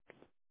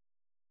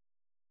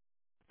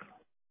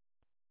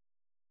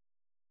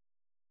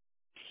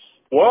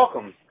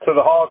Welcome to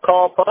the Hog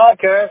Call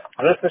Podcast.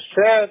 This is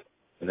Chad.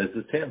 And this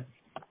is Tim.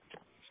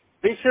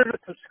 Be sure to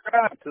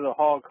subscribe to the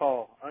Hog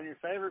Call on your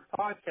favorite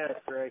podcast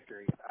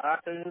directory,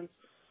 iTunes,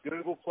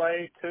 Google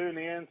Play,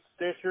 TuneIn,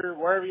 Stitcher,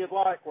 wherever you'd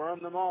like. We're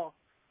on them all.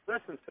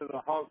 Listen to the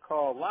Hog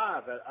Call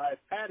live at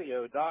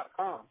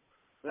iPatio.com.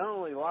 The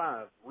only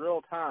live,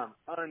 real-time,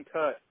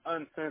 uncut,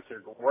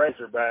 uncensored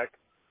Razorback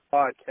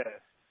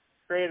podcast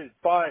created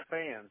by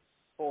fans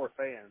for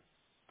fans.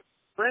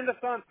 Friend us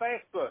on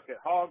Facebook at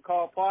Hog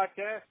Call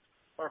Podcast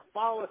or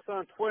follow us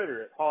on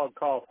Twitter at Hog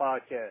Call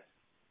Podcast.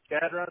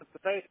 Chad runs the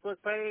Facebook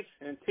page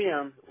and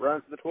Tim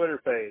runs the Twitter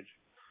page.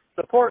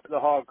 Support the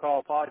Hog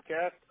Call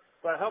Podcast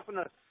by helping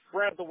us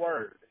spread the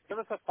word. Give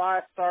us a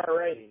 5-star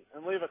rating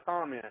and leave a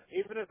comment,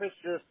 even if it's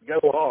just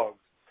Go Hogs.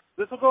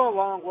 This will go a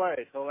long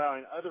way to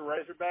allowing other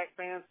Razorback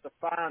fans to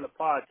find the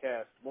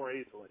podcast more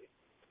easily.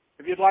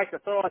 If you'd like to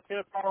throw a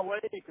tip our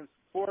way, you can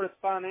support us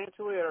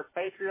financially at our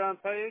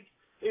Patreon page.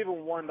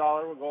 Even $1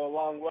 will go a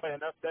long way in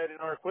updating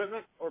our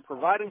equipment or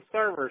providing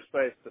server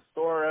space to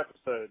store our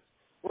episodes.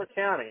 We're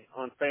counting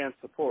on fan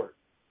support.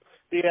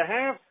 Do you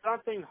have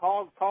something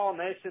Hog Call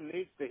Nation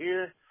needs to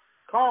hear?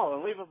 Call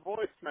and leave a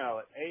voicemail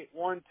at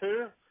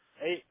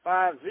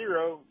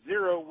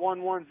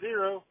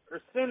 812-850-0110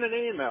 or send an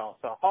email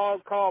to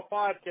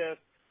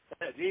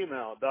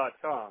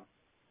hogcallpodcast@gmail.com.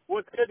 Well,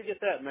 it's good to get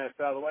that mess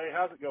out of the way.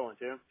 How's it going,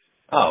 Tim?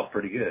 Oh,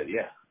 pretty good,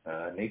 yeah.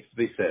 Needs to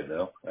be said,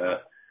 though.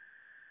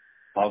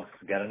 Hogs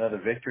got another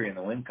victory in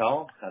the win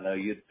column. I know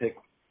you'd pick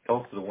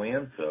Tulsa to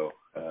win, so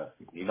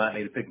you might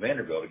need to pick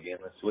Vanderbilt again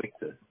this week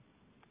to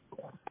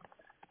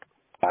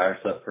fire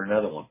us up for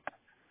another one.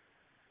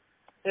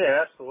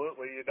 Yeah,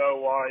 absolutely. You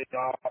know, I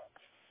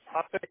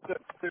picked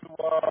it to,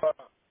 I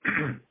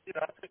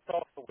picked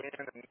Tulsa to win,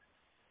 and,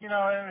 it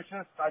was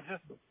just, I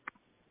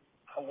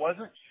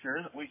wasn't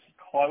sure that we could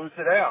close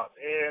it out.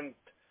 And,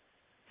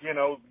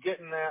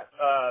 getting that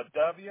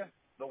W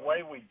the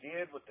way we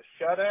did with the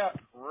shutout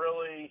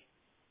really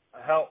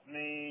helped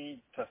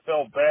me to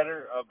feel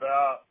better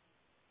about,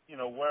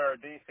 where our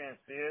defense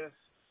is.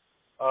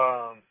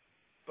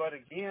 But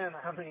again,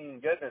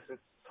 goodness,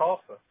 it's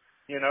Tulsa,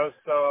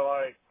 so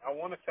I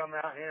want to come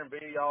out here and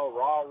be all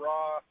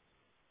rah,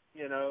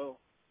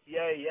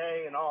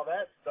 yay, and all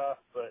that stuff.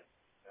 But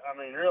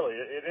really,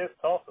 it is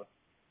Tulsa.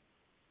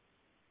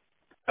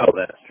 Oh,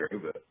 that's true,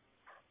 but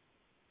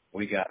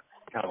we got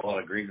kind of a lot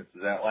of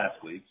grievances out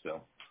last week,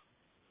 so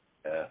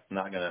I'm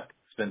not going to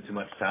spend too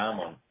much time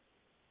on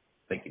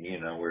thinking,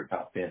 we're a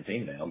top 10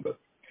 team now, but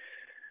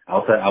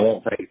I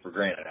won't take it for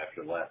granted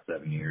after the last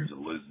 7 years of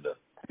losing to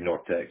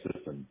North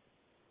Texas and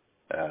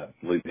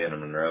losing in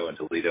Monroe and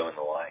Toledo and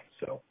the like.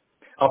 So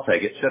I'll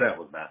take it. Shutout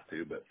was nice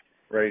too, but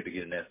ready to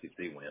get an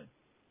SEC win.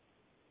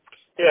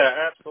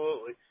 Yeah,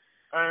 absolutely.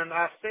 And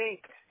I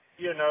think,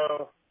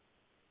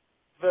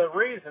 the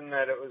reason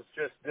that it was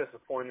just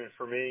disappointing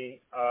for me,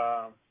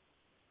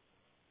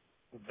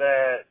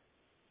 that,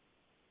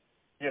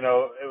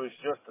 it was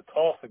just a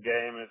Tulsa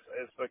game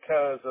is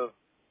because of,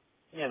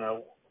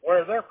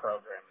 where their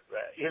program is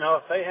at.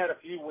 If they had a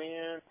few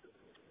wins,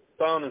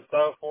 so on and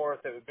so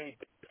forth, it would be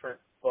different.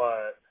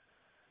 But,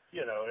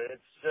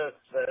 it's just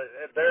that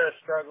they're a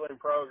struggling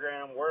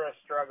program. We're a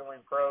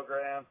struggling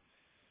program.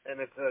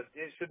 And it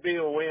should be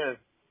a win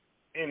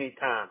any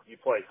time you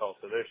play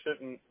Tulsa. There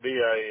shouldn't be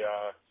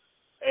a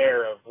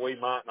air of we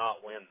might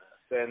not win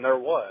this. And there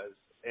was.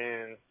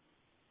 And,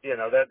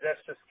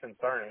 that's just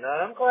concerning. Now,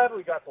 I'm glad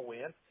we got the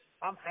win.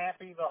 I'm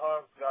happy the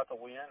Hogs got the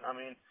win.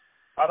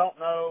 I don't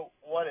know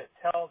what it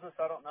tells us.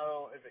 I don't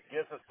know if it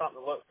gives us something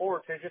to look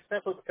forward to, just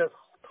simply because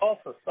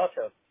Tulsa's such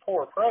a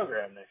poor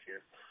program this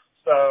year.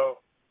 So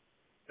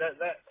I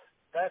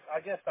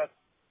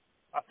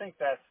think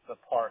that's the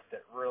part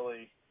that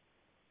really,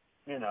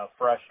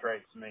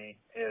 frustrates me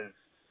is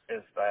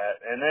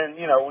that. And then,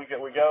 we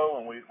go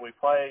and we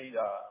play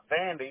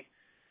Vandy.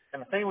 And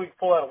the thing we can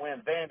pull out a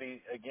win,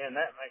 Vandy, again,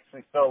 that makes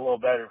me feel a little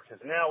better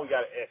because now we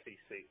got an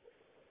SEC,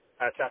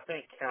 which I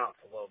think counts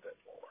a little bit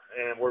more.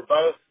 And we're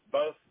both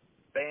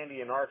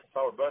Vandy and Arkansas,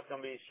 we're both going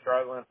to be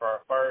struggling for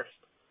our first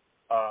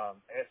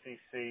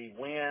SEC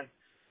win.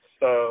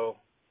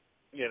 So,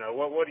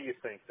 what do you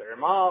think there?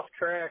 Am I off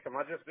track? Am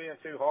I just being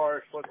too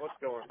harsh? What's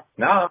going on?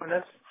 No,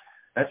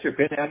 that's your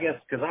opinion, I guess,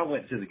 because I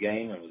went to the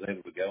game and was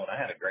able to go, and I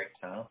had a great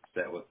time.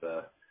 Sat with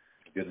a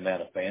good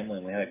amount of family,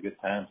 and we had a good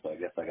time, so I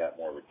guess I got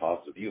more of a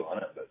positive view on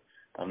it. But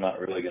I'm not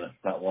really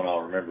not one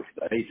I'll remember for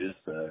the ages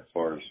as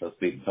far as us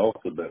beating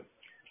Tulsa. But,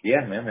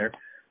 yeah, man, they're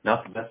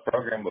not the best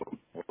program, but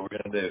what are we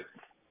going to do?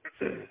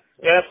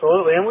 Yeah,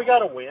 absolutely. And we got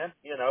to win,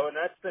 and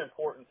that's the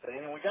important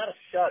thing. And we got a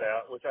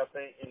shutout, which I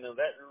think,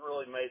 that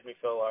really made me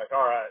feel like,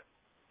 all right,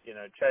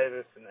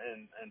 Chavis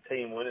and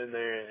team went in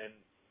there, and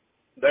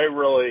they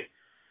really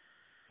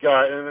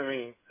got,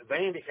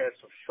 Vandy had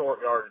some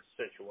short yardage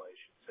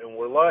situations, and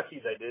we're lucky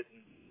they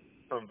didn't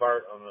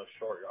convert on those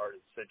short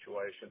yardage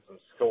situations and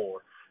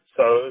score.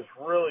 So it was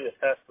really a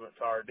testament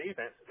to our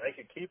defense that they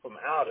could keep them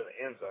out of the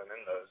end zone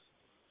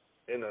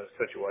in those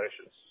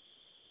situations.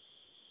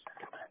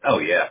 Oh,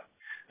 yeah.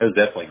 It was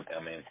definitely,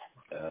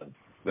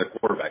 their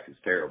quarterback is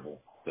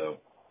terrible. So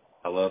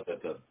I love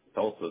that the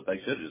Tulsa, they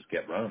should have just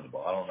kept running the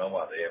ball. I don't know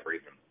why they ever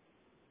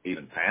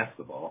even passed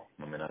the ball.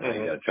 I mean, I know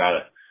you got to try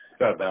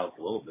to balance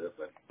a little bit,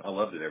 but I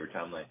loved it every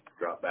time they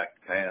dropped back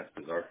to pass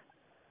because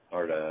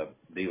our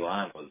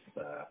D-line was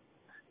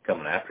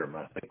coming after him.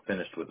 I think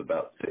finished with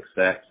about 6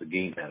 sacks.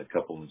 Again, had a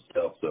couple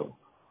himself. So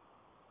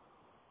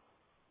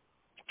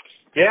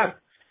yeah,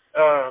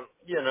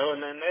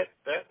 and then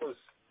that was,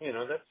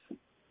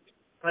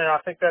 I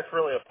think that's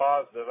really a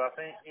positive. I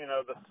think,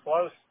 the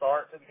slow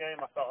start to the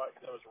game, I felt like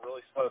it was a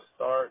really slow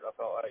start. I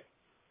felt like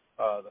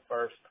the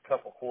first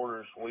couple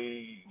quarters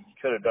we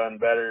could have done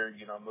better,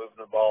 moving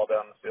the ball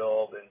down the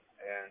field,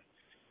 and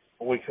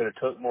we could have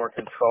took more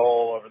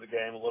control over the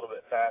game a little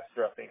bit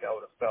faster. I think I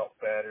would have felt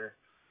better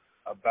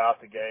about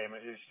the game.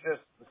 It was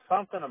just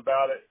something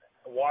about it,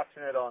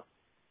 watching it on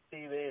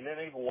TV and then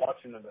even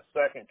watching it the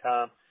second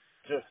time,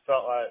 just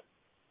felt like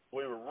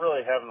we were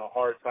really having a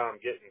hard time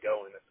getting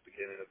going at the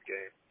beginning of the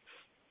game.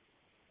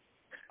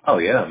 Oh,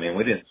 yeah. I mean,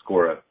 we didn't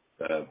score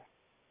a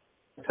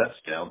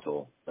touchdown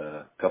till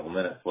a couple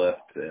minutes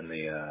left in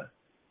the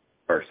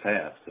first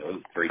half, so it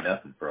was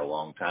 3-0 for a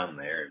long time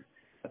there.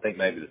 I think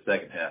maybe the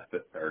second half,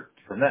 or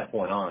from that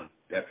point on,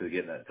 after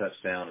getting that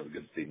touchdown, it was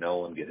good to see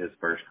Nolan get his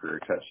first career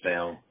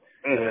touchdown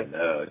and,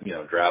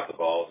 drive the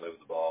ball, move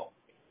the ball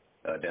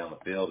down the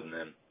field. And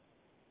then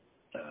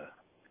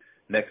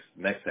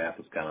next half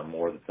was kind of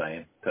more of the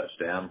same,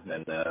 touchdown.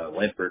 And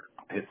Limpert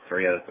hits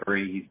 3 out of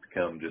 3. He's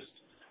become just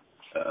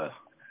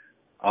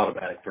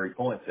automatic 3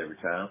 points every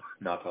time.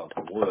 Knock on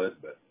some wood,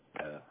 but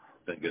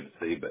it's been good to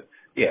see. But,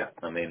 yeah,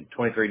 I mean,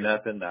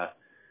 23-0.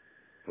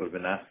 Would have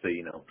been nice to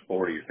see,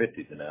 40 or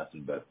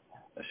 50-0, but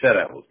a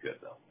shutout was good,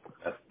 though.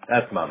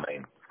 That's my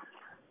main.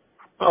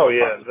 Oh,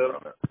 yeah.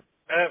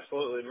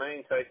 Absolutely.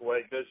 Main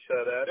takeaway, good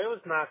shutout. It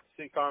was nice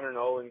to see Connor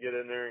Nolan get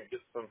in there and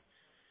get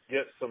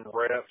some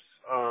reps.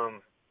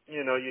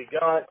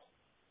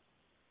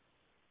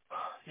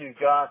 You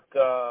got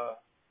the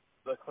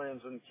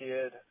Clemson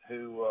kid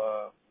who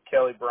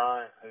Kelly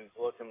Bryant, who's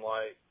looking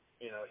like,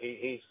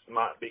 he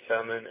might be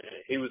coming.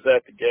 He was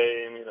at the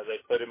game, they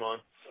put him on,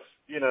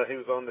 he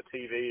was on the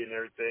TV and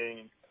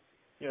everything.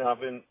 I've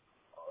been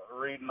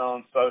reading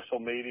on social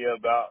media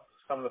about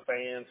some of the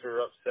fans who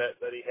are upset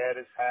that he had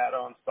his hat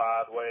on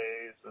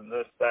sideways and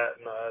this, that,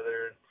 and the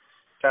other, and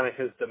kind of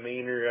his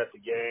demeanor at the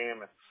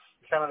game. And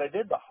kind of they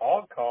did the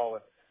hog call,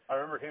 and I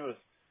remember he was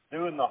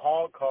doing the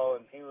hog call,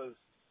 and he was,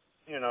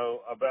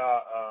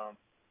 about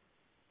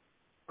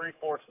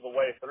 3/4 of the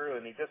way through,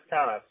 and he just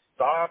kind of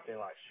stopped and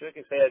like shook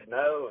his head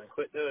no and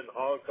quit doing the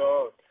hog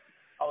call.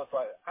 I was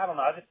like, I don't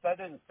know, that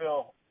didn't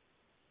feel,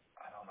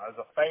 I don't know, as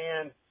a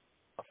fan,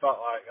 I felt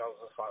like I was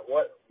just like,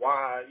 what?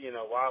 Why?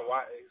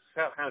 Why?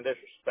 It's kind of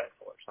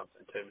disrespectful or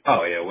something to me.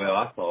 Oh yeah, well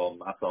I saw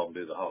him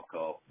do the hawk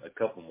call a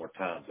couple more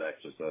times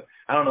actually. So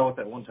I don't know what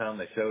that one time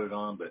they showed it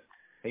on, but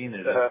he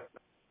ended up.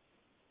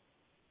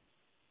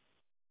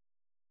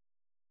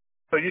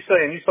 So you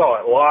saying you saw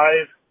it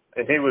live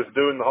and he was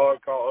doing the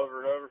hog call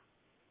over and over?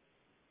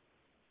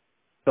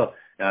 So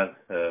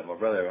my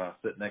brother, when I was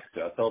sitting next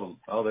to, I told him,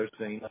 "Oh, there's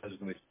gonna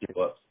be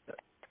people upset."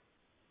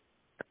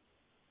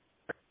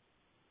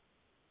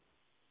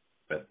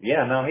 But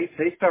yeah, no, he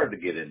started to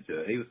get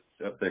into it. He was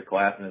up there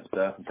clapping and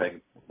stuff and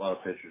taking a lot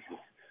of pictures with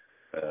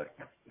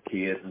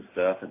kids and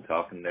stuff and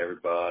talking to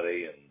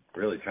everybody and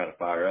really trying to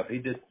fire up. He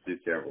did do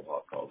several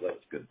hot calls. That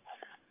was good.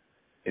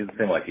 It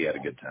seemed like he had a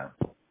good time.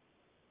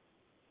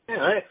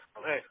 Yeah,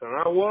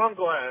 excellent. Well, I'm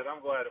glad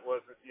it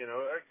wasn't,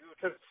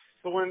 because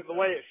the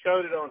way it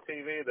showed it on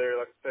TV there,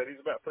 like I said,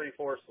 he's about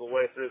 3/4 of the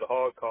way through the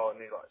hog call,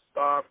 and he like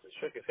stopped and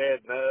shook his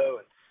head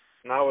no,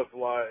 and I was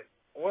like,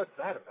 what's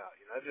that about?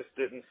 It just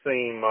didn't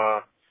seem,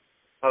 I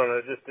don't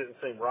know, it just didn't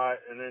seem right.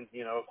 And then,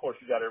 of course,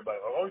 you got everybody,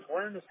 oh, he's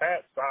wearing his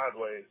hat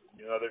sideways.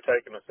 They're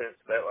taking offense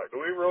to that. Like, do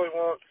we really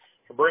want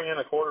to bring in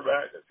a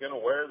quarterback that's going to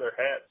wear their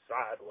hat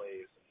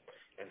sideways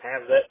and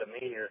have that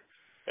demeanor?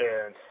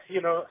 And,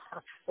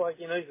 like,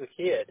 he's a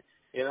kid.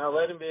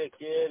 Let him be a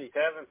kid. He's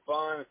having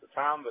fun. It's the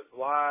time of his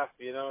life.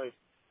 He's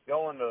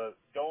going to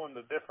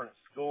different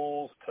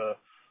schools to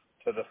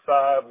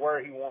decide where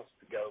he wants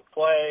to go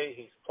play.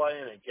 He's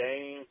playing a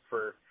game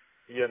for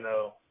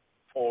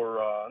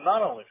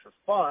not only for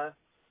fun,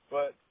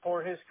 but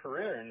for his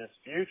career in his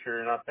future.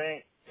 And I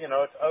think,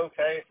 it's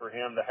okay for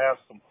him to have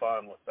some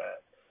fun with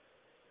that.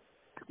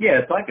 Yeah,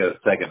 it's like a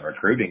second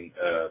recruiting,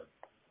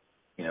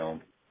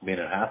 being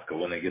in high school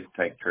when they get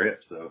to take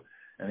trips. So,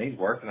 and he's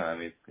working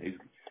on it. He's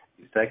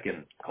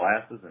taking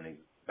classes and he's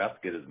about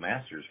to get his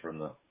master's from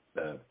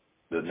the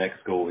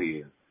next school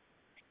he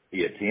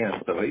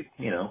attends. So he,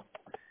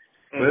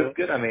 but it's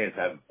good. I mean, it's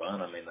having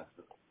fun. I'd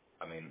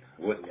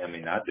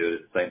do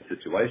it in the same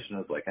situation.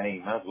 It's like, hey,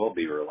 you might as well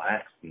be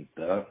relaxed and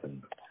stuff.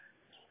 And,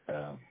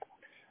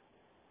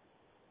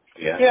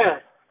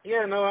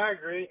 Yeah, no, I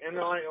agree. And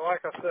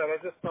like I said, I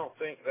just don't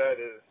think that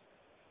is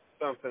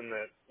something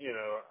that,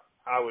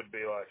 I would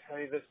be like,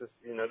 hey, this is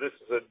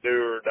a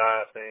do or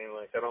die thing.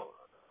 Like,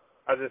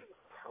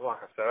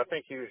 like I said, I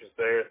think he was just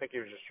there. I think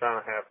he was just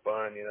trying to have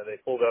fun. You know, they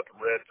pulled out the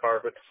red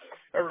carpet.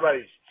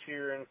 Everybody's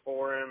cheering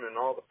for him, and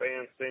all the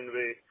fans seem to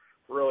be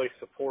really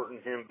supporting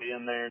him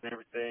being there and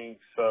everything.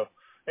 So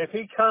if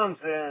he comes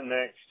in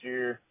next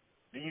year,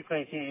 do you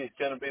think he is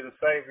going to be the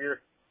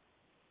savior?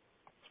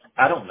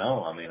 I don't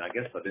know. I mean, I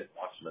guess I didn't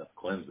watch enough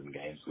Clemson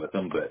games with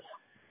him, but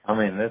I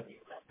mean,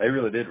 they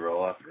really did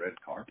roll out the red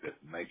carpet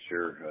and make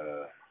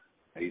sure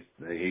he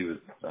was.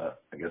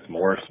 I guess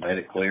Morris made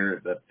it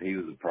clear that he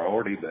was a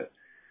priority, but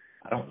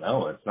I don't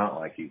know. It's not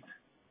like he's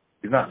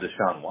not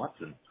Deshaun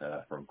Watson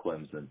from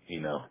Clemson, you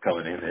know,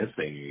 coming in his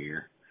senior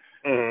year.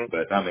 Mm-hmm.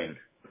 But I mean,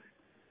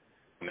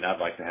 I'd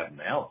like to have him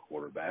now at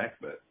quarterback,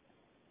 but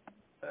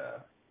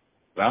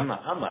I'm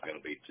not going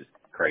to be just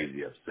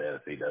crazy upset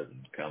if he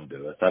doesn't come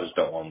to us. I just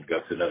don't want him to go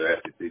to another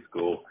SEC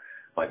school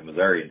like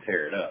Missouri and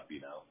tear it up,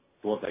 you know.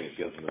 It's one thing if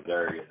he goes to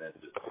Missouri and then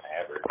just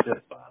average,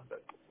 that's fine.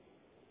 But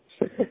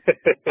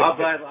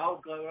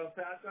I'll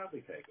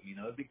gladly take him. You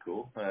know, it'd be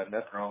cool.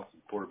 Nothing wrong with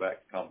some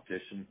quarterback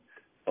competition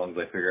as long as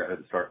they figure out who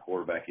the start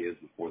quarterback is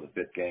before the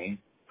 5th game,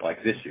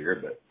 like this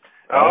year. But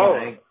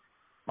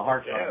my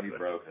heart's not going to be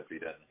broke if he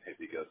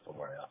goes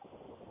somewhere else.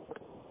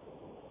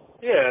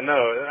 Yeah, no,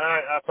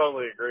 I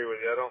totally agree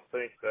with you. I don't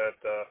think that,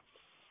 that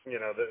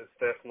it's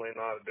definitely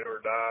not a do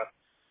or die,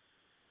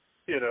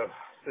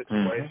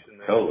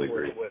 situation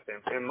with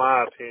him, in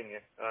my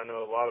opinion. I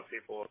know a lot of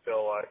people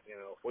feel like,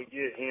 if we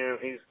get him,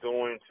 he's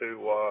going to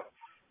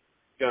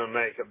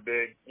make a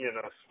big,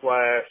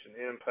 splash and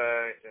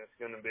impact, and it's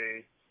going to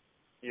be,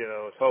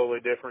 a totally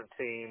different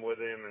team with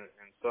him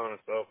and so on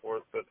and so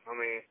forth. But, I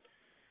mean,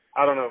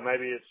 I don't know,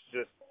 maybe it's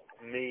just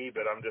me,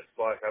 but I'm just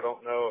like, I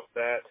don't know if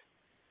that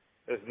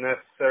is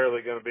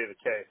necessarily going to be the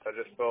case. I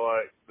just feel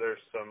like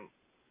there's some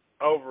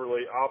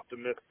overly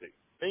optimistic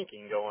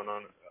thinking going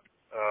on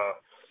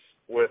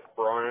with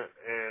Bryant,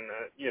 and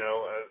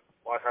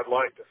like I'd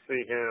like to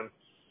see him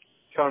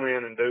come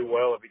in and do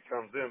well if he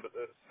comes in, but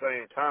at the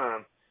same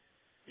time,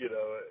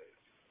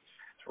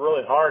 it's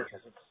really hard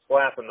because it's a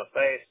slap in the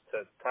face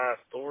to Ty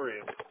Story.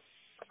 And,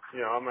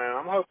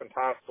 I'm hoping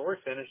Ty Story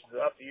finishes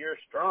up the year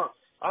strong.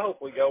 I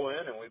hope we go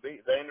in and we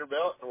beat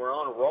Vanderbilt and we're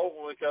on a roll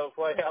when we go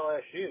play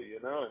LSU,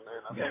 and I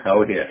think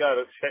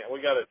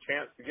we got a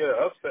chance to get an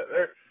upset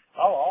there.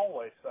 I'll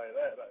always say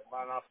that.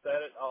 I've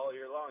said it all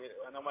year long.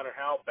 No matter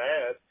how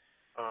bad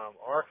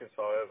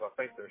Arkansas is, I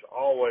think there's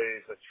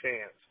always a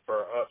chance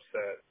for an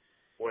upset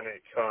when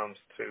it comes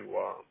to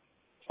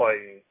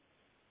playing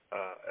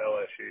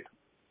LSU.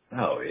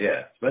 Oh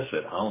yeah, especially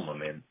at home. I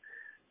mean,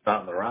 it's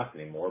not in the Rock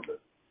anymore, but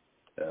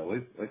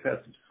we've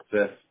had some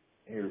success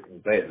here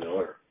in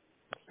Fayetteville.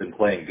 Been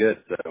playing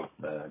good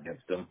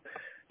against them.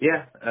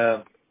 Yeah,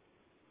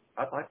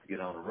 I'd like to get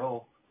on a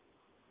roll.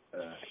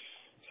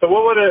 So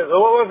what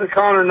was it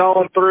Connor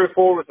Nolan threw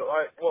for? Was it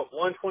like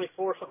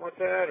 124, something like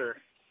that, or?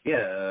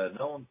 Yeah,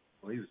 Nolan.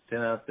 He was 10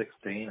 out of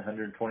 16,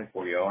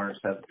 124 yards,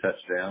 had the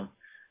touchdown.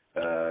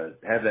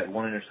 Had that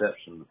one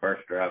interception in the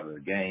first drive of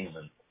the game,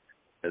 and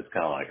it's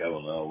kind of like,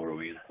 oh no, what are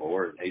we in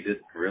for? And he did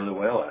really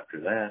well after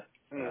that.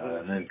 Mm-hmm.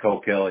 And then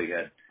Cole Kelly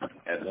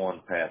had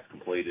one pass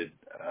completed.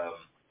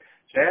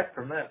 Chad,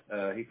 from that,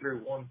 he threw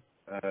one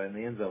in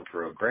the end zone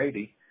for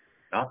O'Grady.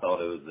 I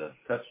thought it was a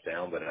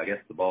touchdown, but I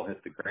guess the ball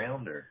hit the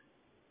ground, or?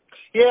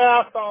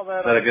 Yeah, I saw that.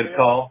 Is that a good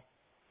call?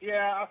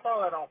 Yeah, I saw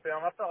that on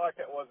film. I felt like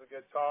it was a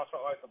good call. I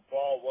felt like the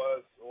ball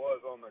was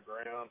on the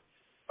ground.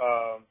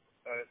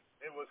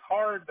 It was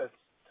hard to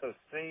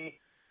see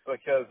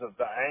because of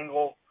the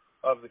angle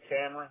of the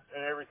camera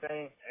and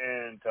everything,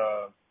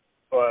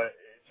 but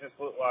it just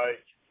looked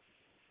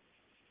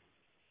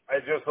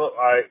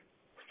like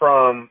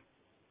from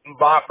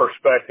my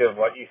perspective,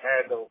 like you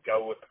had to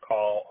go with the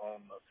call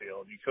on the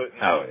field. You couldn't.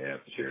 Oh yeah,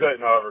 for sure. You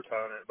couldn't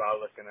overturn it by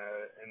looking at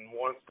it. And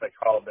once they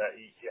called that,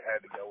 you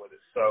had to go with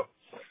it. So,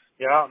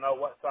 I don't know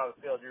what side of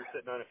the field you're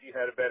sitting on. If you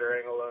had a better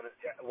angle on it,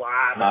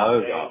 live. No,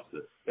 it was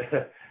opposite.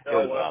 It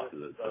was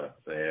opposite.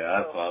 So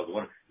yeah, that's what I was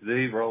wondering.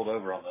 He rolled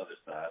over on the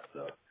other side,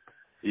 so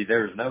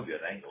there was no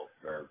good angle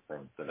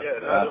from the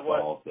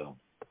ball. So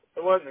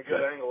it wasn't a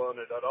good angle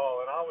on it at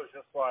all. And I was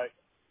just like,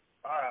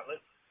 all right, let's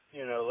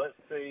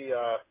see.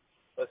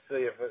 Let's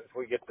see if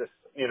we get this,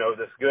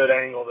 this good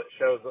angle that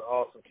shows the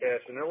awesome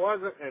catch, and there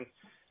wasn't. And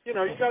you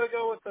got to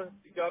go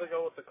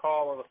with the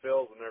call on the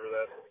field whenever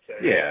that's the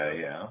case.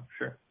 Yeah,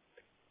 sure.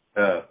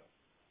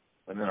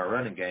 And then our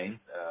running game,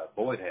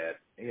 Boyd had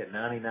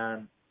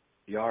 99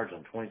 yards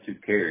on 22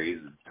 carries.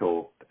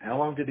 So how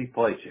long did he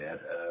play, Chad?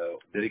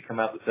 Did he come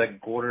out the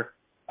second quarter?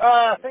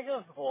 I think it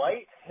was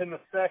late in the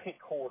second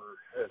quarter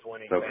is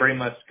when he. So pretty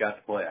much got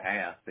to play a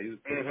half. He was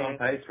on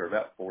pace for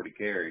about 40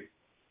 carries.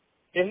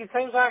 Yeah, he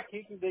seems like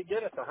he can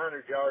get us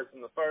 100 yards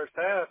in the first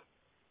half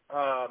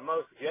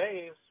most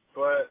games,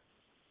 but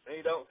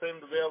he don't seem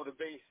to be able to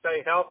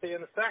stay healthy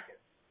in the second,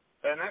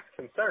 and that's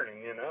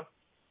concerning,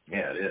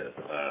 Yeah, it is.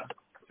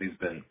 If he's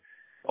been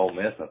Ole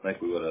Miss, I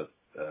think we would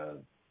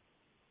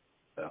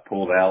have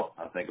pulled out.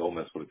 I think Ole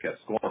Miss would have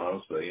kept scoring on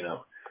us, but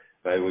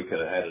maybe we could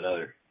have had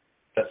another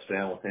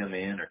touchdown with him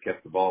in or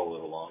kept the ball a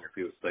little longer if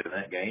he would stay in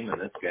that game. And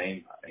this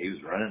game, he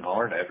was running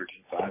hard,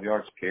 averaging 5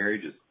 yards a carry.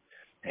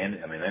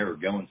 They were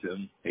going to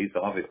him. He's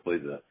obviously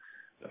the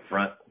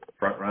front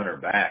runner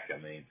back.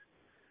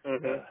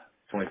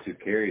 22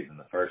 carries in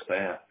the first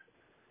half,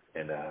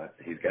 and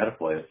he's got to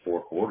play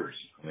 4 quarters.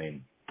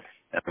 He'd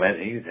have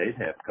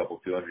a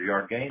couple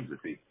 200-yard games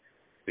if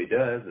he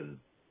does, and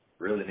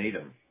really need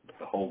him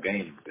the whole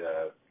game.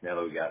 Now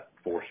that we got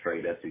 4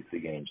 straight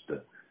SEC games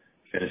to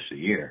finish the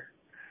year.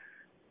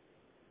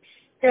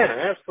 Yeah,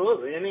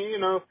 absolutely. And,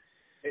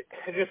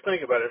 just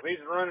think about it. If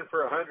he's running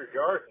for 100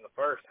 yards in the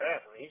first half,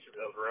 he should be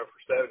able to run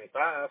for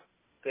 75,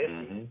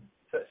 50,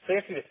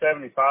 60 to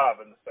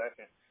 75 in the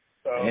second.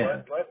 So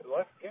let's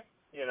get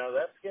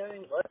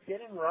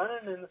him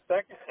running in the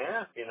second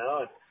half, And,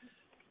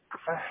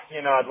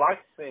 I'd like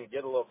to see him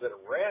get a little bit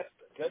of rest.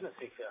 But goodness,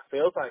 he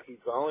feels like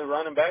he's the only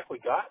running back we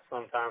got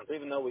sometimes,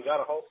 even though we got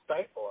a whole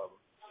staple of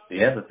them.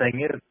 Yeah, the thing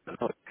is,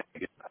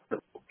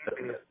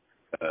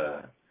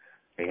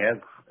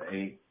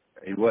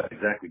 he wasn't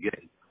exactly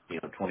getting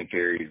 20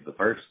 carries the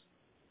first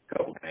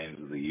couple games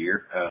of the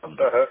year.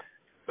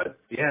 But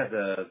yeah,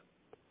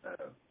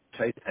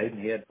 Chase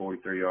Hayden, he had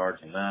 43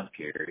 yards and 9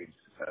 carries.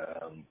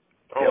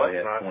 Kelly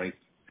had 20.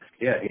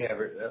 Yeah, he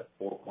averaged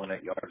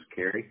 4.8 yards a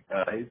carry.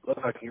 He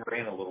looked like he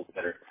ran a little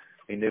better.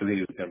 He knew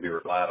he was going to be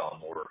relied on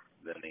more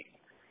than he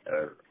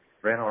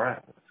ran all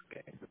right in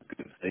this game. It was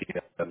good to see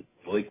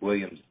Malik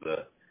Williams,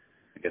 the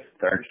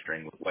third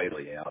string with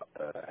Whaley out,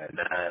 had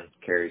 9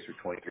 carries for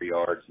 23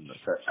 yards and a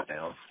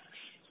touchdown.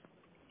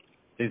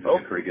 He's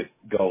a pretty good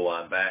goal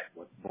line back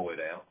with Boyd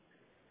out.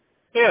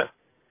 Yeah.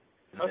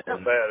 That's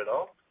not bad at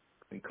all.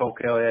 And Cole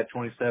Kelly had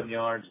 27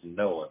 yards and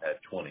Noah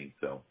had 20,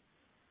 so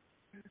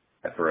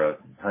for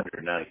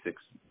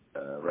 196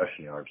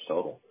 rushing yards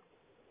total.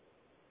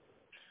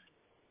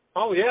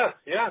 Oh yeah.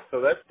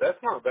 So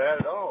that's not bad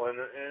at all.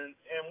 And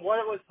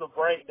what was the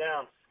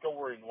breakdown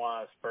scoring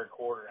wise per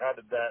quarter? How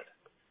did that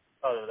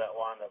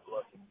wind up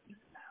looking?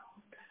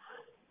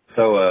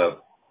 So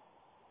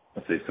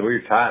let's see. So we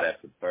were tied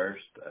after the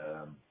first.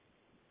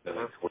 Then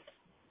we scored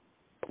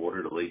a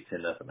quarter to lead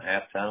 10-0 at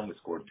halftime. We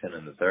scored 10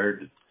 in the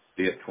third to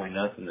be up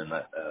 20-0, and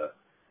that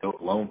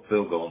lone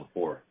field goal in the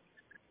fourth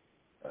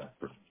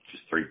for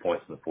just 3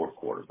 points in the fourth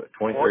quarter. But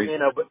 23.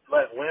 Well, but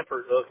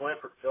those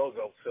Limpert field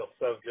goals feel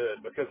so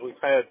good because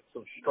we've had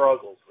some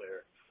struggles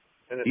there,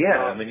 and it's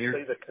nice to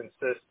see the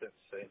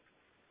consistency.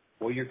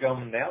 Well, you're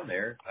going down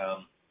there.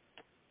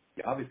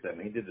 Obviously,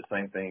 he did the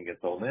same thing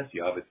against Ole Miss.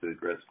 You obviously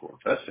regret scoring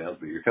touchdowns,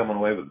 but you're coming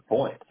away with the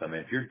points.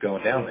 If you're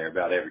going down there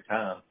about every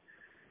time,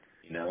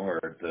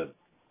 or the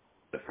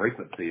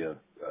frequency of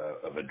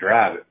a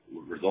drive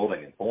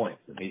resulting in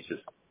points, and he's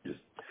just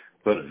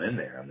put them in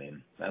there.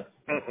 That's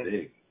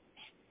big.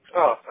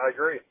 Oh, I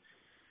agree.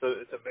 So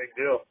it's a big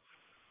deal.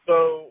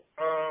 So,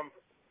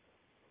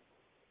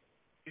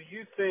 do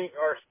you think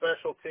our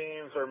special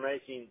teams are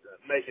making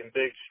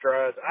big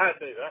strides? I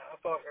do. I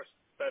thought our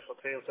special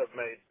teams have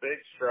made big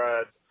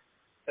strides,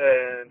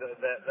 and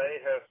that they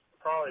have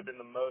probably been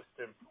the most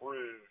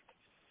improved.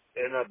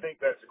 And I think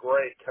that's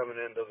great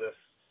coming into this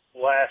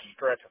last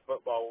stretch of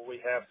football where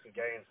we have some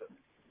games that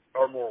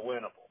are more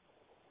winnable.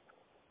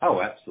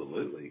 Oh,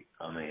 absolutely.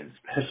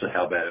 Especially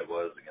how bad it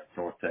was against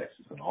North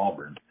Texas and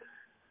Auburn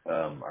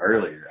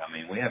earlier.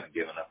 We haven't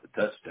given up a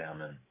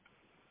touchdown in,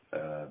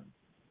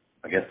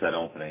 I guess that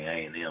opening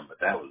A&M, but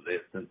that was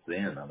it since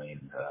then.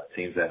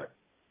 Teams haven't.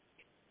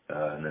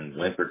 And then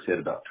Limpert's hit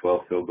about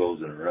 12 field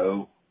goals in a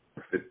row,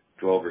 or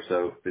 12 or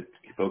so 50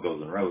 field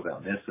goals in a row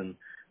without missing.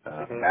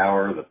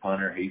 Bauer, the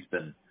punter, he's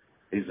been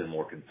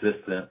more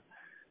consistent.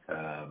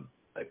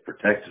 They've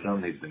protected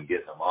him. He's been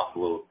getting them off a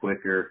little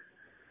quicker,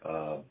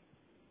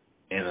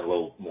 and a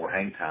little more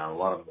hang time, a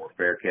lot of more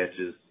fair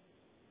catches,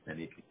 and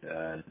he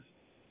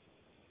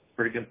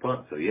pretty good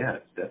punt. So yeah,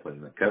 it's definitely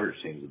the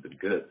coverage teams have been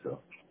good. So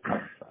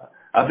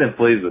I've been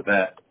pleased with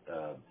that,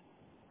 at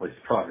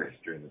least progress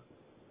during the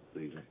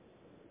season.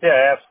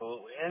 Yeah,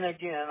 absolutely. And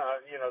again,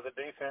 the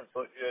defense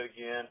looked good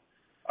again.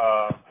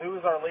 Who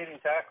was our leading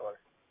tackler?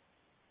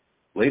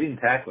 Leading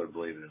tackler,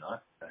 believe it or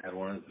not, I had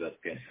one of his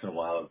best games in a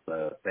while.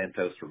 It's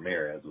Santos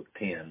Ramirez with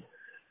 10.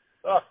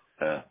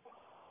 Of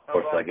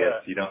course, I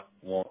guess you don't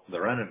want the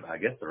running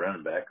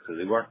backs because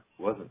they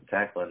wasn't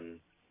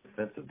tackling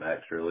defensive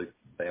backs really.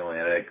 They only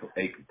had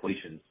 8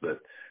 completions, but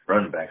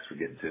running backs were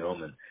getting to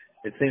them, and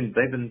it seems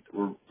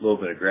were a little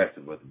bit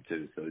aggressive with them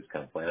too. So he's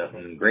kind of playing up.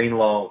 And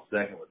Greenlaw was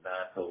second with 9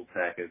 total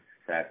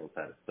tackles,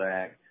 had a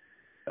sack.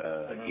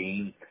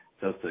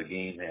 Sosa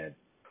Ageen had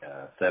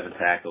 7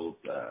 tackles,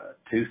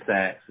 2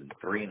 sacks, and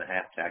 3.5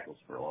 tackles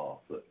for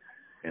loss,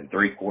 and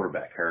 3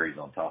 quarterback hurries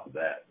on top of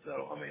that.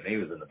 So he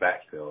was in the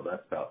backfield.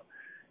 That's about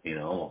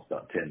almost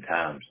about 10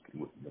 times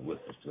with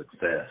some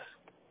success.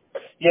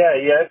 Yeah,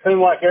 it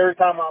seemed like every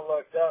time I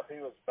looked up, he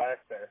was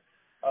back there.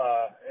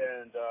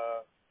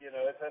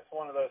 That's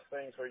one of those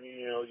things where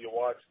you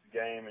watch the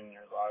game and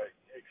you're like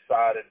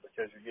excited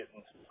because you're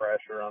getting some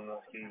pressure on the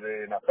QB,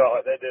 and I felt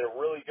like they did a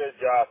really good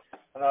job.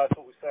 I know that's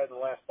what we said in the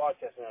last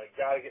podcast. You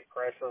got to get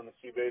pressure on the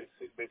QB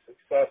to be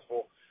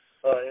successful.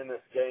 in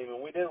this game,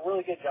 and we did a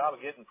really good job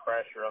of getting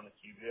pressure on the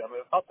QB. I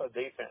mean, I thought the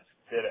defense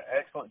did an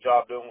excellent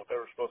job doing what they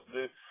were supposed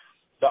to do.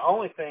 The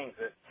only thing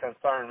that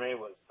concerned me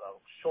was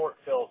short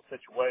field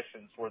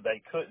situations where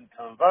they couldn't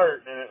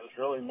convert, and it was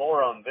really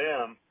more on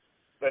them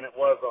than it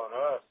was on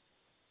us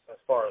as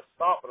far as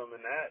stopping them.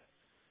 And that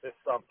is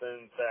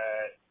something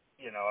that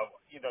you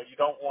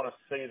don't want to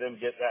see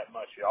them get that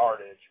much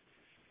yardage.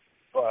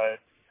 But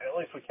at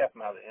least we kept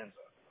them out of the end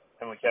zone,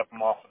 and we kept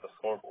them off of the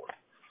scoreboard.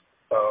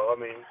 So I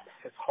mean,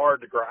 it's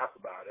hard to gripe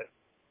about it,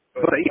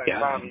 but at the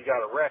same time, you got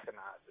to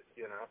recognize it.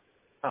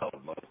 Oh,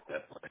 most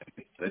definitely.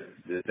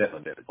 They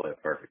definitely didn't play a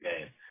perfect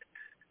game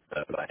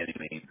by any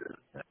means.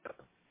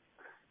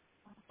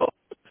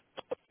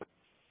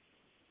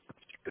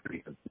 Their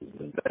defense has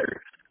been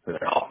better than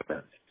their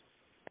offense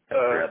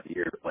throughout the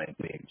year playing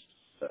teams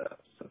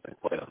since they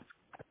played them.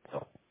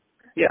 So,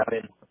 yeah, I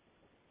mean,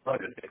 not a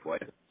good takeaway.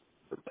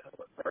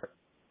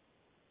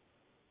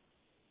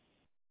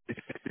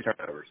 2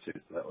 turnovers, too,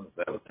 so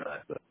that was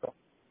nice. So.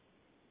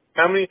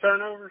 How many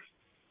turnovers?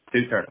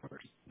 2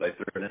 turnovers. They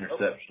threw an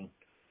interception.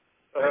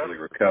 They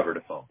recovered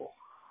a fumble.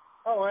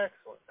 Oh,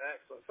 excellent.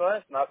 So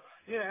that's not,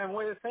 and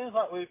it seems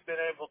like we've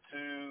been able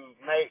to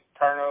make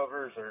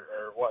turnovers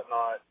or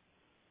whatnot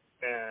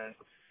in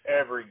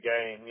every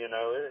game,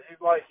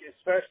 like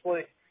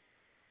especially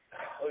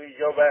you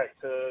go back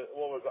to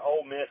what was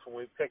Ole Miss when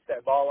we picked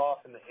that ball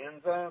off in the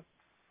end zone,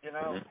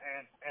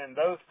 and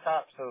those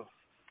types of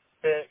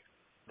picks,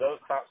 those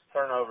types of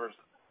turnovers,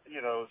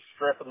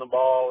 stripping the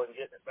ball and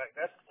getting it back,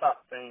 that's the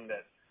type of thing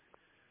that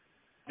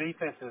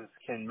defenses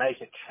can make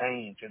a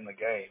change in the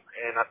game.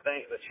 And I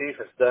think the Chiefs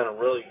has done a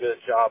really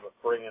good job of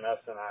bringing us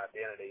an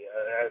identity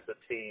as a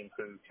team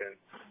who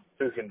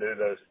can do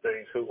those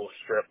things, who will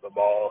strip the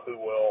ball, who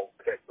will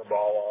pick the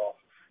ball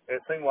off. And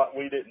it seemed like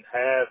we didn't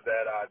have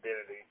that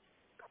identity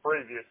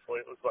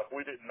previously. It was like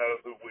we didn't know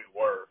who we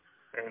were.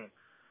 And,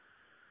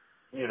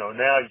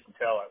 now you can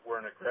tell that we're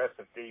an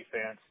aggressive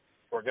defense.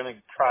 We're going to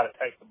try to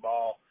take the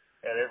ball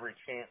at every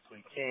chance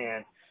we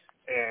can.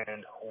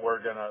 And we're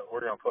gonna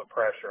put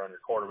pressure on your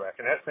quarterback,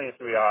 and that seems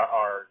to be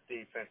our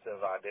defensive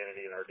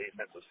identity and our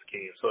defensive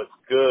scheme. So it's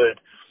good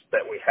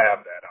that we have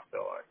that. I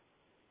feel like.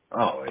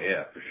 Oh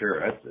yeah, for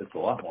sure. It's a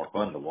lot more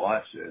fun to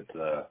watch.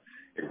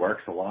 It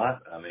works a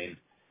lot. I mean,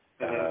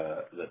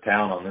 the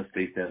talent on this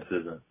defense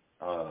isn't.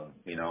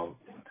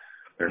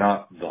 They're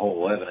not the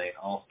whole 11 ain't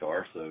all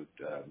stars, so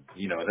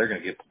they're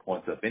going to get the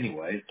points up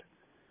anyways.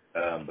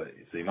 But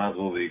so you might as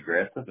well be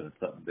aggressive, and if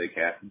something big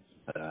happens.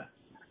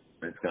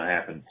 It's going to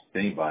happen to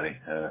anybody,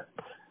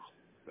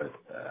 but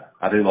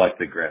I do like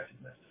the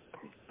aggressiveness.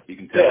 You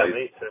can tell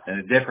and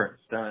the different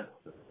stunts,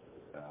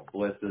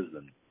 blitzes,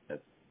 and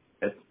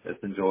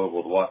it's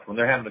enjoyable to watch when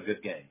they're having a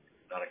good game,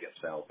 not against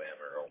Alabama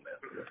or Ole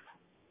Miss.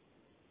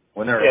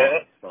 When they're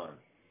on, it's fun.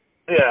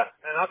 Yeah,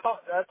 and I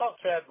thought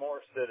Chad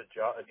Morris did a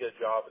good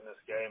job in this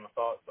game. I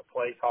thought the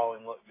play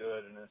calling looked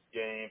good in this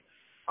game.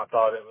 I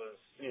thought it was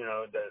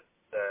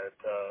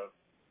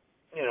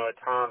at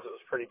times it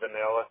was pretty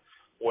vanilla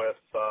with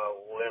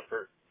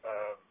Limpert,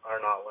 or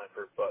not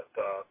Limpert, but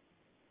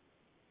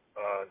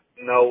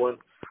Nolan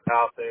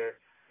out there.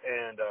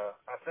 And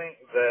I think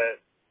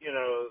that,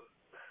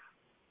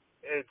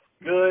 it's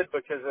good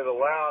because it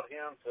allowed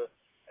him to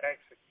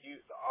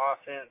execute the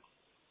offense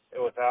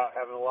without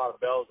having a lot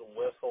of bells and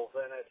whistles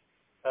in it.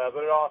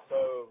 But it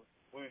also,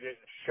 we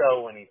didn't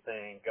show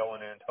anything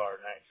going into our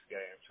next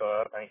game. So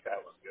I think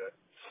that was good.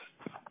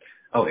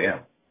 Oh,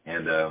 yeah.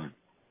 And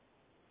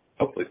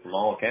hopefully, from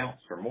all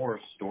accounts, for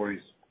Morris,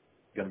 Story's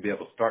going to be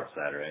able to start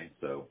Saturday.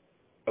 So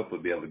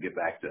hopefully be able to get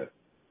back to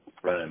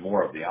running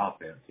more of the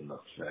offense and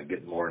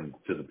getting more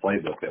into the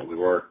playbook that we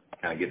were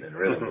kind of getting in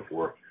rhythm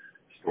before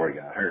Story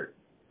got hurt.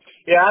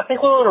 Yeah, I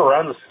think we would have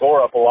run the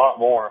score up a lot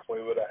more if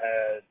we would have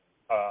had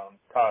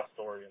Ty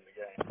Story in the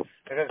game.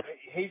 Because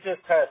he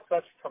just has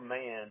such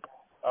command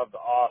of the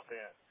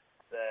offense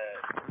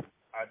that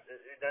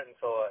it doesn't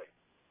feel like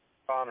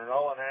Connor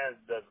Nolan has,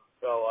 doesn't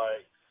feel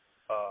like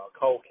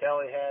Cole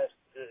Kelly has.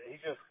 He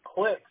just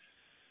clicks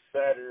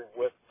better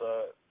with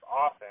the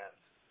offense.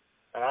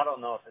 And I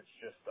don't know if it's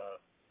just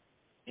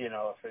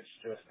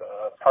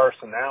a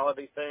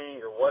personality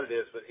thing or what it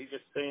is, but he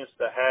just seems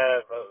to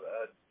have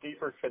a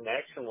deeper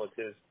connection with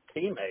his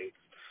teammates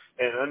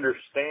and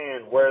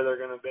understand where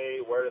they're going to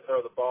be, where to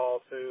throw the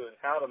ball to, and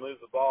how to move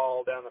the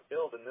ball down the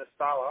field in this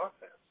style of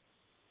offense.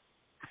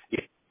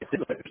 Yeah, it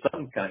seems like there's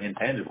something kind of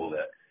intangible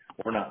that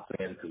we're not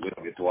seeing because we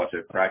don't get to watch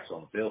it practice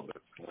on the field,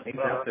 but when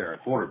he's out there a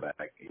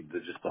quarterback,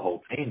 just the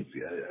whole team,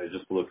 it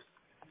just looks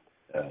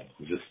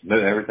just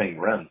smooth. Everything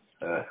runs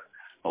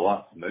a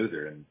lot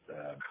smoother, and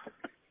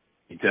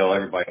you tell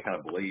everybody kind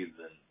of believes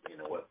in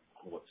what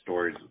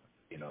Story's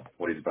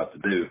what he's about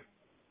to do.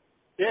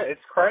 Yeah,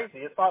 it's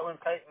crazy. It's like when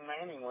Peyton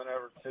Manning went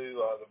over to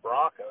the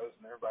Broncos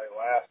and everybody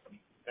laughed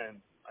and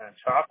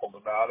chuckled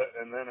about it,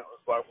 and then it was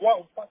like,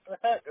 whoa, what the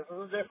heck? This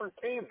is a different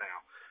team now.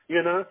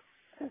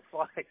 It's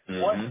like,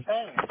 what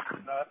changed?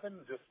 Nothing.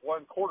 Just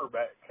one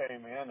quarterback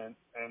came in and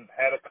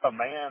had a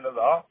command of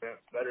the offense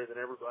better than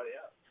everybody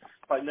else.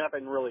 Like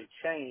nothing really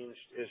changed.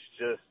 It's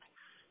just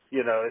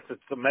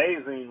it's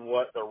amazing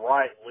what the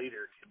right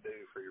leader can do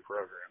for your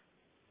program.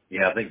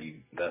 Yeah, I think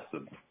that's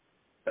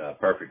the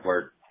perfect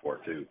word for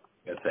it too.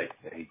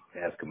 He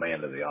has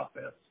command of the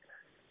offense.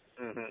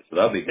 Mm-hmm. So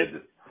that'll be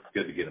good.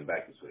 Good to get him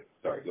back this week.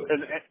 Sorry, go ahead.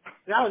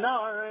 No,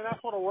 I mean,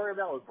 that's what I worry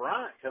about with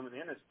Bryant coming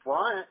in. Is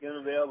Bryant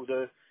going to be able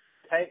to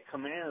take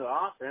command of the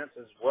offense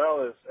as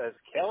well as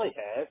Kelly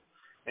has?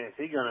 And is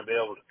he going to be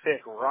able to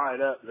pick right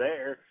up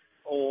there,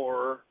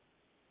 or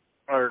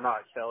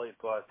not Kelly,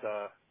 but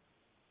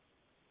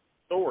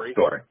Story?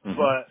 Mm-hmm.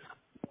 But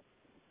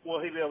will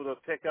he be able to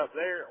pick up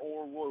there,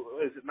 or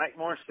does it make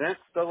more sense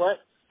to let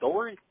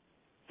Story,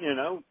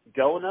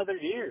 go another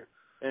year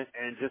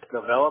and just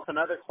develop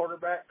another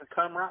quarterback to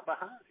come right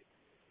behind him?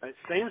 It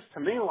seems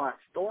to me like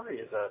Story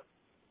is a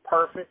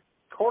perfect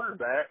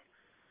quarterback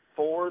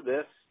for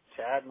this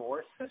Chad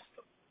Morris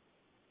system.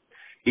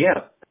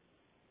 Yeah,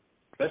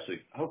 especially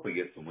hopefully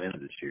get some wins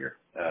this year.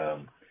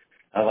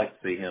 I'd like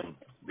to see him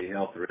be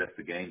healthy the rest of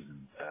the games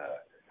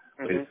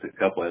and it's a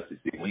couple of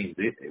SEC wins,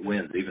 even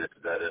if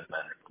that doesn't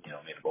matter,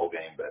 mean a bowl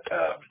game. But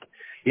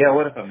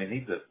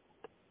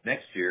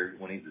next year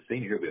when he's a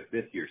senior, he'll be a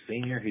fifth-year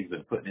senior. He's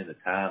been putting in the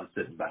time,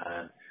 sitting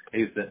behind.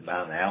 He was sitting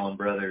behind the Allen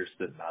brothers,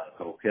 sitting behind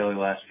Cole Kelly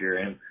last year,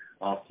 and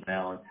Austin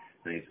Allen.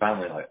 And he's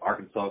finally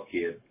Arkansas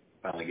kid,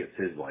 finally gets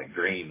his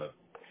dream of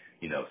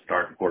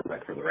starting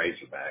quarterback for the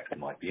Razorbacks.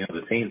 And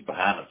the team's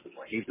behind him. And,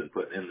 he's been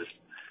putting in this,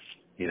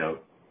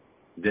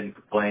 didn't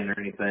complain or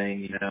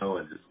anything,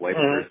 and just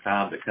waiting for his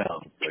time to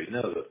come.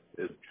 So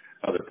the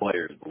other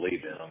players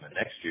believe in him. And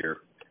next year,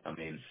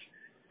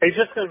 he's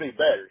just going to be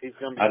better. He's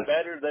going to be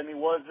better than he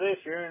was this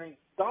year, and he's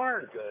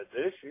darn good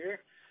this year.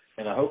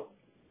 And I hope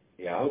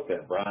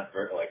that Bryant,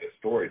 like a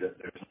Story, that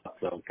there's not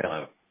some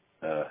kind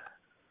of,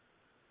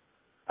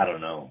 I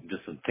don't know,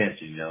 just some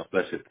tension,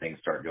 especially if things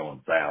start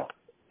going south.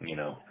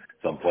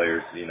 Some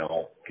players,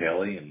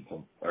 Kelly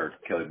or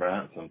Kelly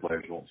Bryant, some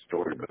players want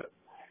Story, but.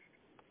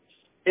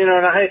 And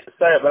I hate to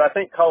say it, but I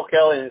think Cole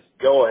Kelly needs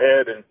to go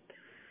ahead and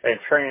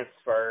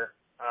transfer.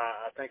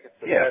 I think it's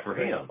the best for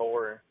thing him.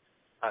 for him.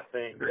 I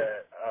think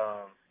that,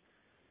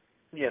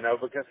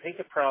 because he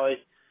could probably,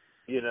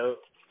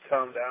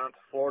 come down to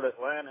Florida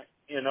Atlantic,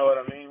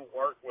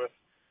 work with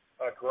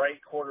a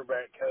great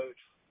quarterback coach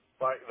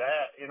like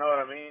that,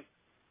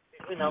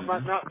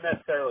 not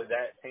necessarily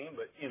that team,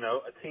 but,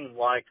 a team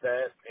like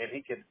that, and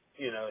he could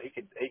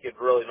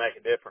really make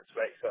a difference,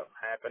 make something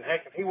happen.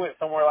 Heck, if he went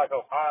somewhere like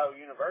Ohio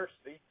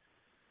University,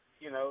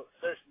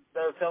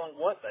 they'll tell him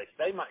what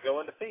they might go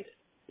undefeated.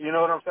 You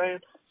know what I'm saying?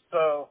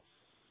 So,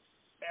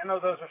 I know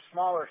those are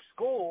smaller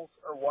schools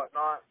or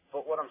whatnot,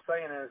 but what I'm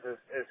saying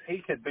is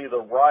he could be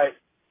the right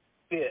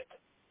fit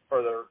for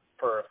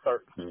a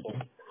certain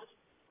school.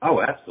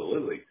 Oh,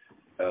 absolutely.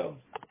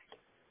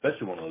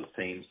 Especially one of those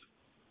teams.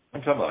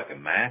 I'm talking about like a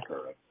MAC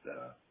or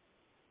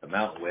a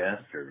Mountain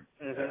West or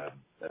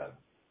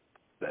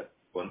that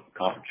one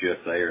Conference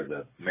USA or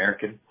the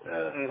American,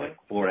 like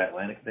Florida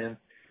Atlantic. Then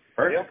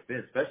perfect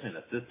fit, especially in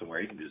a system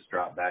where he can just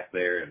drop back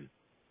there and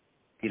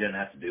he doesn't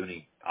have to do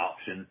any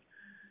option.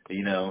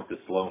 To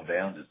slow him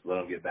down, just let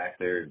him get back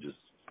there and just.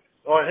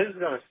 Well, who's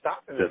going to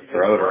stop him? Just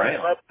throw it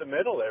around up the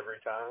middle every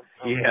time.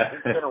 He's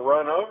going to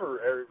run over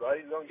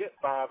everybody. He's going to get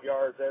 5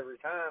 yards every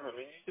time.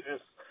 You could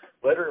just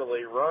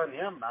literally run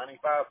him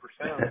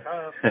 95% of the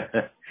time.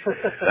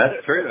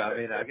 That's true.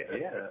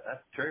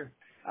 That's true.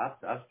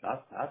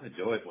 I've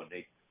enjoyed when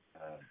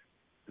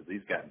because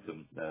he's gotten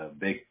some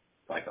big,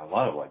 like a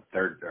lot of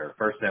third or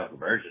first down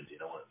conversions.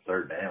 When it's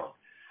third down.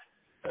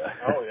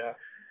 Oh yeah,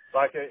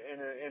 like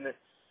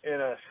in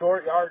a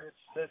short yardage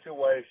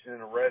situation,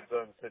 in a red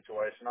zone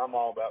situation, I'm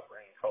all about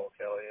bringing Cole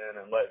Kelly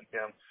in and letting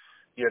him,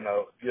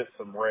 get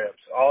some reps.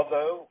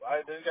 Although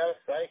I do got to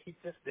say, he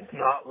just did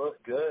not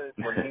look good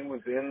when he was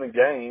in the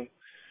game.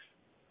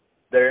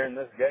 There in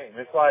this game,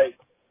 it's like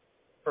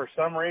for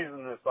some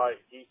reason it's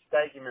like you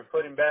take him and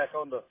put him back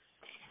on the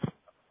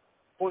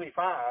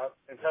 25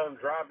 and tell him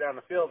to drive down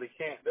the field. He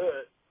can't do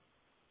it.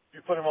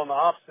 You put him on the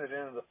opposite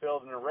end of the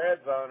field in the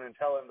red zone and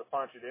tell him to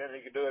punch it in.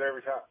 He can do it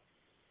every time.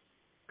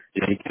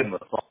 Yeah, he gives him a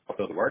soft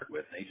field to work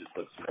with, and he just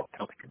looks more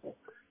comfortable.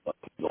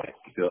 Like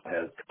he still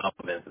has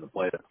confidence in the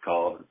play that's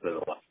called instead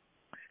of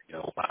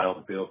wide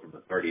open field from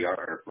the 30-yard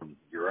or from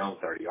your own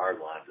 30-yard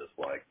line, just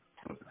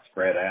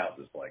spread out,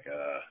 just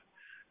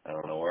I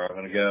don't know where I'm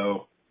going to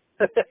go.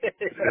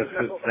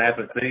 It's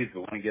snapping seeds,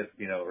 but when he gets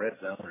red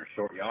zone or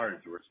short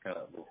yardage, where it's kind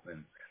of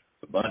and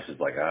the bunch is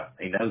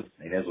he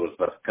knows what's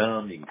supposed to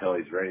come. You can tell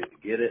he's ready to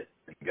get it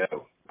and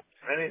go.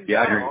 And he's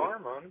got an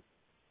arm on him.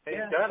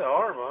 He's got an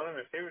arm on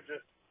him. If he would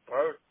just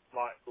throw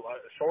like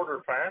shorter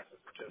passes,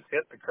 just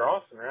hit the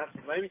crossing routes,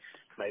 maybe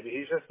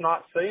he's just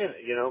not seeing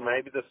it.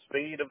 Maybe the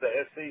speed of the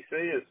SEC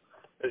is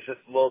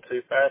just a little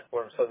too fast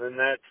for him. So then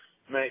that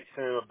makes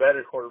him a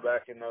better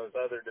quarterback in those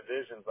other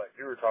divisions, like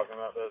you were talking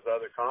about, those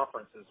other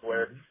conferences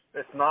where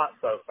it's not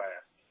so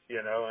fast,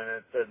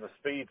 and the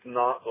speed's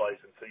not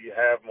blazing, so you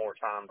have more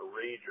time to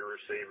read your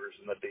receivers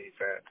and the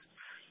defense.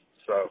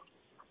 So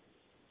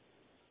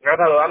I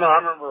know. I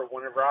remember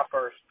whenever I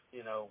first,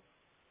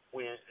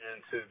 went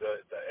into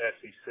the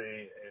SEC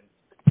and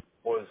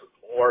was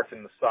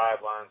working the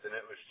sidelines, and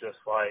it was just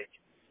like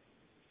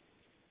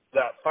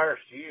that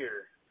first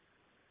year,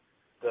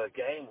 the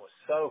game was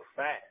so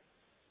fast.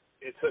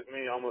 It took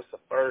me almost the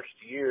first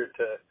year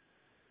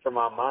for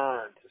my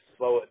mind to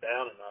slow it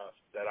down enough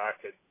that I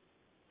could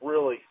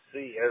really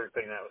see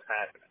everything that was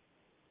happening.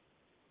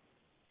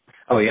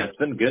 Oh yeah, it's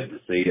been good to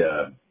see.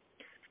 I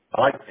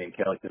like seeing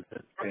Kelly because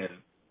it's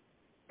been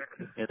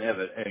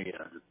inevitable,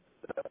 just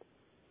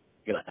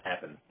going to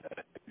happen.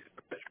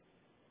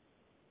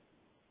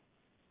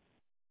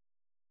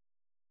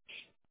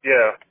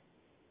 Yeah.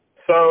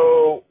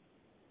 So,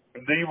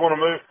 do you want to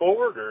move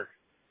forward, or?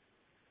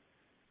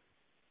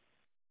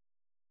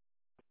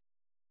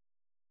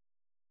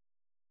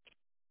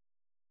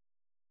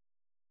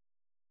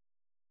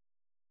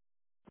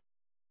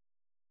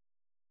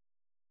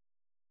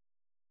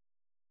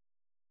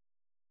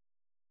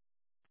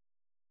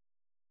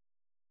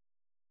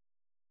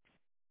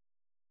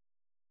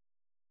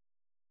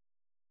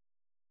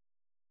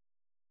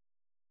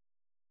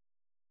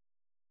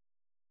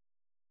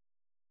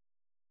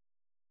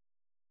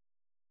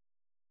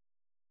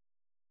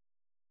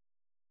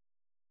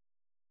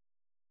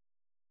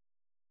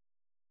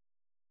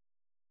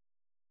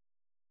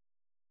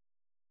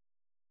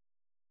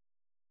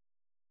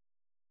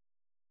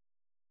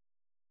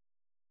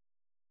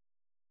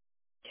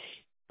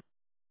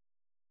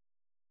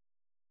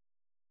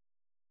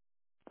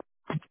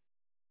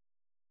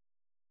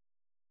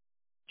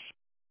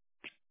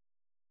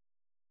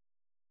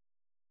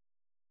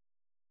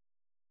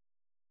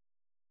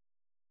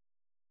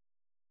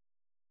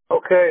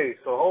 Okay,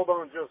 so hold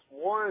on just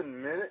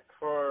 1 minute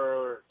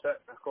for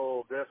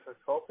technical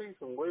difficulties,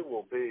 and we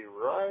will be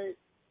right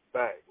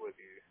back with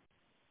you.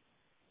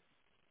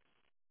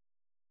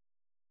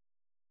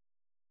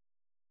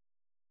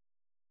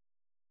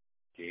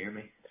 Can you hear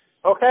me?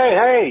 Okay,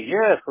 hey,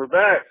 yes, we're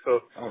back.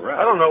 So All right.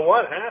 I don't know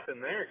what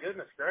happened there.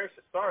 Goodness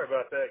gracious, sorry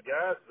about that,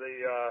 guys.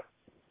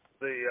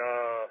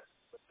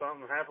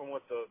 Something happened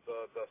with the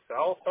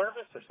cell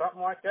service or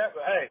something like that.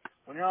 But hey,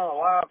 when you're on a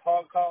live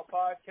hog call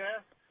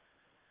podcast,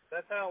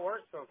 that's how it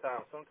works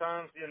sometimes.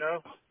 Sometimes,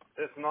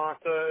 it's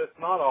not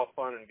all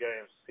fun and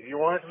games. If you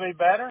want it to be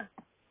better,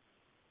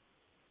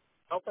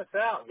 help us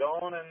out. Go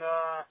on and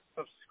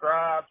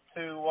subscribe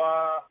to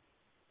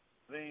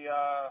the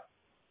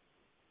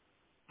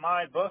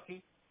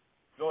MyBookie.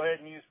 Go ahead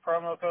and use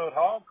promo code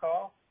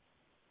HOGCALL.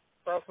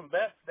 Throw some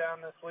bets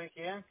down this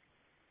weekend.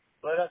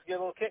 Let us get a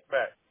little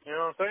kickback. You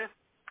know what I'm saying?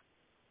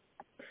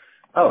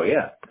 Oh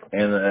yeah,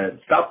 and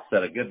Stop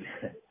said a good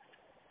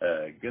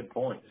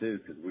point too,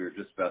 because we were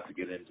just about to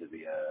get into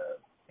the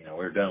we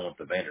were done with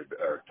the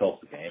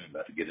Tulsa game,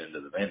 about to get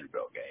into the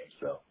Vanderbilt game.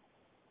 So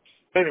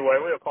anyway,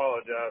 we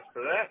apologize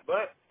for that,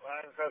 but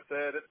like I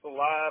said, it's a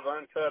live,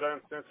 uncut,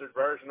 uncensored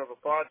version of a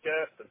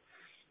podcast, and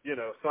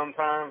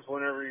sometimes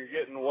whenever you're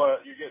getting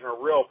a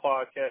real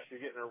podcast,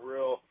 you're getting a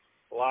real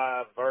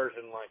live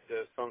version like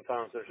this.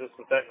 Sometimes there's just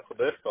some technical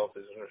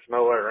difficulties, and there's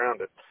no way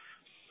around it.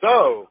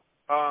 So,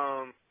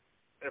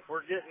 if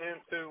we're getting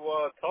into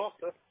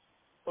Tulsa,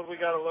 what do we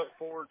got to look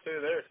forward to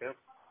there, Tim?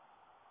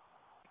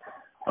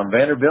 on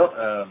Vanderbilt,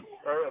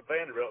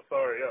 Vanderbilt.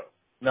 Sorry, yeah.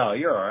 No,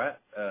 you're all right.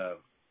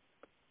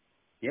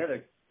 Yeah,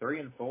 they're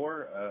 3-4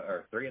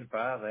 or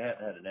 3-5. They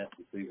hadn't had an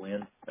SEC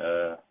win,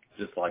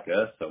 just like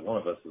us. So one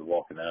of us is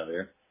walking out of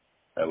there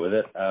with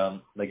it.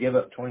 They give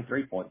up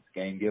 23 points a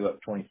game, give up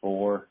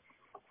 24.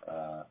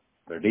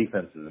 Their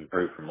defense has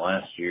improved from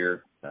last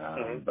year,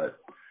 but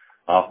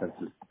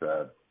offenses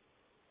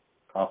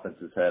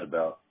had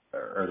about,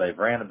 or they've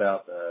ran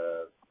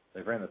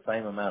the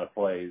same amount of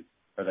plays,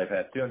 or they've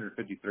had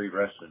 253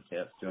 rushing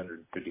attempts,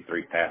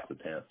 253 pass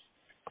attempts.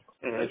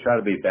 Mm-hmm. They try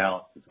to be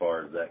balanced as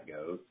far as that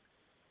goes.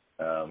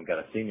 Got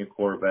a senior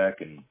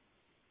quarterback in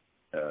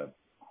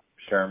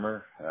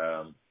Shermer.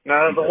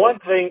 Now, the one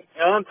thing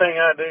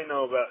I do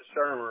know about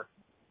Shermer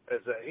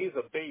is that he's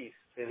a beast,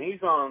 and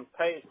he's on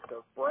pace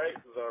to break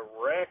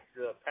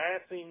the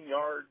passing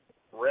yard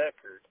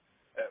record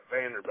at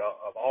Vanderbilt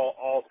of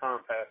all-time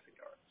passing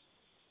yards.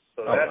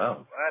 So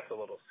that's a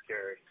little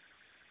scary.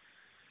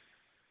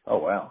 Oh,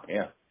 wow,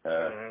 yeah.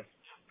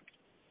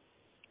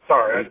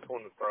 Sorry, I just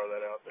wanted to throw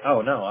that out there.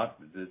 Oh, no, I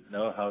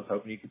was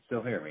hoping you could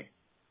still hear me.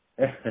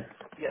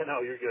 Yeah,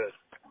 no, you're good.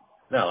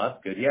 No, that's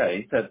good. Yeah,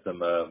 he's had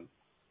some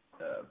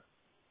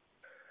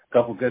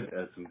some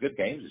good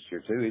games this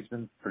year too. He's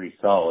been pretty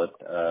solid.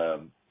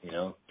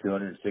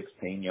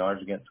 216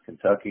 yards against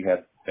Kentucky,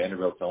 had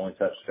Vanderbilt's only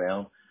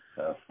touchdown.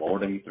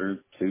 Florida, he threw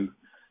two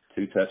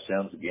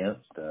touchdowns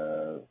against.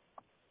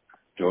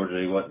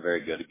 Georgia, he wasn't very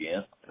good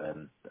against,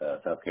 and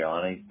South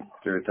Carolina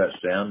threw a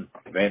touchdown.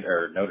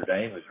 Notre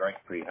Dame was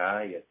ranked pretty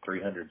high. He had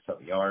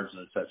 300-something yards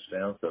and a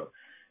touchdown. So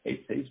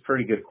he's a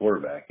pretty good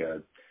quarterback.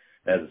 As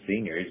a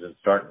senior, he's been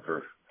starting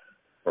for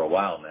a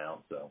while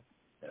now. So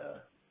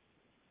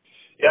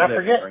I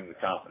forget. Bring the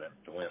confidence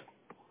to win.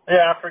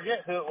 Yeah, I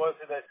forget who it was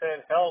who they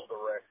said held the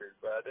record,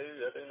 but I do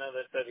know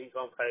they said he's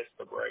on pace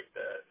to break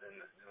that,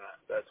 and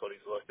that's what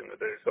he's looking to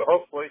do. So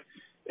hopefully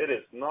It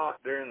is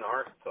not during the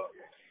Arkansas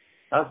game.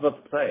 I was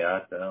about to say,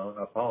 I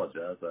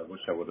apologize. I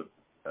wish I would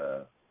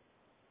have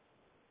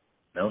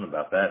known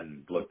about that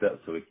and looked up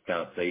so we could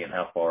kind of see and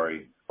how far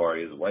he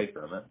is away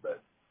from it.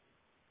 But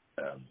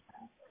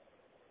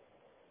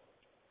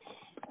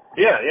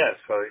yeah.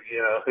 So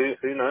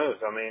who knows?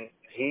 I mean,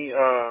 he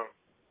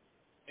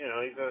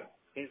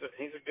he's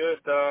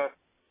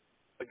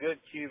a good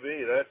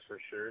QB, that's for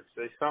sure.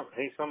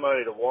 He's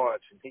somebody to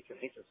watch, and he can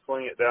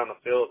sling it down the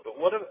field. But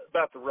what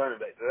about the running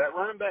back? Did that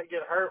running back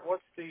get hurt?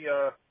 What's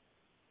the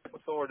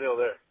ordeal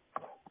there?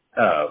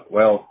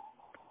 Well,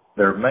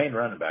 their main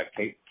running back,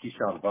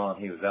 Keyshawn Vaughn,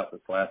 he was out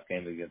this last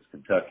game against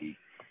Kentucky.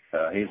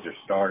 He's their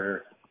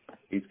starter.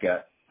 He's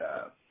got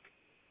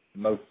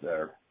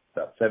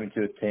about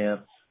 72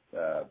 attempts,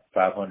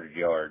 500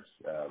 yards,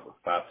 with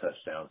 5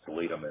 touchdowns to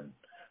lead them in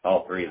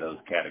all 3 of those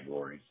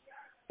categories.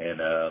 And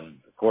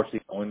of course,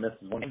 he only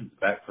misses one game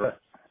back for us.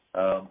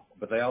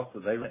 But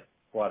they went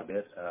quite a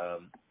bit.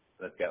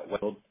 They've got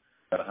Weld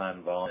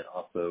behind Vaughn and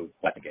also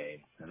won the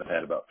game, and they've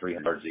had about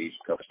 300 yards each,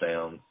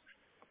 touchdowns.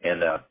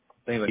 And the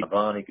thing with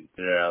Vaughn, he could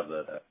get it out of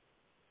the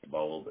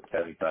bowl, but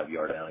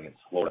 75-yard down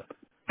against Florida.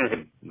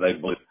 They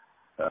blew.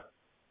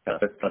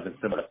 Kind of been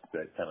similar.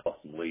 They kind of lost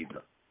some lead in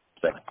the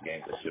second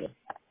game this year.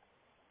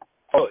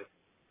 Oh,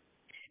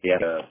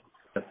 yeah.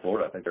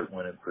 Florida, I think they're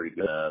winning pretty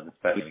good. This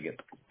past game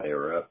against they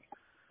were up.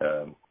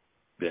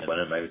 Been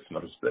winning maybe some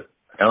others, but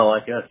kind of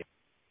like us.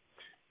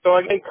 So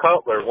I gave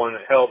Cutler one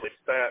that held his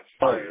stats.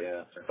 Oh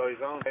yeah. So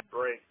he's on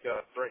break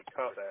cut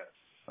stats.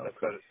 That's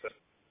what it said.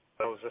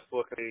 I was just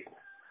looking at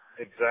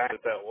exactly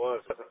what that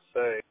was. It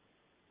doesn't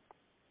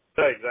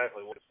say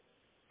exactly what.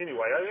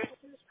 Anyway,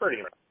 it's pretty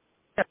interesting.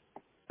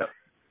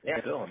 Yeah,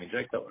 still, I mean,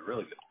 Jake Cutler,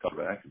 really good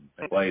quarterback.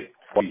 He played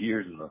 4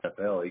 years in the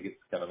NFL. He gets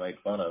kind of made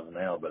fun of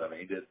now, but I mean,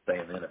 he did stay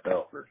in the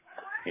NFL for,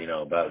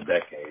 about a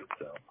decade.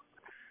 So,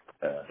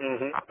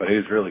 but he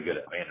was really good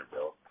at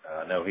Vanderbilt.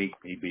 I know he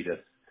beat us.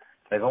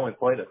 They've only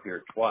played up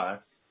here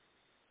twice.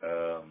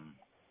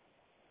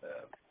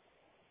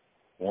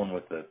 One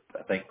with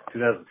I think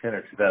 2010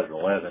 or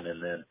 2011,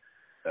 and then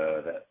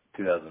that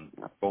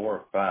 2004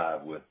 or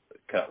 5 with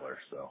Cutler.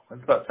 So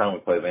it's about time we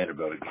play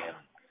Vanderbilt again.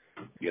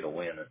 Get a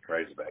win at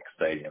Razorback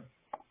Stadium.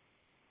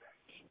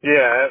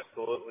 Yeah,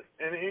 absolutely.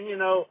 And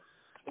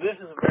this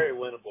is a very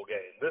winnable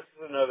game. This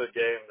is another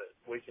game that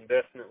we can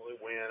definitely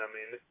win. I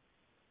mean,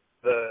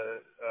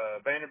 the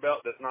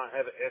Vanderbilt does not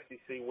have an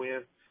SEC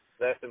win.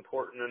 That's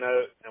important to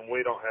note, and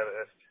we don't have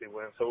an SEC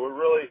win. So we're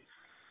really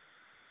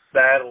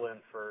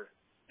battling for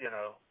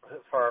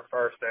our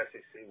first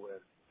SEC win.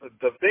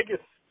 The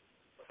biggest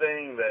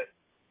thing that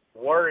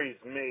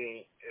worries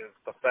me is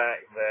the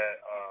fact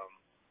that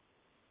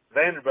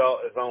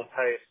Vanderbilt is on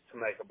pace to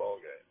make a bowl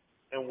game,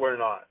 and we're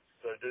not.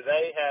 So do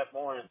they have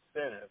more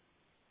incentive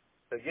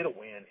to get a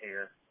win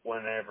here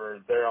whenever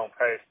they're on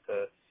pace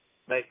to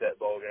make that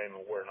bowl game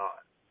and we're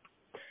not?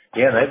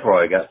 Yeah, they've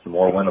probably got some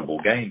more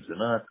winnable games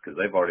than us because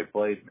they've already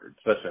played,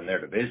 especially in their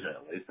division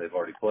at least, they've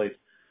already played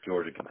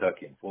Georgia,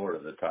 Kentucky, and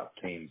Florida, the top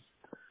teams.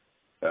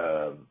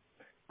 So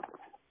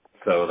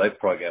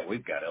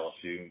we've got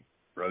LSU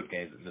road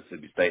games at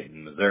Mississippi State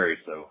and Missouri.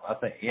 So I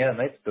think, and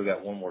they've still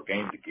got one more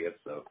game to give.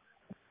 So.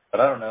 But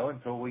I don't know,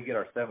 until we get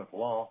our 7th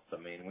loss, I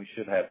mean, we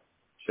should at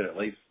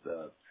least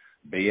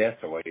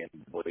BS our way in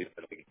and believe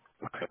that we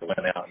can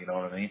win out, you know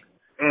what I mean?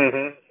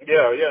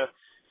 Yeah.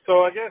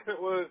 So I guess it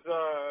was,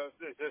 I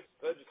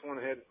just went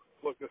ahead and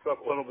looked this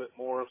up a little bit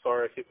more. I'm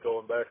sorry I keep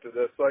going back to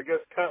this. So I guess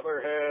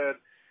Cutler had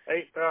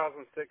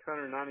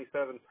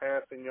 8,697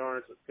 passing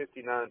yards with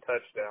 59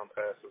 touchdown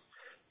passes.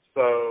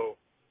 So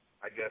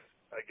I guess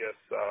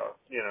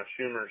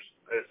Schumer's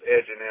is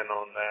edging in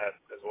on that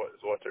is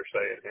what they're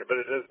saying here, but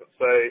it doesn't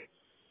say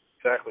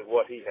exactly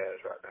what he has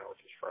right now,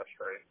 which is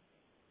frustrating.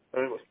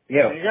 I mean,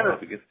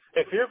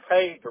 if you're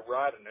paid to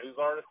write a news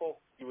article,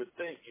 you would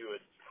think you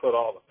would put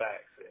all the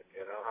facts in.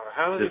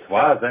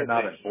 Why is that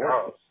not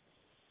important?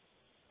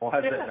 Why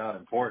is that not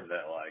important?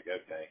 That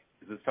okay,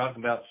 is this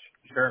talking about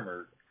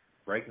Shermer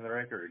breaking the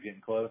record or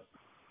getting close?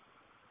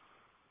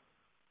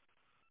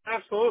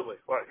 Absolutely.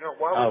 Why?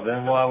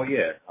 Then why?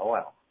 Yeah. Oh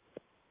wow.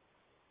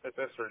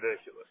 That's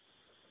ridiculous.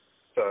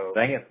 So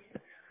dang it.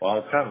 Well, I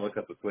was trying to look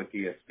up a quick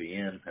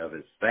ESPN of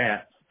his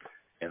stats,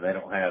 and they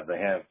have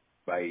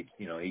by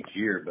each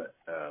year, but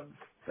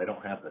they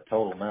don't have the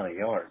total amount of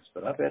yards.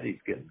 But I bet he's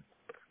getting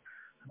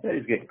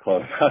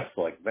close. I was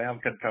like, man,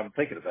 I'm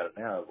thinking about it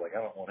now. I was like,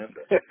 I don't want him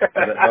to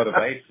have that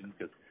motivation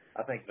because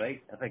I think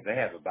they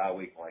have a bye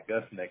week like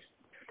us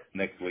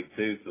next week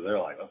too. So they're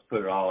like, let's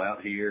put it all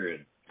out here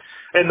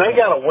And they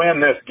got to win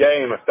this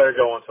game if they're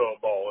going to a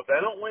bowl. If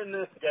they don't win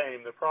this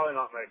game, they're probably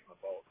not making a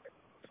bowl game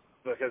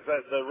because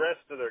the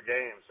rest of their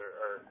games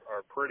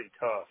are pretty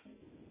tough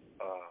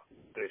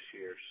this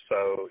year.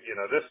 So,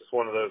 this is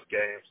one of those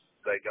games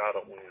they got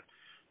to win.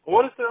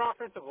 What does their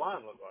offensive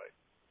line look like?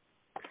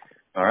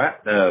 All right.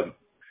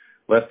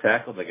 Left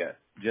tackle, they got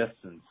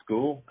Justin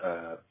School,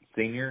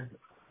 senior,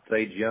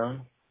 Sage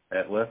Young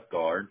at left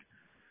guard,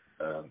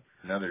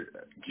 another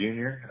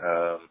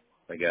junior.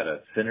 They got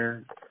a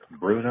center,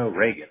 Bruno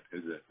Reagan,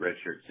 who's a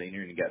redshirt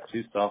senior, and you got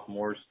 2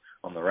 sophomores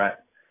on the right,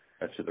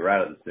 to the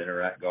right of the center,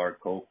 right guard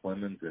Cole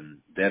Clemens and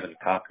Devin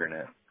Cochran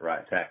at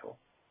right tackle.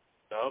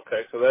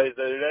 Okay, so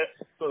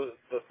so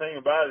the thing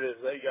about it is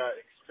they got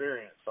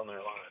experience on their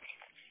line.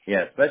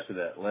 Yeah, especially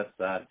that left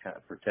side kind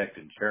of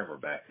protecting Shermer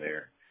back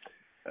there.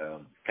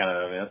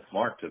 It's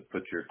smart to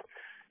put your,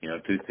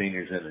 2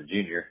 seniors and a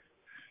junior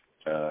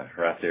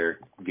right there,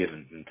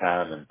 giving them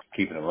time and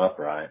keeping them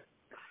upright.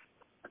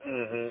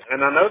 Mm-hmm.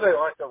 And I know they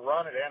like to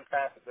run it and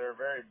pass it. They're a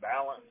very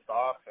balanced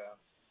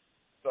offense.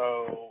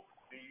 So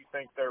do you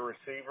think their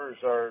receivers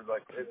are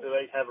do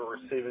they have a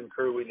receiving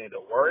crew we need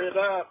to worry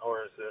about,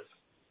 or is this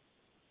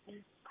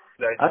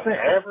I think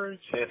average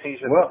and he's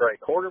just a great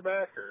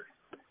quarterback? Or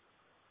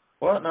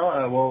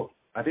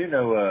I do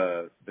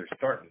know their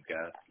starting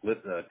guy,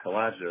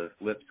 Kalijah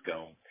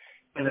Lipscomb.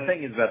 And the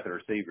thing is about the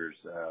receivers,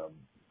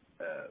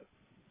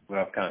 what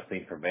I've kind of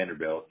seen from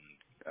Vanderbilt,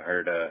 and I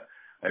heard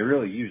they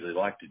really usually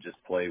like to just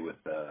play with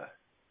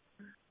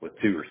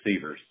 2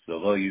 receivers. So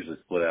they'll usually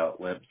split out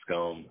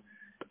Lipscomb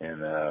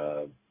and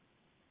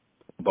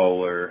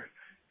Bowler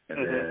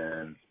and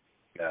then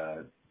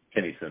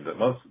Tennyson. But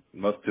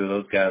most 2 of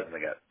those guys, and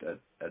they got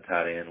a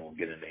tight end. We'll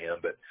get into him.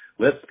 But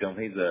Lipscomb,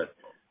 he's a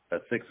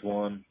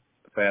 6'1"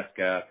 fast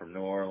guy from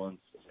New Orleans.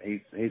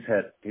 He's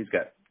got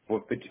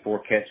 54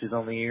 catches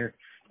on the year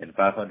and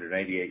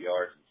 588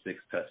 yards and 6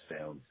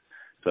 touchdowns.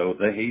 So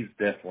he's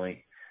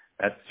definitely,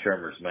 that's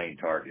Shermer's main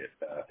target.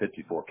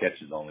 54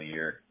 catches on the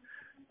year.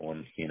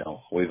 When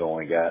we've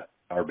only got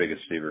our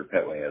biggest receiver,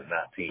 Petway, has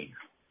 19.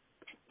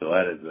 So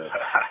that is a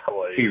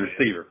key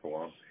receiver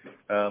for him.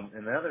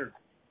 And the other,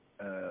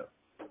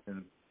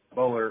 and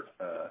Bowler,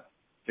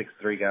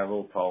 6'3", got a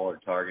little taller,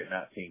 target,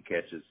 19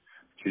 catches,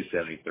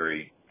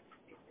 273.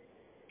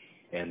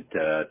 And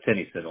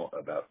Tennyson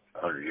about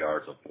 100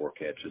 yards on 4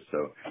 catches.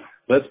 So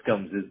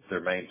Lipscomb is their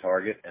main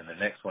target. And the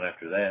next one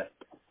after that,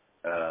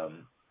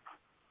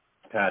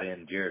 tight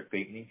end Jared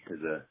Pinckney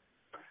is a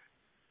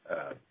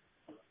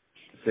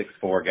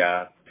 6'4"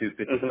 guy,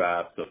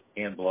 255, so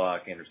can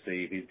block and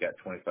receive. He's got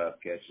 25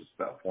 catches,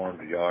 about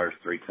 400 yards,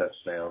 3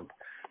 touchdowns.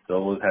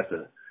 So we'll have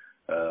to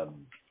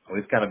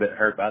we've kind of been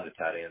hurt by the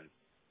tight ends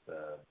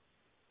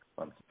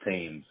on some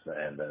teams,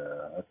 and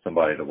that's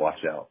somebody to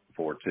watch out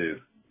for too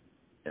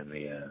in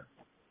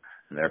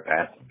their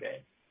passing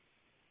game.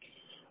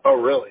 Oh,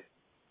 really?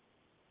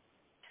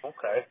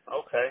 Okay.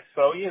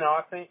 So,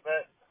 I think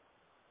that,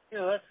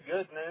 that's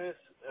good news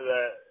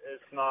that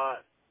it's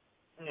not,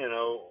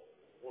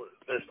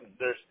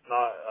 there's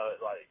not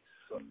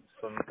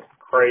some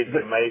crazy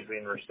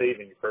amazing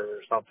receiving crew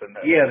or something.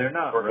 They're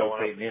not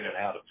rotating in and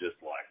out of just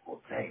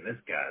dang, this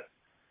guy's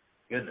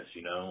goodness,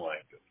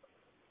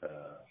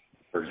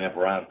 for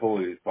example, Ryan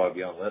Pulley would probably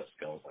be on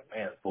Lipscomb. It's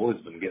man,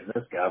 Pulley's been getting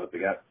this guy, but they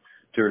got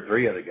 2 or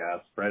 3 other guys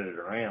spread it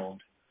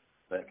around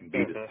that can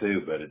beat us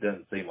too, but it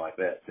doesn't seem like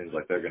that. It seems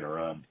like they're going to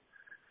run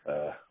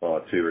a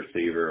 2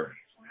 receiver,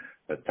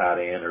 a tight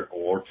end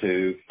or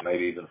 2,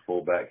 maybe even a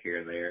fullback here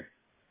and there.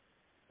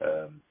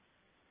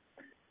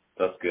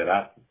 That's good.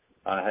 I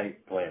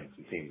hate playing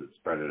some teams that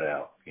spread it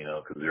out,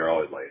 because they're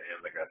always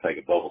they're going to take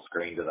a bubble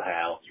screen to the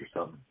house or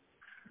something.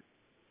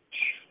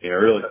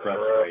 Really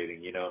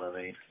frustrating, you know what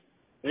I mean?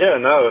 Yeah,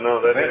 no,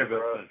 that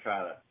Vanderbilt's going to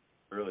try to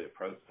really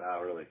approach style,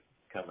 really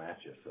come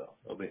at you, so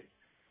it'll be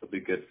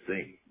good to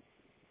see.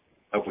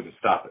 Hope we can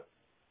stop it.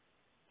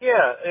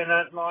 Yeah, and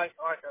that like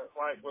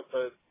with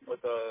the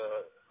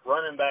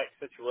running back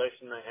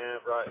situation they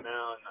have right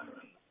now, and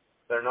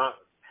they're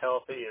not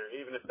healthy, or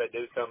even if they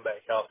do come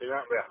back healthy,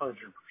 they're not really 100%,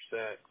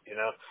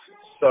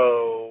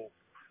 So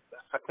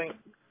I think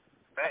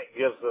that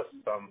gives us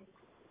some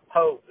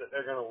hope that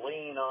they're going to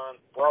lean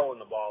on throwing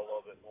the ball a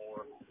little bit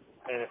more.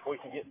 And if we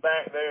can get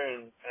back there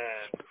and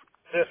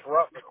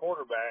disrupt the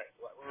quarterback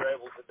like we were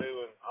able to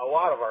do in a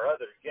lot of our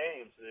other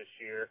games this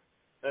year,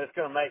 then it's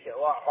going to make it a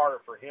lot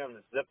harder for him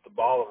to zip the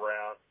ball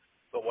around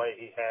the way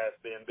he has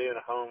been. Being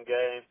a home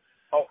game,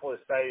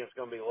 hopefully the stadium's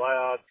going to be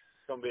loud.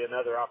 It's going to be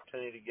another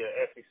opportunity to get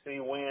an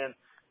SEC win.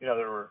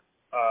 There were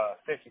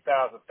 50,000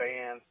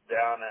 fans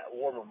down at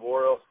War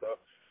Memorial, so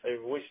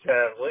we should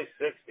have at least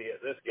 60 at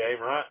this game,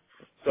 right?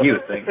 So, you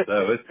would think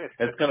so.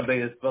 It's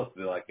supposed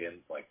to be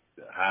in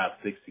high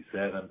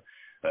 67.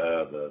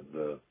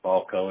 The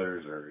fall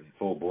colors are in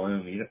full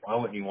bloom. Why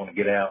wouldn't you want to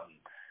get out and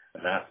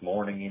a nice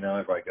morning,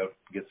 everybody go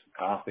get some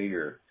coffee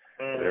or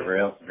whatever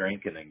else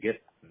drinking and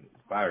get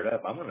fired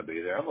up? I'm going to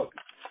be there.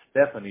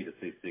 Definitely need to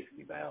see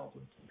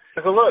 60,000.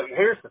 So look,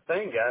 here's the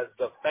thing, guys.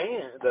 The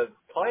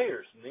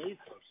players need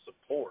some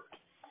support,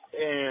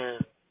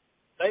 and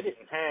they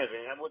didn't have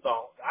any.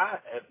 I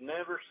have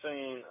never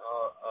seen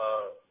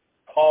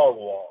a hog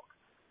walk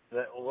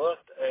that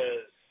looked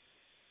as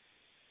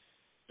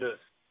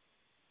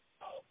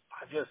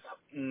just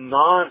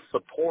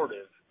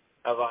non-supportive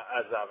as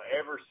I've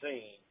ever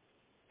seen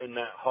in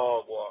that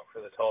hog walk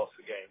for the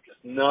Tulsa game. Just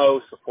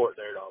no support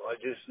there at all.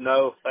 Just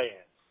no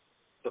fans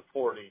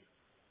supporting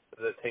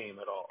the team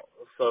at all.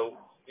 So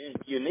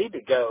you need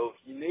to go.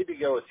 You need to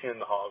go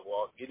attend the hog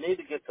walk. You need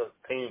to get the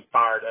team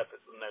fired up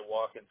as when they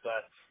walk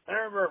inside. I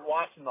remember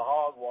watching the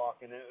hog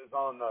walk, and it was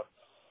on the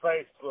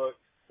Facebook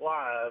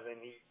Live,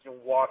 and you can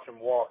watch them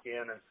walk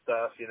in and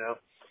stuff, you know.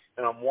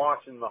 And I'm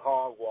watching the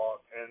hog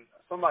walk, and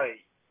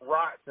somebody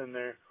writes in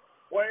there,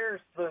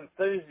 "Where's the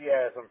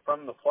enthusiasm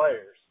from the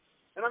players?"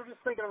 And I'm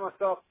just thinking to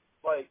myself,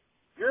 like,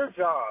 your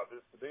job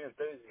is to be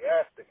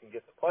enthusiastic and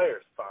get the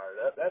players fired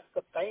up. That's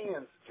the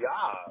fans'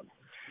 job.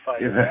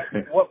 Like,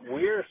 that's what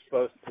we're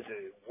supposed to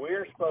do.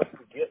 We're supposed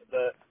to get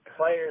the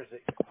players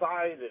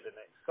excited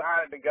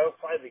to go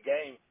play the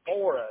game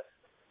for us.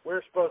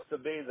 We're supposed to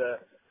be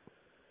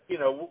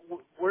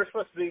we're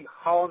supposed to be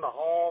hauling the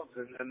hogs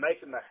and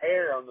making the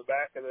hair on the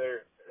back of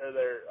their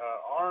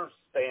arms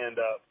stand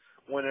up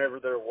whenever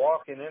they're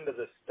walking into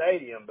the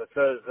stadium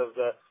because of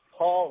the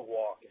hog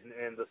walk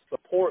and the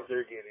support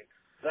they're getting.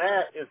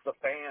 That is the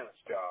fans'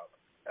 job.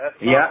 That's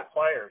not the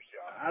players'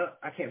 job.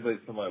 I can't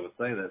believe somebody would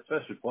say that,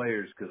 especially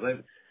players, because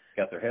they've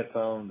got their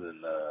headphones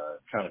and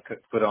trying to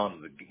put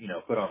on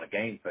a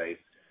game face,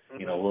 a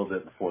little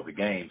bit before the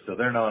game. So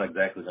they're not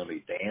exactly going to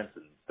be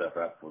dancing and stuff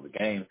right before the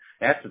game.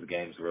 After the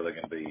game's where they're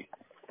going to be,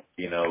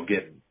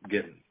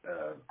 getting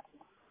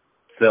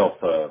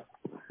self,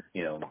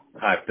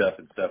 hyped up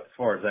and stuff. As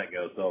far as that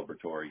goes,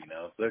 celebratory,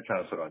 So they're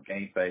trying to put on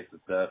game face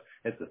and stuff.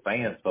 It's the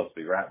fans supposed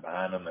to be right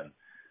behind them and,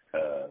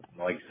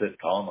 like you said,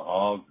 calling the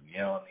hogs and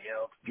yelling,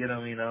 get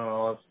them,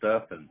 all that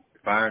stuff and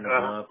firing them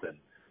up. And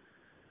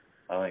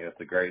I think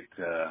that's a great,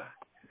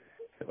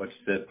 what you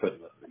said,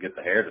 get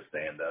the hair to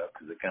stand up,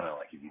 because it kind of,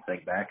 like, if you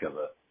think back of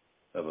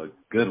a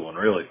good one,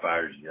 really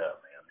fires you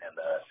up, man. And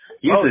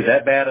usually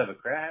that bad of a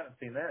crowd, I haven't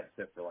seen that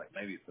except for, like,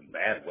 maybe some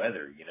bad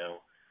weather, it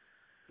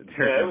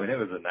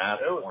was a nice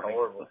morning.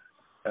 Horrible.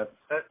 The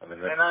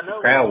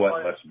crowd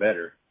wasn't much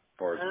better.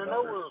 And I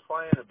know we were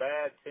playing a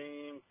bad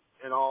team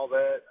and all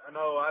that. I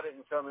know I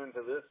didn't come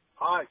into this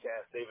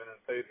podcast even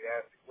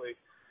enthusiastically,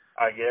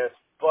 I guess,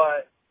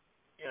 but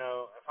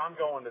if I'm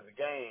going to the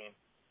game,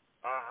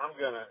 I'm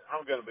gonna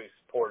be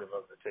supportive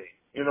of the team.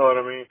 You know what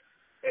I mean?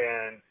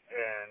 And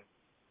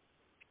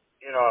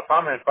if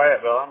I'm in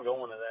Fayetteville, I'm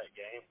going to that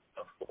game,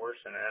 of course,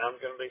 and I'm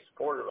gonna be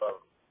supportive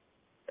of them.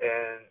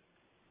 And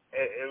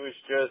it was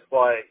just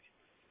like,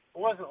 it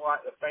wasn't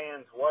like the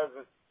fans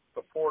wasn't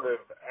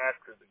supportive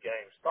after the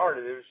game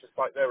started. It was just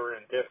like they were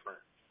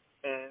indifferent.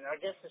 And I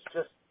guess it's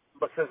just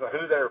because of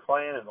who they were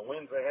playing and the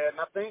wins they had.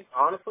 And I think,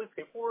 honestly,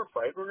 people were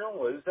afraid we were going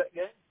to lose that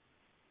game.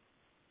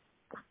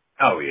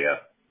 Oh, yeah.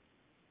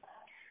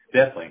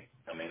 Definitely.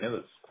 I mean, it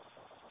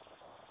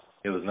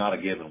was not a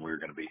given we were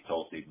going to beat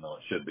Tulsa, even though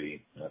it should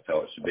be. That's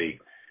how it should be,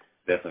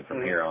 definitely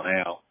from here on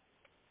out.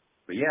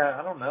 But, yeah,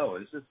 I don't know.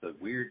 It's just a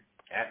weird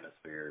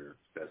atmosphere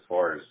as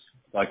far as,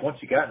 like, once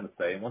you got in the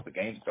stadium, once the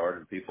game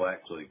started, people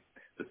actually,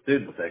 the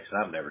student section,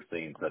 I've never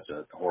seen such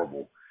a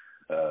horrible,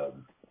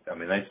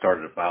 they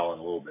started to file in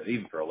a little bit,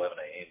 even for 11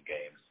 a.m.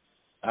 games.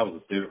 I was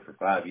a student for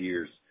 5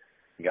 years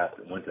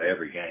and went to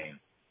every game.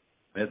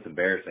 And it's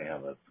embarrassing how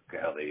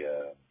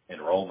the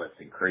enrollment's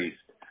increased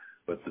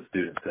with the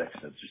student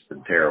section. It's just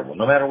been terrible.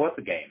 No matter what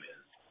the game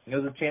is,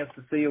 there's a chance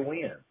to see a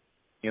win.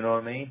 You know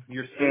what I mean?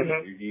 You're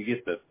student. You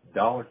get the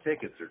dollar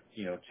tickets or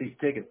cheap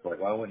tickets. Like,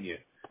 why wouldn't you?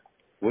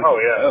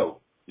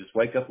 Go? Just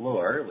wake up a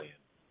little early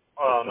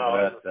and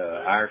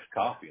that Irish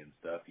coffee and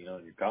stuff. In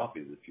your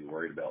coffees if you're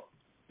worried about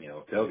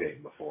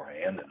tailgating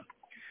beforehand.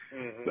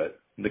 And but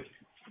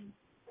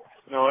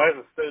no, as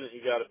a student,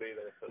 you got to be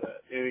there for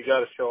that. You got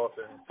to show up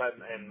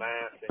in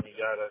math, and you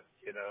got to,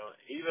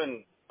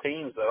 even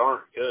teams that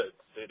aren't good,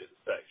 student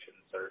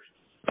sections are,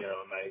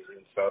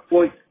 amazing. So,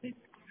 well,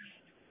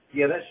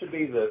 yeah, that should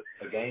be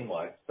a game.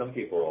 Like, some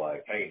people are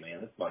like, hey,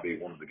 man, this might be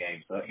one of the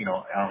games. I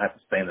don't have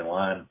to stand in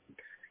line,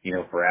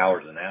 for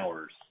hours and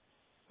hours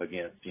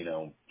against,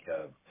 an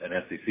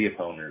SEC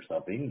opponent or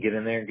something. You can get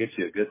in there and get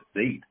you a good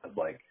seat.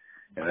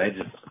 And they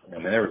just,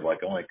 there was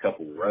like only a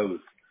couple of rows.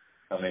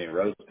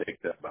 Rows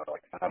picked up about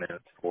like 5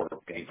 minutes before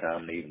game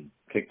time and even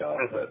kickoff.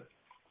 But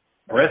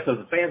the rest of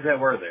the fans that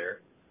were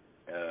there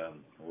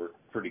were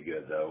pretty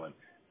good, though.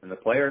 And the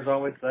players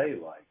always say,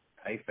 like,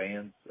 hey,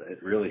 fans,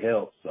 it really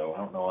helps. So I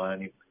don't know why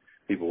any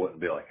people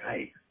wouldn't be like,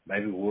 hey,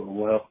 maybe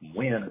we'll help them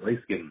win, at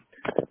least give them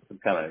some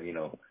kind of, a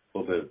little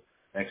bit of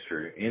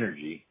extra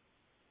energy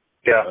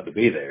to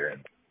be there.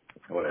 And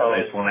whatever.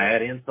 They just want to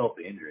add insult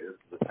to injury. This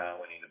is the time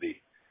we need to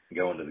be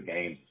going to the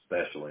games,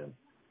 especially, and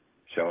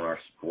showing our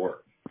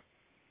support.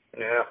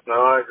 Yeah,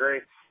 no, I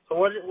agree. So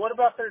what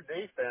about their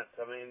defense?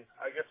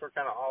 I guess we're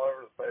kind of all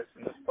over the place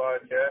in this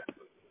podcast.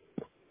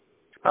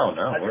 Oh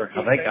no,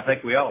 I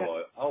think we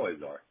all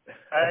always are.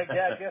 I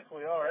guess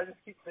we are. I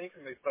just keep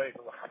thinking these things.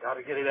 I got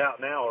to get it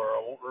out now, or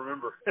I won't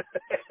remember.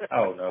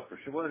 Oh no, for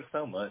sure. Well, there's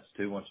so much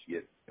too once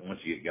you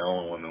get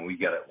going. We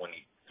got it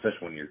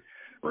especially when you're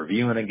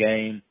reviewing a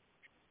game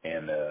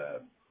and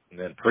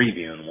then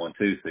previewing one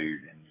too. So you're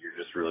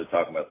just really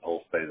talking about the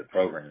whole state of the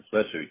program,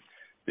 especially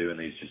doing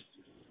these just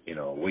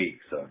a week.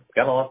 So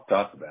got a lot to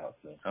talk about.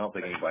 So I don't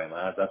think anybody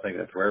minds. I think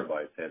that's where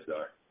everybody's heads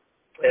are.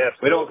 Yeah,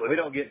 we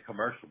don't get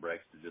commercial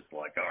breaks to just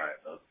like, all right,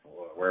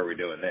 where are we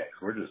doing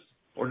next? We're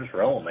just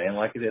rolling, man.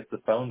 Like it's a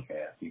phone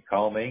cast. You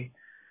call me,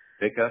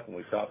 pickup when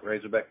we talk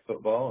Razorback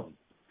football,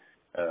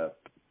 and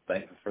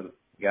thankful for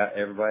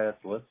everybody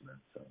that's listening.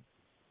 So.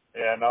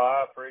 Yeah, no,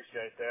 I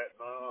appreciate that.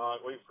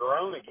 We've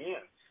grown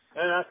again.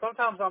 And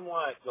sometimes I'm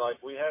like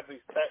we have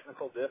these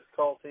technical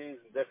difficulties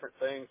and different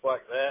things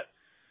like that.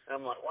 And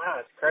I'm like, wow,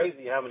 it's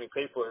crazy how many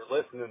people are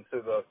listening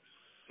to the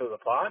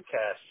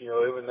podcast,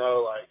 even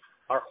though like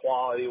our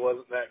quality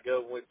wasn't that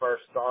good when we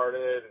first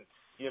started, and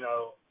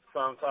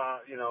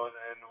sometimes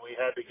and we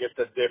had to get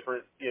the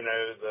different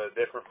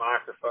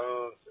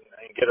microphones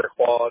and get our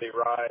quality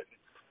right.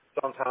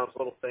 Sometimes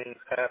little things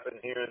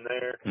happen here and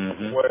there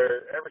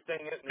where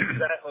everything isn't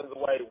exactly the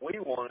way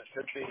we want it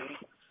to be,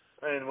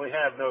 and we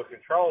have no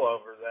control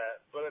over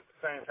that. But at the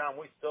same time,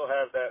 we still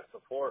have that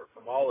support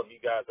from all of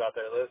you guys out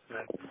there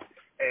listening,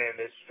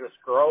 and it's just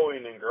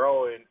growing and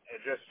growing.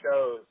 It just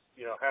shows,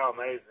 how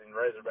amazing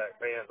Razorback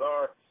fans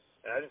are.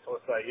 And I just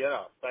want to say,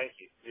 thank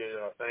you.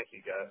 Thank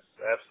you guys.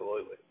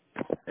 Absolutely.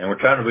 And we're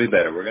trying to be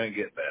better. We're going to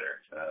get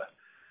better.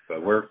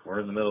 But we're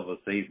in the middle of a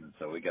season,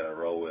 so we got to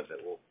roll with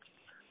it.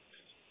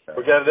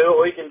 We got to do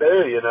what we can do,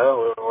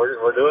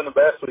 We're doing the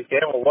best we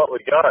can with what we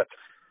got.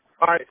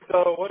 All right,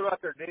 so what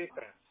about their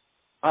defense?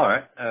 All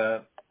right.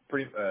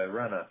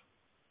 Run a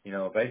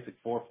basic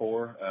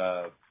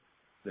 4-4.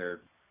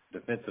 Their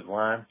defensive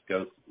line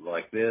goes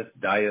like this.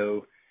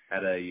 Dio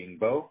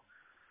Adeyingbo,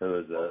 who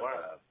is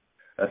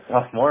a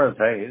sophomore.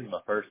 Hey, he's my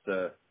first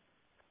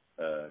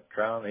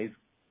trial.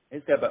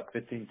 He's got about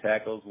 15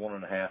 tackles,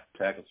 1.5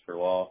 tackles for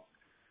loss.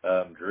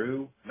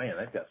 Drew, man,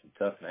 they've got some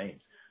tough names.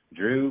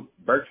 Drew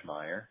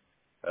Birchmeyer,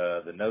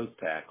 the nose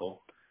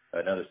tackle,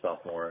 another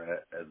sophomore,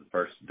 as the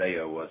first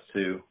Dio was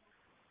too.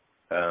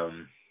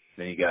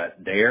 Then you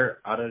got Dare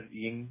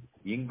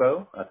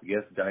Adeyingbo, I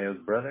guess Dio's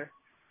brother.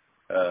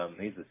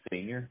 He's a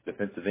senior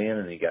defensive end,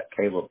 and you got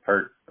Caleb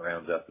Pert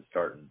rounds out the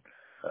starting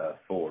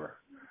 4.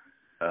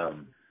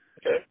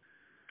 Okay.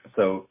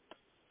 So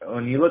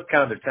when you look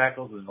kind of their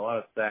tackles and a lot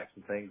of sacks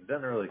and things,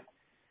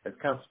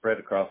 it's kind of spread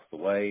across the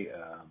way.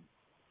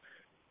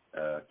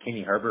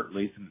 Kenny Herbert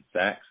leads them in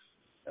sacks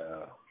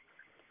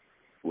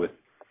with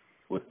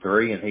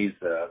 3, and he's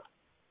a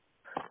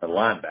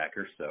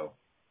linebacker. So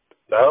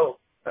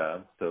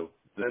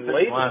and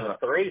leading with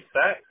 3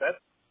 sacks, that's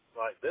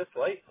like this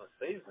late in the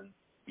season.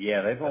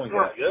 Yeah, they've only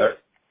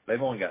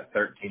got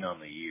 13 on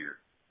the year.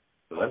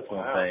 So that's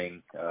one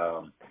thing.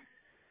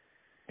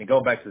 And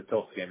going back to the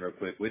Tulsa game real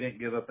quick, we didn't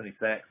give up any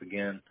sacks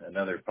again.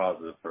 Another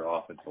positive for the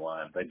offensive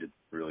line. They did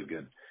really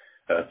good.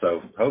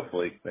 So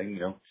hopefully,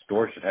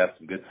 Storrs should have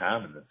some good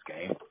time in this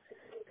game.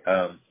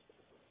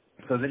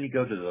 So then you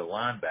go to the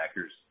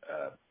linebackers.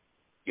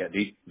 You got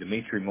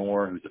Dimitri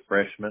Moore, who's a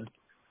freshman.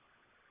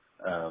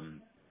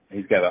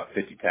 He's got about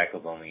 50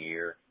 tackles on the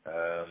year.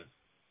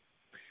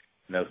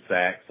 No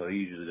sacks, so he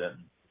usually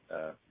doesn't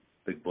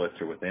big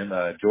blitzer with him.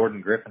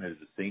 Jordan Griffin is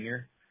a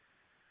senior.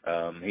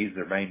 He's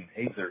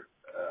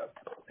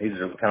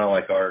kind of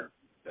like our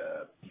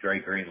Dre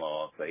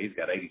Greenlaw. So he's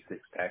got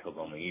 86 tackles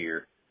on the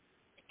year.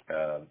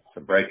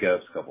 Some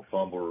breakups, a couple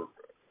fumble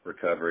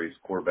recoveries,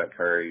 quarterback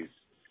hurries,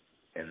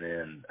 and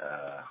then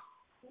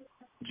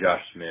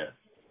Josh Smith.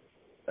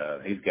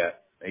 He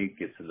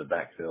gets in the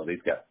backfield.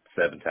 He's got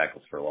 7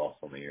 tackles for loss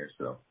on the year.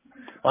 So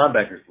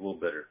linebackers a little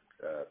better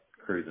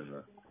crew than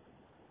the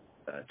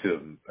 2 of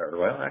them.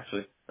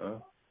 Actually, 2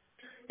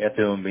 of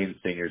them being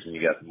seniors, and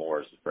you got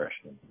Moore as a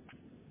freshman.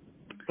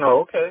 Oh,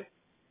 okay.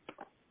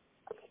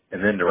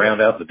 And then to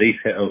round out the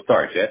defense,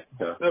 sorry, Chet.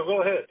 No,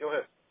 go ahead.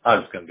 I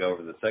was just going to go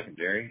over the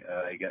secondary.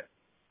 You got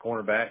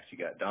cornerbacks. You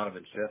got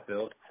Donovan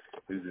Sheffield,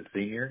 who's a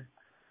senior.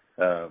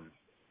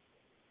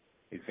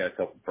 He's got a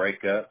couple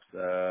breakups.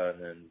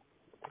 And then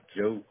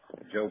Joe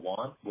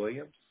Juan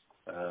Williams,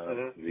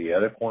 the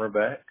other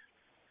cornerback.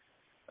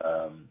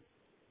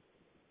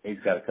 He's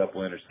got a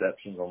couple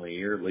interceptions on the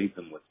year, leads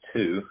them with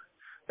 2.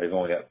 They've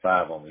only got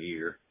 5 on the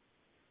year.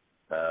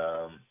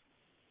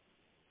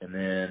 And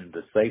then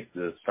the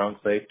strong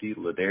safety,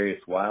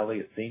 Ladarius Wiley,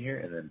 a senior,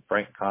 and then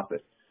Frank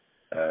Coppett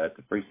at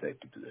the free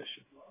safety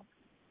position.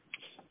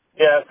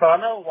 Yeah, so I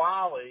know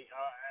Wiley.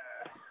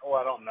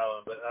 I don't know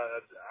him, but I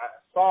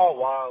saw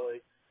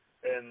Wiley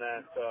in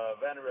that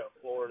Vanderbilt,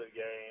 Florida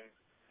game,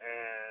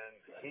 and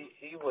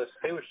he was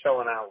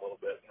showing out a little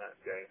bit in that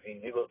game.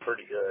 He looked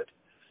pretty good.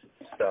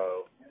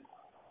 So,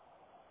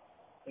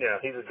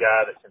 he's a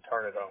guy that can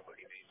turn it on when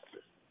he needs to.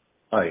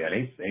 Oh yeah,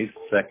 he's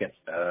second.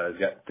 He's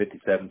got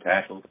 57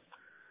 tackles,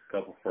 a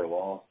couple for a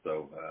loss.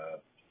 So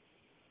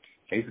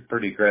he's a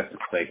pretty aggressive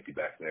safety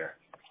back there.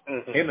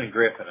 Mm-hmm. Him and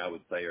Griffin, I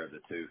would say, are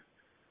the two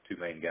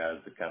main guys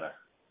that kind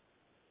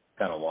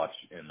of watch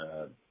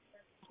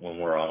when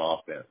we're on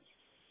offense.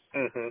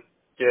 Mhm.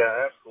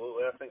 Yeah,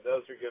 absolutely. I think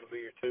those are going to be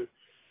your two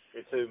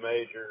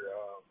major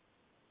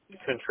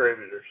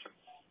contributors.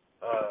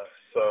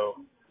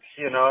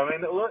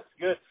 It looks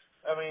good.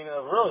 It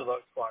really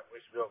looks like we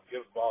should be able to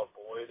give the ball to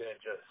Boyd and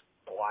just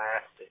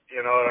blast it.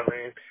 You know what I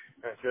mean?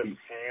 And just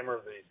hammer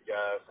these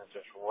guys and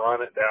just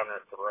run it down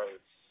their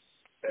throats.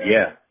 And,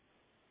 yeah.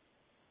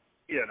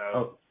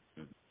 Oh.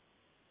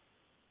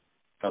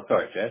 Oh,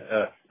 sorry, Chad.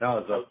 No, I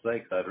was about to say,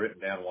 'cause I'd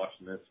written down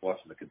watching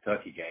the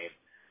Kentucky game.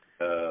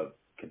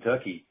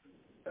 Kentucky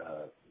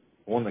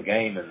won the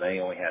game, and they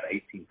only had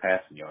 18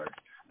 passing yards.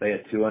 They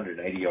had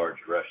 280 yards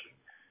rushing.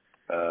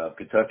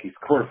 Kentucky's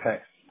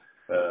quarterback's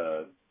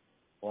a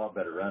lot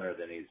better runner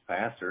than his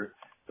passer.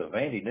 So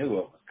Vandy knew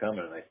what was coming,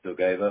 and they still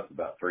gave up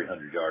about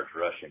 300 yards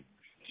rushing.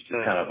 Just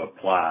kind of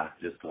apply,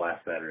 just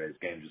last Saturday's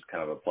game, just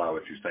kind of apply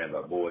what you're saying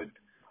about Boyd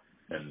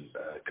and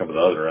a couple of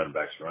the other running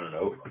backs running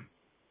over him.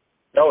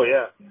 Oh,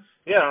 yeah.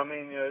 Yeah, I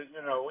mean,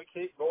 we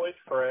keep Boyd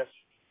fresh.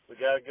 We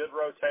got a good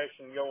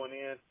rotation going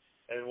in,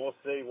 and we'll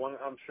see.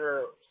 I'm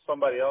sure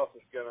somebody else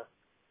is going to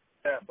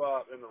step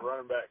up in the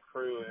running back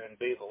crew and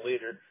be the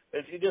leader.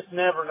 You just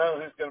never know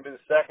who's going to be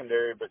the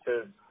secondary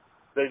because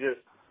they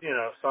just,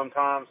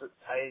 sometimes it's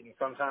Hayden,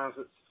 sometimes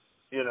it's,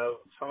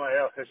 somebody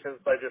else. It's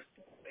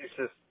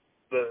just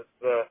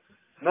the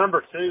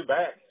number two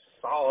back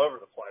is all over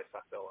the place,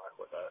 I feel like,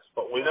 with us.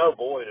 But we know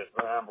Boyd is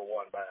the number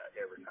one back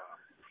every time.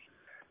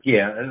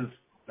 Yeah,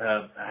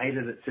 I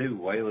hated it too.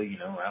 Whaley,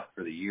 out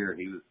for the year.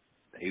 He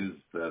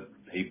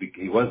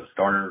was a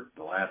starter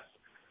the last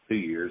 2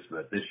 years,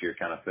 but this year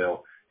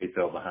he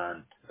fell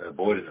behind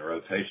Boyd in the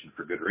rotation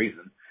for good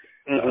reason.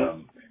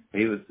 Mm-hmm.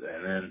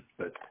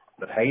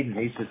 But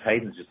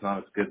Hayden's just not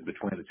as good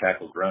between the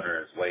tackles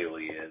runner as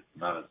Whaley is.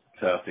 Not as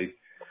tough.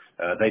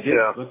 They did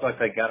look like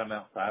they got him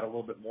outside a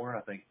little bit more.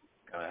 I think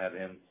kind of had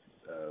him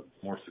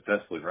more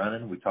successfully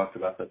running. We talked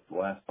about that the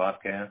last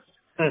podcast.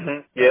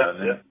 Mm-hmm. Yeah. And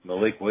then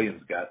Malik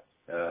Williams got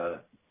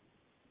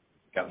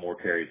more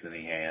carries than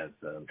he has.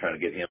 I'm trying to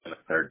get him a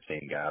third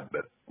team guy,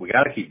 but we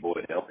got to keep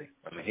Boyd healthy.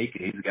 I mean,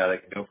 he's a guy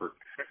that can go for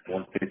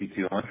 150,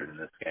 200 in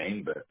this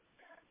game, but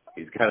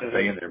he's got to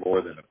stay in there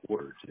more than a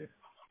quarter or two.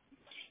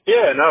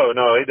 Yeah, no,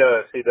 he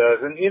does.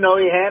 And, he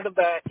had the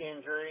back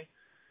injury,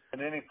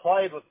 and then he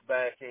played with the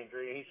back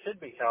injury. He should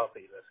be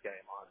healthy this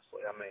game,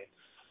 honestly. I mean,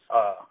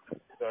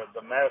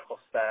 the medical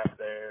staff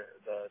there,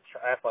 the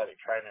athletic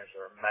trainers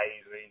are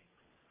amazing.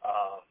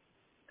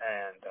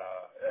 And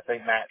I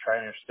think Matt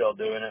Trainer's still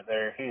doing it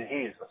there.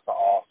 He's just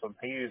awesome.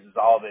 He uses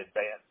all the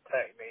advanced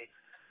techniques.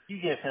 You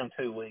give him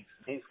 2 weeks,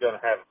 he's going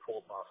to have a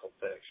full muscle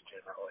fix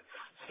generally.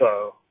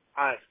 So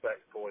I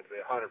expect Boyd to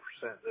be 100%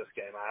 this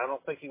game. I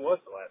don't think he was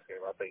the last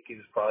game. I think he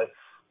was probably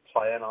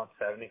playing on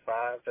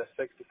 75 to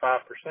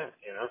 65%,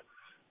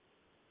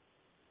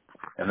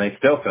 And they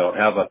still felt,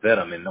 how about that?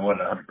 I mean, it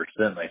wasn't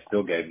 100%. They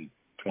still gave him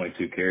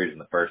 22 carries in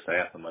the first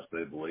half unless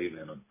they believe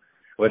in him.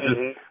 Which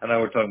is, I know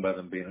we're talking about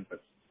them being,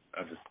 but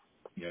I just,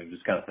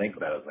 just kind of think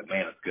about it. It's like,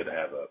 man, it's good to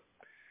have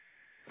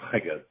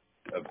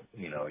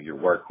your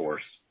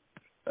workhorse.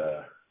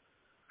 I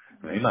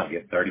mean, he might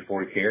get 30,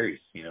 40 carries,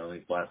 in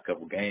these last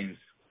couple games.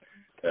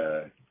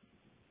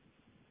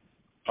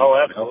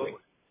 Absolutely.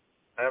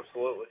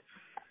 Absolutely.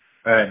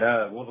 All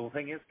right. Well, the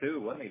thing is, too,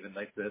 it wasn't even,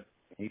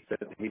 he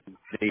said he was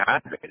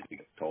dehydrated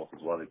against Tulsa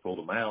while they pulled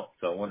him out.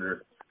 So I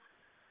wonder,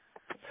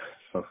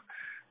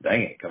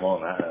 dang it, come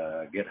on,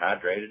 get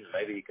hydrated.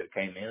 Maybe he could have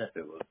came in if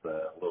it was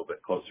a little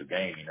bit closer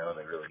game, and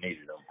they really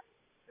needed him.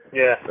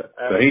 Yeah.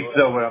 So he's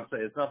still what I'm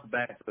saying. It's not the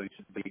back, so he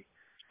should be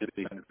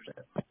 100%.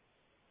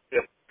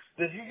 Yep.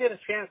 Did you get a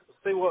chance to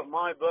see what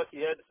my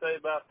bookie had to say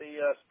about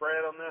the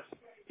spread on this?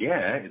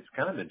 Yeah, it's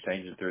kind of been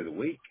changing through the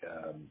week.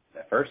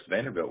 At first,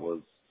 Vanderbilt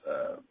was,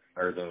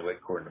 earlier in the week,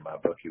 according to my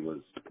bookie,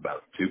 was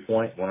about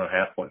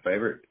 1.5 point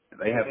favorite.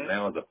 They have it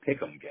now as a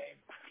pick'em game.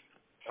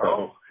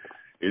 So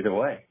either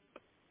way.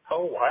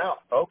 Oh, wow.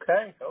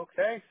 Okay. So,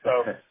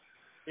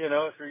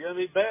 if you're going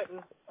to be betting,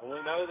 and we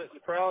know that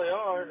you probably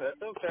are,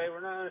 that's okay.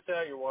 We're not going to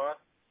tell you why.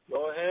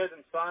 Go ahead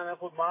and sign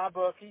up with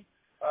MyBookie.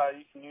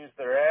 You can use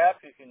their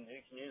app. You can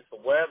use the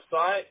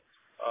website.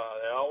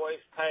 They always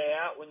pay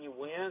out when you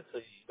win, so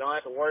you don't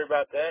have to worry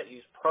about that.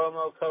 Use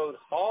promo code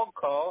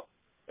HOGCALL,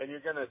 and you're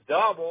going to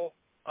double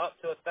up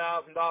to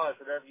 $1,000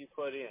 whatever you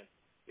put in.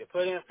 You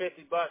put in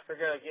 $50, they're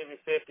going to give you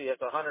 50.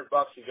 That's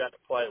 $100 you got to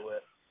play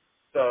with.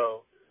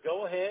 So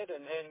go ahead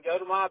and go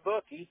to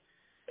MyBookie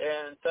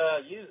and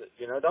use it.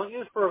 Don't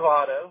use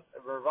Bravado.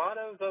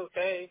 Bravado's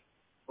okay,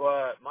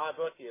 but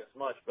MyBookie is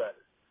much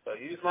better. So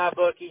use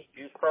MyBookie,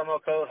 use promo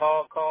code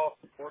HOGCALL,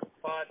 support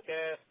the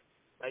podcast,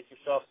 make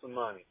yourself some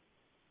money.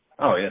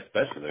 Oh, yeah,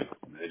 especially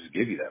they just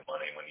give you that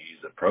money when you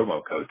use the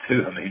promo code,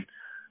 too. I mean,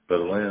 but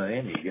at the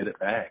end, you get it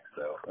back.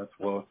 So that's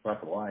it's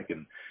nothing like.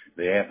 And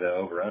they have the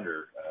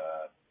over-under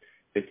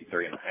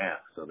 53.5.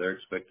 So they're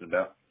expecting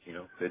about,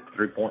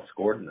 53 points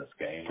scored in this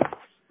game.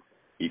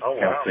 You can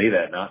kind of see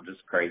that, not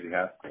just crazy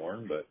high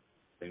scoring, but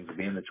things to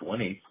be in the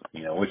 20s,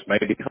 which may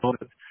be a little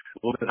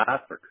bit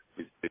high for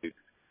these two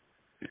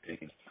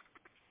teams.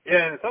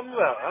 Yeah, and something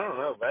about, I don't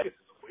know, Vegas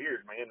is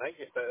weird, man. They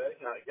get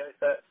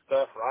that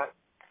stuff right,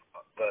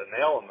 the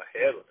nail on the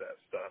head with that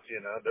stuff.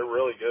 They're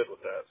really good with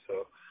that.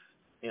 So,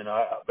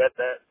 I bet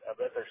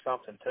there's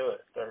something to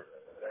it. They're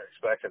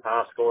expecting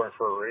high scoring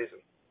for a reason.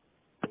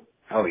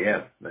 Oh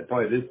yeah, they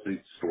probably did. The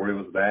Story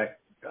was back.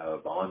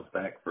 Vaughn's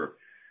back for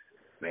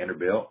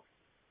Vanderbilt.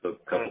 So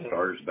a couple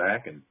starters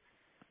back, and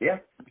yeah,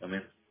 I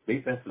mean,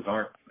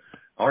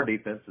 our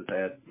defense has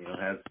had,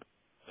 has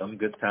some some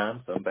good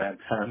times, some bad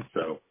times,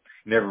 so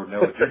you never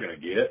know what you're going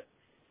to get.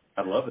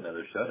 I'd love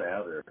another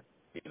shutout or,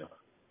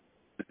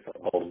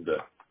 hold them to,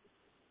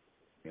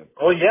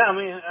 Well, yeah, I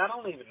mean, I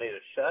don't even need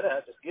a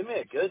shutout. Just give me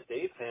a good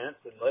defense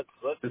and let's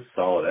just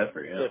solid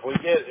effort, yeah.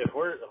 If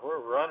we're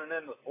running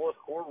in the fourth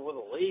quarter with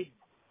a lead,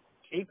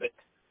 keep it.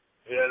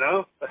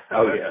 Oh,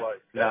 yeah.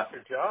 That's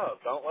your job.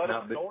 Don't let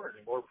them score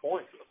any more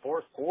points in the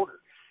fourth quarter.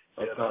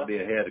 Let's not be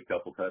ahead a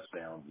couple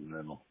touchdowns and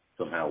then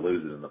somehow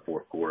lose it in the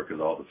fourth quarter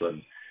because all of a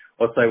sudden,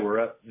 let's say we're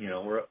up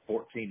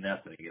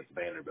 14-0 against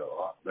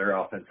Vanderbilt. Their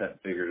offense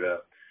hasn't figured it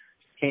out.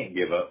 Can't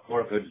give up.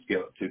 What if they just give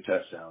up 2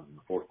 touchdowns in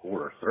the fourth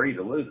quarter? 3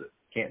 to lose it.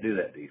 Can't do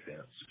that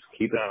defense. Just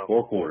keep it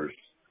 4 quarters.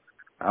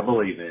 I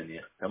believe in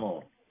you. Come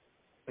on.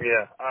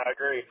 Yeah, I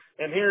agree.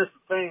 And here's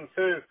the thing,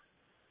 too.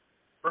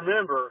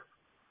 Remember,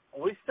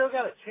 we still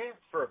got a chance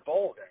for a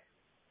bowl game.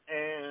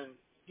 And,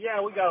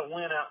 yeah, we got to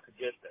win out to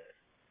get there.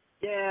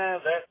 Yeah,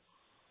 that's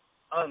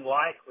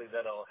unlikely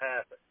that it'll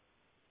happen.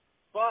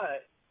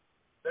 But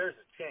there's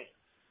a chance.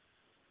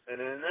 And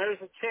then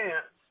there's a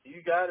chance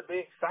you got to be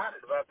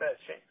excited about that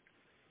chance.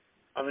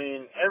 I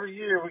mean, every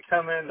year we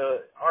come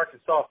into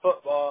Arkansas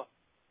football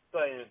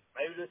saying,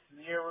 maybe this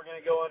is the year we're going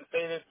to go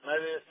undefeated,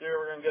 maybe this year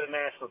we're going to get a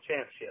national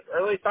championship.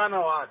 Or at least I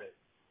know I do.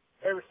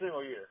 Every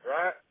single year,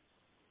 right?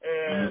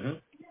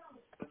 And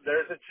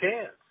there's a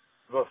chance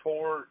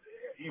before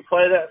you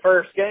play that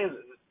first game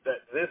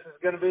that this is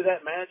going to be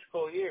that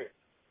magical year.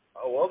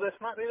 Oh, well, this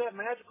might be that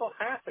magical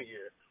half a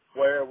year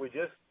where we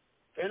just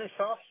finish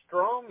off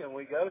strong and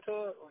we go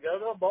to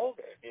a bowl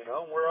game, and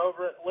we're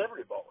over at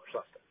Liberty Bowl or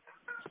something.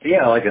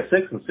 Yeah, like a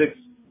 6-6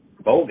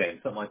 bowl game,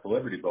 something like the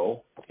Liberty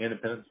Bowl,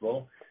 Independence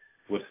Bowl,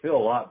 would feel a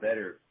lot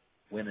better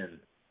winning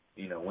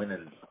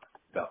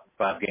about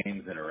 5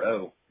 games in a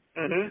row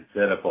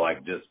instead of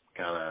like just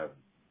kind of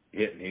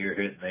hitting here,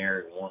 hitting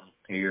there, 1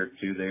 here,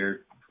 2 there,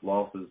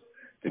 losses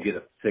to get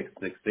a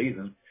 6-6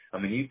 season. I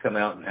mean, you come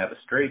out and have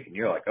a streak, and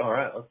you're like, all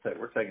right,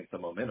 we're taking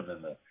some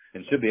momentum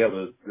and should be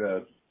able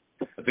to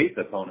beat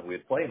the opponent we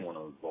had played in one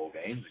of those bowl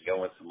games and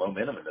go with some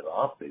momentum into the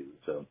offseason.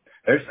 So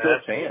there's still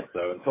a chance,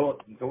 though.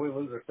 Until we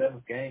lose our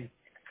 7th game,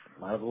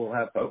 might as well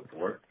have hope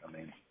for it. I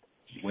mean,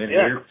 win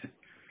here,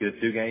 get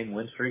a 2-game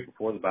win streak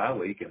before the bye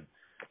week, and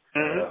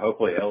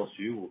hopefully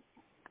LSU will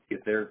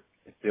get their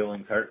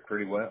feelings hurt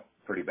pretty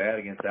bad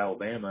against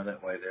Alabama.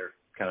 That way they're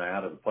kind of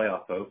out of the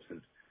playoff hopes,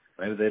 and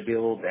maybe they'd be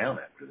a little down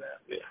after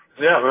that.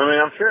 Yeah, I mean,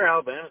 I'm sure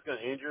Alabama's going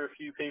to injure a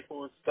few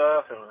people and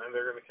stuff, and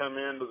they're going to come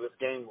into this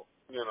game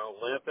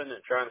limping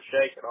and trying to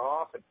shake it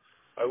off, and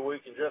maybe we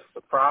can just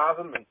surprise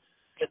them and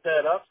get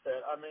that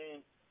upset. I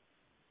mean,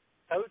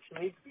 coach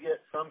needs to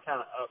get some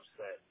kind of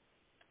upset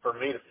for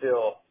me to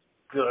feel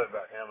good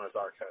about him as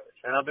our coach.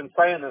 And I've been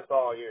saying this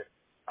all year.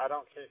 I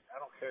don't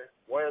care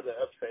where the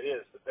upset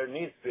is, but there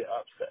needs to be an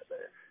upset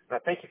there. And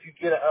I think if you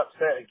get an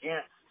upset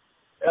against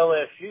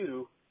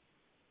LSU,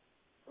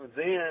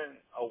 then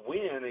a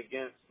win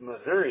against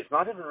Missouri is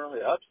not even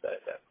really an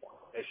upset at that point.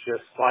 It's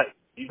just like,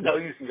 you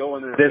can go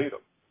in there and beat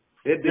them.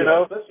 It'd be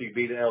especially you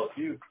beat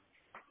LSU,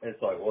 and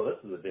it's like, well, this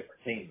is a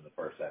different team in the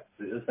first half.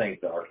 This ain't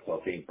the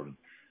Arkansas team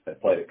that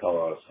played at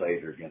Colorado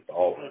State or against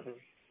Auburn.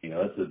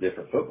 This is a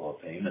different football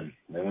team, and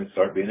then we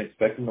start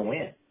expecting to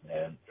win,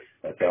 and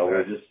that's how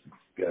we'll just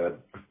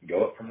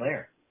go up from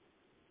there.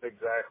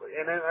 Exactly,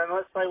 and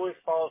let's say we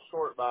fall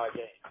short by a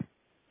game,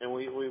 and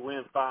we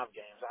win 5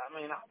 games. I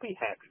mean, I'll be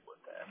happy with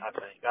that. I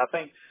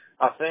think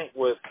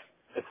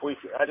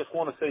I just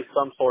want to see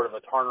some sort of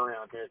a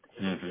turnaround here.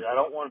 I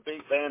don't want to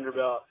beat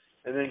Vanderbilt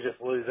and then just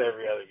lose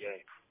every other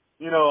game.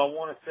 I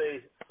want to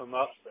see some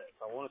upsets.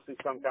 I want to see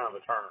some kind of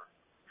a turnaround.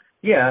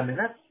 Yeah,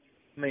 that's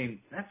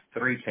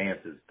 3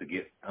 chances to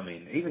get.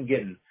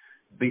 Even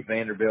beat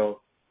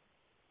Vanderbilt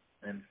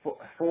and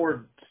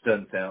 4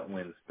 doesn't sound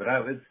wins, but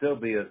it'd still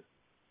be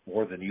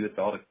more than you had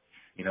thought,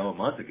 a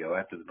month ago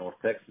after the North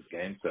Texas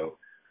game. So,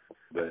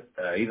 but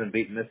even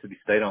beating Mississippi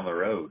State on the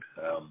road.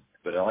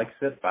 But like I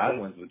said, 5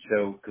 wins would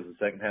show because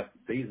the second half of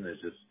the season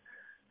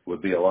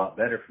would be a lot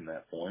better from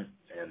that point.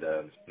 And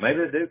maybe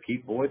they do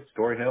keep Boyd,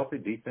 Story healthy,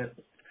 defense,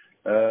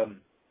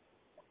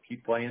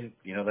 keep playing.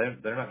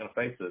 They're not going to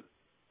face an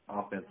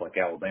offense like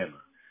Alabama.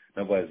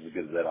 Nobody's as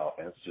good as that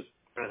offense.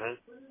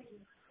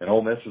 And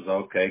Ole Miss was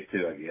okay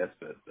too, I guess.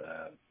 But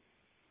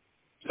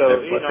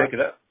let's pick it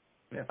up.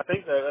 Yeah. I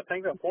think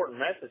the important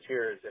message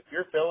here is if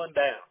you're feeling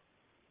down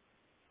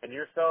and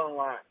you're feeling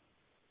like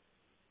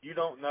you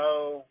don't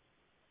know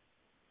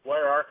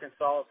where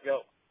Arkansas is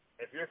going,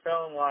 if you're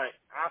feeling like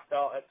I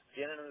felt at the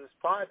beginning of this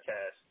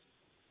podcast,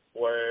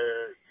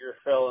 where you're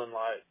feeling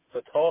like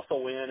the Tulsa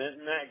win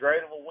isn't that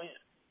great of a win,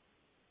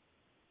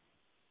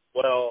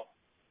 well,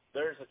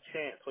 there's a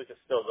chance we can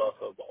still go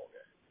to a bowl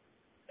game.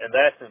 And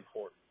that's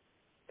important.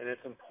 And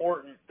it's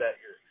important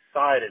that you're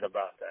excited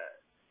about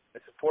that.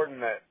 It's important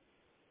that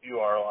you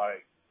are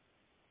like,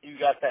 you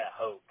got that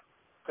hope.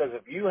 Because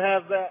if you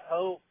have that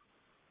hope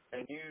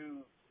and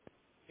you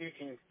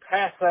can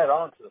pass that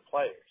on to the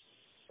players,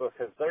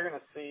 because they're going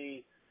to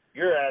see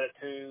your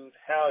attitude,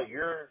 how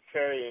you're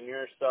carrying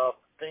yourself,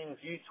 things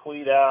you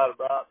tweet out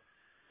about.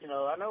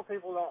 I know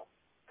people don't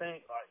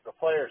think like the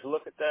players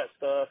look at that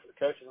stuff, the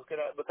coaches look at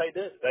it, but they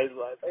do. They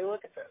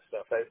look at that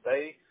stuff.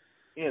 They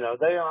you know,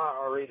 they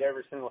don't read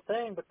every single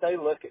thing, but they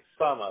look at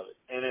some of it.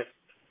 And if,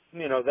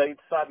 you know, they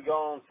decide to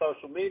go on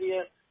social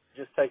media,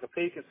 just take a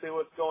peek and see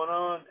what's going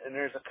on, and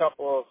there's a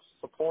couple of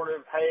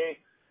supportive, hey,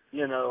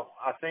 you know,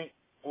 I think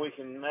we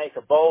can make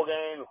a bowl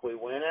game if we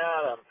win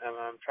out, and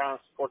I'm trying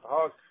to support the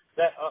Hogs,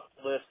 that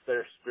uplifts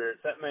their spirits.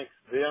 That makes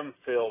them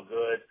feel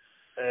good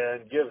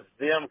and gives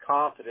them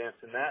confidence,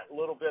 and that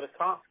little bit of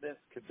confidence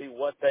could be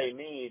what they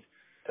need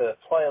to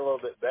play a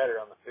little bit better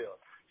on the field.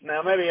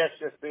 Now, maybe that's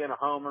just being a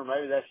homer.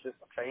 Maybe that's just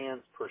a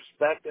fan's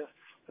perspective.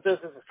 But this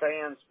is a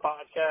fans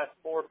podcast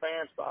for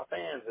fans by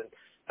fans, and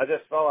I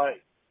just feel like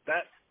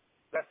that's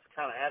the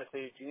kind of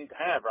attitude you need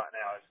to have right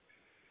now.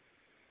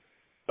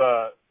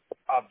 The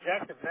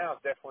objective now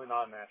is definitely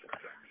not a national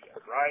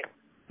championship, right?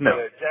 No.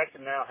 The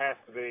objective now has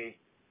to be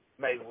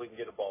maybe we can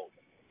get a bowl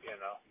game. You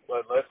know,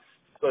 let's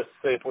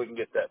see if we can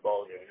get that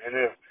bowl game.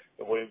 And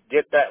if we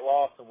get that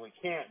loss and we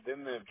can't,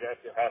 then the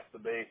objective has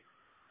to be,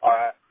 all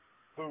right,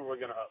 who are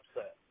we going to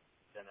upset?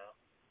 You know.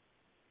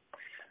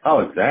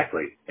 Oh,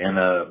 exactly. And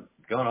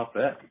going off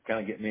that, you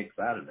kind of get me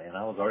excited, man.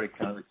 I was already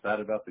kind of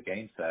excited about the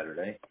game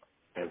Saturday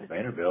at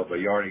Vanderbilt, but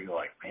you're already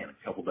like, man, a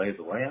couple days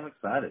away. I'm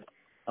excited.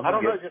 I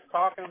don't know, just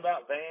talking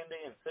about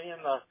Vandy and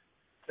seeing the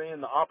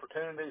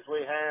opportunities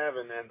we have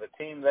and then the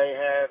team they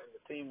have and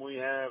the team we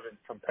have and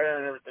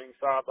comparing everything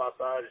side by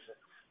side, it's just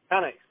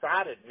kind of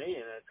excited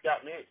me, and it's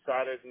got me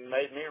excited and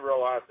made me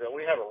realize that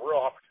we have a real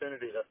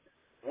opportunity to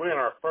win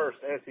our first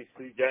SEC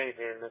game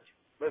here, and that's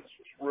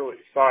just really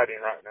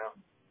exciting right now.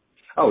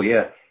 Oh,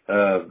 yeah.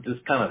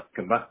 Just kind of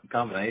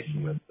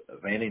combination with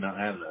Vandy not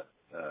having a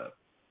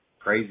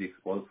crazy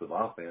explosive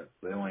offense.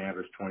 They only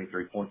average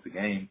 23 points a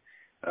game.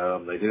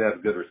 They do have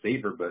a good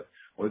receiver, but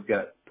we've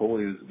got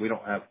Pulley. We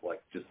don't have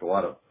like just a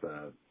lot of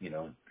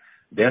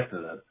depth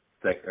in the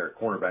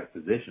cornerback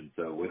position,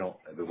 so we don't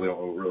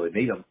really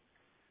need them,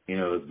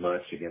 as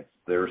much against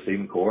their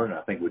receiving core, and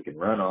I think we can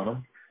run on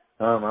them.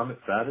 I'm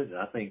excited, and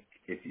I think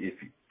if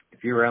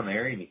you're around the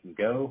area and you can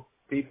go,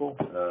 people,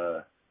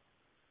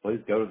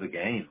 please go to the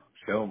game.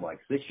 Show them like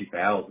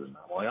 60,000.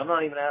 I'm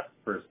not even asking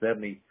for a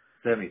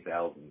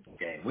 70,000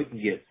 game. We can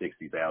get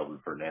 60,000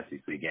 for an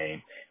SEC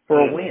game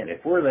for a win.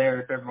 If we're there,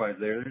 if everybody's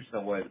there, there's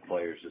no way the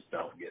players just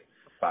don't get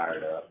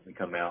fired up and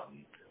come out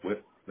and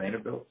whip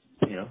Vanderbilt,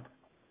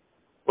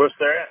 What's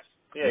their ass?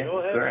 Yeah, go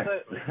whip ahead their and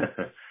say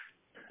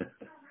it.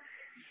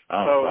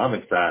 I'm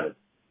excited.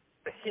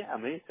 Yeah,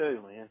 me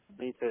too, man.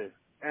 Me too.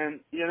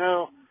 And,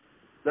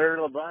 they're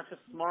a bunch of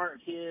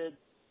smart kids.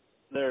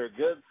 They're a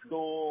good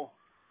school.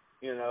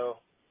 I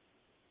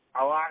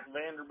like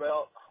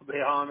Vanderbilt, to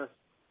be honest.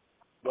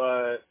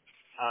 But,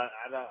 I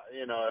don't,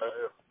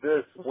 if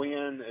this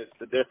win is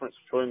the difference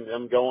between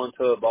them going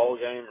to a bowl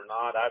game or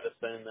not, I'd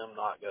assume them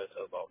not go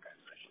to a bowl game.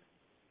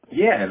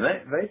 Yeah, and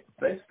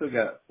they still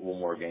got one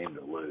more game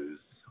to lose.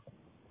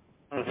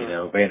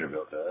 Mm-hmm.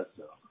 Vanderbilt does,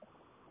 so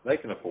they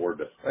can afford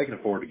to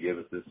give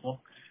us this one.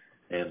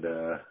 And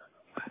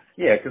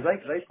because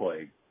they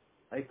played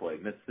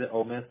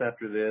Ole Miss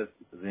after this,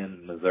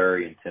 then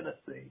Missouri and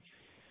Tennessee.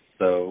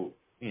 So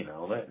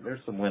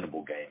there's some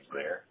winnable games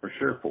there for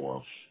sure for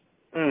them.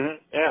 Mm-hmm.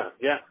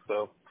 Yeah.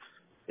 So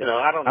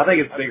I don't know. I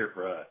think it's bigger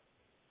for us.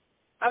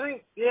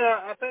 I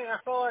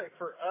feel like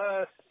for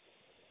us,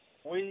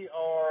 we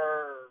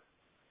are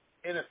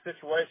in a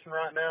situation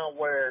right now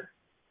where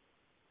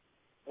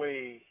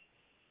we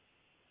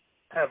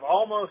have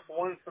almost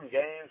won some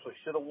games we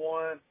should have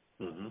won.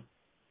 Mm-hmm.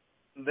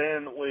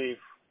 Then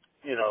we've,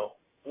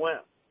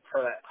 went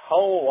for that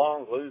whole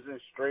long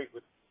losing streak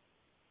with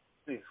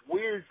these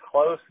weird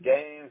close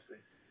games,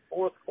 these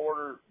fourth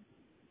quarter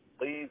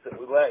leads that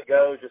we let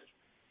go, just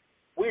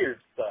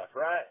weird stuff,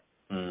 right?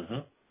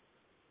 Mm-hmm.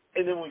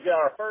 And then we got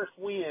our first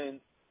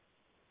win,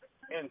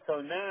 and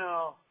so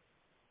now,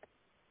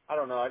 I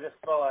don't know, I just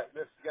felt like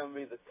this is going to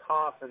be the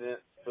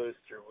confidence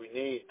booster we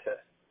need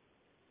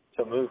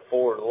to move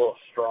forward a little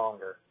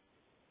stronger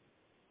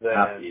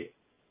than we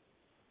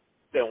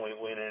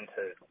went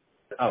into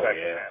the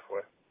second half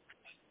with.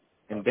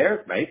 And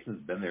Derek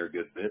Mason's been there a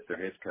good bit, their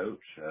head coach.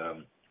 He's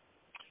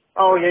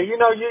probably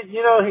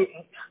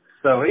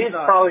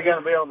going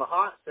to be on the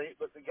hot seat,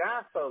 but the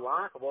guy's so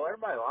likable.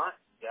 Everybody likes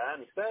the guy,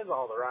 and he says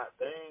all the right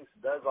things,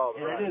 does all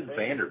the right things. It is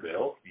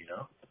Vanderbilt,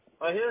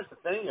 Well, here's the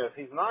thing: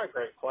 he's not a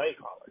great play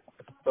caller.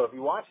 So if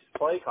you watch his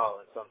play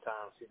calling,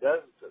 sometimes he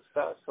does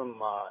discuss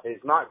some. He's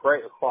not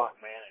great with clock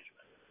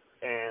management,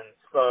 and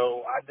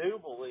so I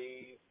do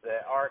believe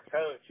that our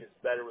coach is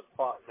better with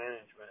clock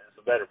management. Is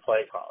a better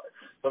play caller.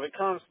 So if it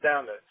comes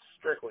down to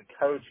strictly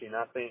coaching,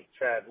 I think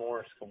Chad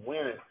Morris can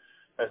win it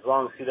as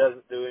long as he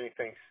doesn't do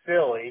anything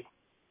silly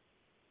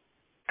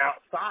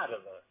outside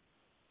of the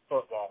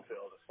football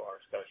field as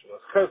far as coaching goes.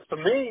 Because to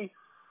me,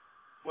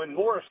 when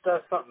Morris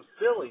does something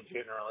silly,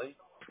 generally,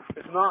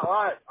 it's not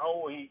like,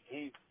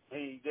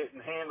 he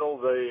didn't handle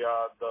the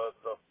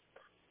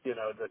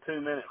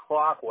 2-minute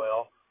clock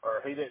well,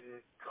 or he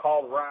didn't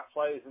call the right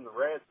plays in the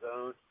red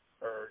zone,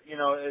 or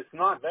it's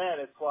not that.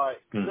 It's like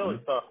silly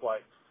stuff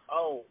like,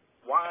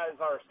 why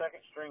is our second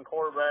string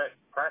quarterback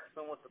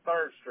practicing with the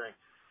third string?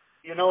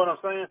 You know what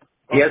I'm saying?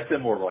 He has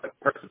similar like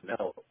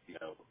personnel,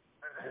 Yeah.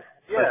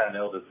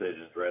 personnel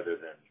decisions rather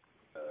than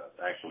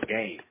actual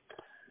game.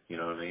 You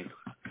know what I mean?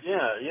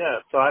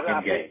 Yeah. So I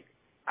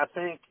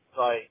think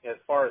like as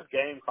far as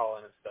game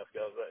calling and stuff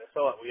goes, I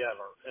feel like we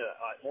have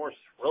Moore's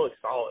really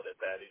solid at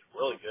that. He's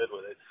really good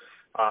with it,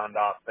 and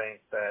I think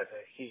that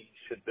he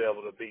should be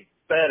able to be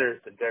better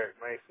than Derek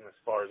Mason as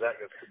far as that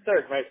goes. Because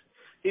Derek Mason,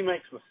 he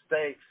makes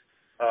mistakes.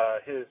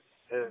 His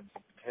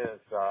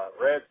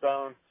red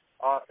zone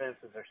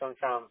offenses are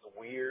sometimes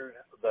weird,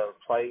 the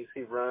plays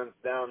he runs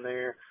down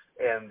there,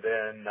 and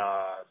then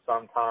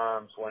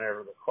sometimes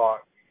whenever the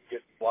clock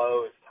gets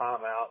low, his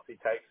timeouts, he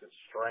takes at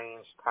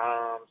strange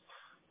times,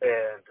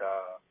 and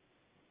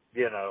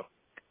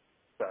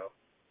so.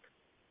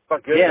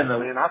 But goodness,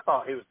 man, I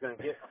thought he was going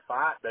to get in a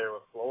fight there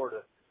with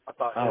Florida. I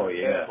thought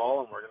Kevin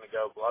Mullen were going to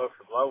go blow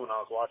for blow when I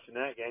was watching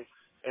that game,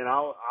 and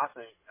I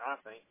think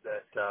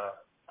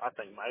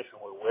Mason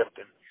would have whipped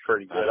him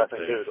pretty good.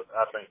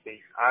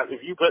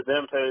 If you put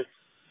them two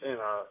in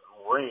a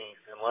ring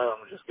and let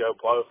them just go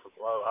blow for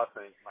blow, I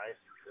think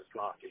Mason just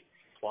knocked him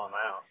plumb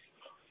out.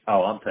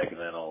 Oh, I'm taking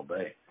that all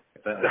day.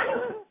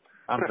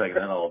 I'm taking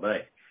that all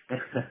day.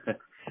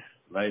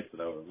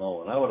 Mason over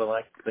Mullen. I would have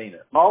liked to seen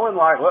it. Mullen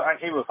looked like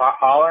he was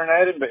hollering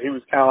at him, but he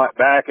was kind of like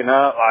backing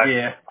up, like,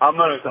 yeah. I'm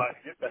going to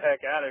get the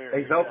heck out of here.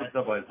 He's hoping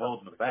somebody's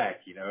holding him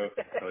back, so he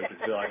can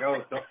be like,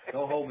 oh,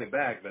 don't hold me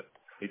back, but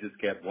he just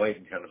kept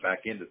waiting, kind of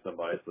back into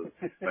somebody, so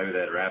maybe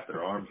they'd wrap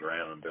their arms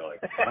around him and be like,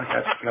 I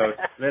got you, coach.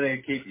 Then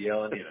they'd keep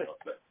yelling,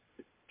 But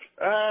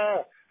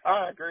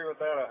I agree with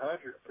that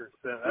 100%.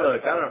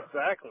 Look, That's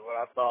exactly what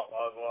I thought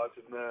while I was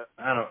watching that.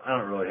 I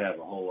don't really have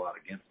a whole lot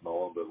against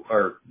Mullen,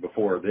 or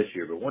before this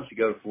year, but once you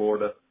go to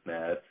Florida,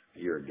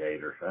 you're a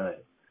Gator.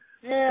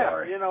 Yeah,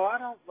 sorry. I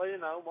don't.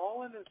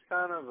 Mullen is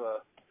kind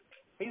of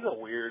he's a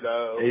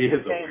weirdo. He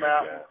came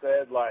out and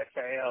said like,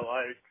 hey, I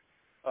like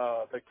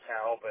the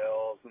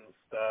cowbells and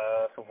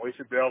stuff, and we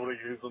should be able to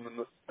use them in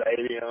the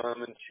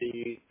stadium and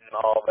cheat and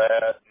all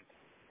that. And,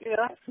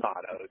 that's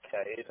not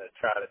okay to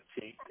try to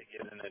cheat to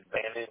get an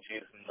advantage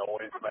using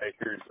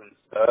noisemakers and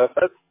stuff.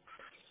 That's,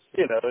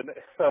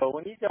 so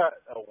when you got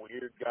a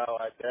weird guy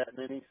like that, and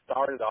then he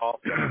started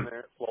off down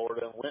there at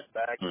Florida and went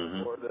back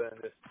to Florida,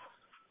 and just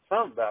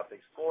something about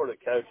these Florida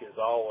coaches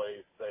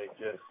always, they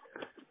just,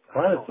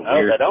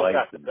 they don't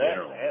got the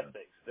best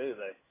ethics, do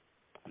they?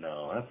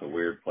 No, that's a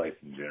weird place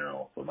in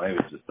general. So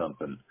maybe it's just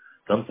something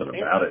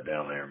about it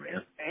down there,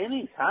 man.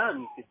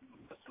 Anytime you could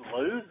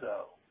lose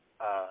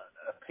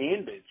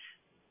appendage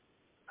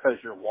because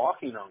you're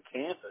walking on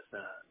campus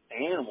and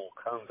an animal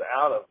comes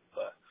out of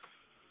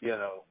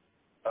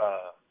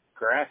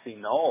grassy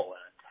knoll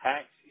and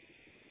attacks you.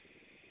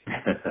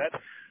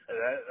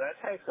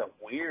 that takes a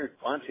weird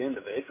bunch of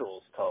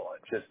individuals to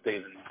just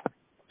even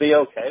be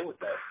okay with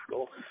that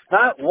school.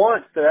 Not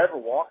once did I ever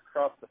walk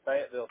across the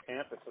Fayetteville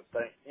campus and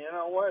think, you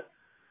know what,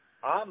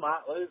 I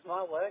might lose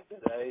my leg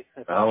today.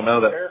 I don't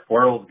know, that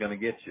squirrel's going to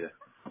get you.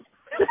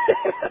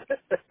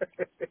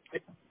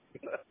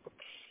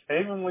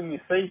 Even when you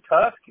see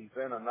Tuskies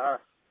in a nice,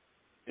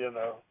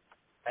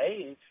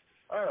 age.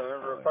 I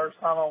remember the first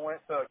time I went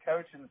to a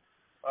coaching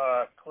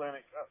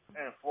clinic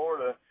in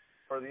Florida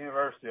for the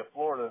University of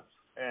Florida,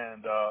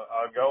 and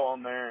I go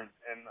on there and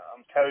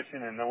I'm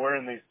coaching, and we're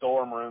in these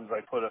dorm rooms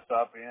they put us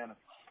up in.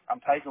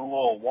 I'm taking a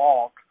little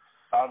walk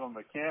out on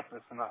the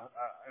campus, and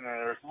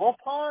there's a little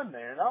pond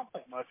there, and I don't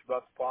think much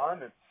about the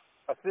pond, and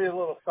I see a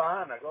little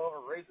sign. I go over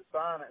and read the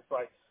sign, and it's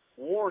like,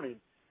 warning,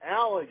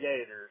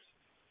 alligators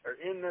are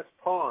in this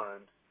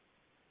pond.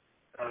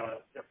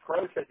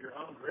 Approach at your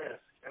own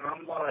risk. And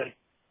I'm like,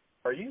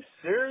 are you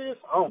serious?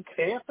 On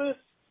campus?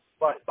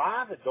 Like,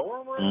 by the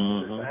dorm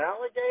room? There's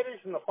alligators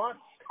in the pond?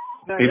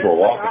 Now, people are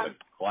walking to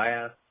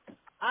class.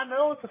 I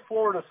know it's a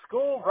Florida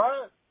school,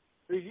 right?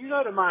 If you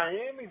go to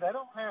Miami, they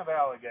don't have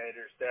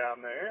alligators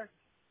down there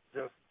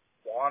just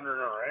wandering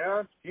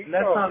around. You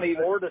go to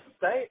Florida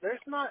State,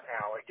 there's not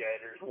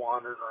alligators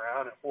wandering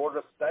around at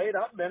Florida State.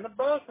 I've been to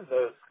both of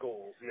those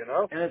schools,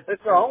 And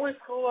it's the only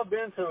school I've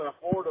been to in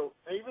Florida,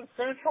 even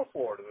Central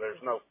Florida.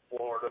 There's no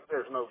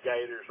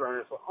gators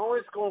running. It's the only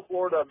school in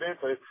Florida I've been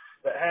to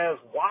that has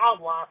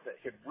wildlife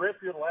that could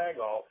rip your leg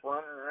off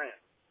running around.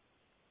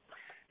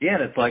 Yeah,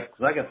 and it's like,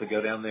 cause I got to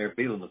go down there,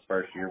 Beelan was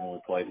first year when we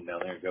played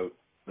down there, and go,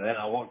 then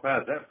I walked by,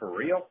 is that for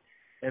real?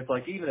 And it's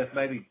like, even if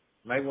maybe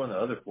one of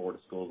the other Florida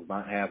schools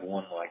might have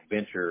one like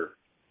venture,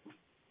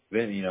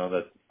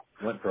 that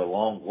went for a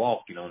long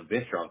walk, and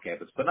venture on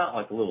campus, but not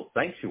like a little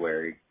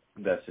sanctuary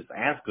that's just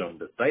asking them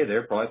to stay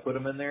there, probably put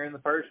them in there in the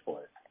first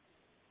place.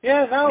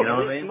 Yeah, no, you know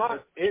what I mean?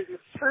 It's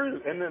true.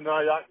 And then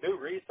they do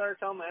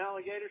research on the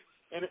alligators,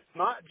 and it's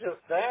not just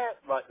that.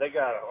 Like they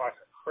got a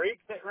creek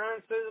that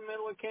runs through the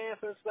middle of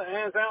campus that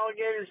has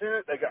alligators in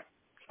it. They got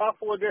a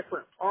couple of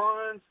different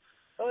ponds.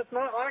 So it's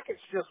not like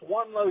it's just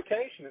one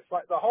location. It's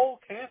like the whole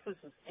campus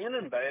is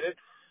inundated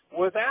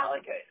with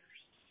alligators.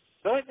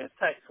 So it just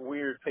takes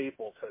weird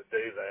people to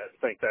do that. I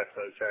think that's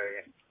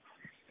okay.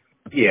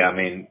 Yeah, I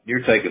mean,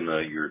 you're taking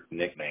your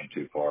nickname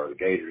too far. The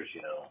Gators,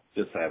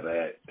 just have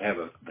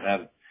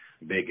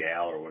Big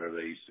Al or whatever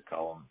they used to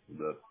call him,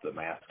 the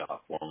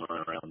mascot for him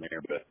running around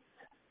there. But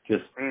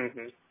just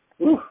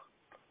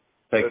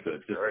takes a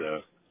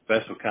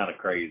special kind of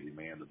crazy,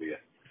 man, to be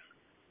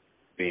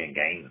in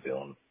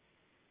Gainesville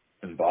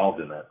and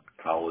involved in that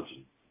college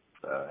and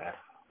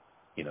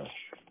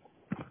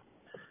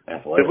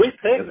athletics. Did we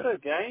pick the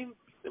game?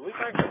 Did we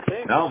make a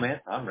pick? No, man,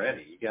 I'm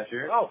ready. You got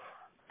yours? Oh,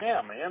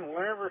 yeah, man.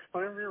 Whenever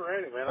you're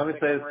ready, man. Let me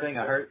say this thing.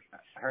 I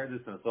heard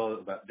this and I saw it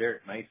about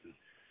Derek Mason.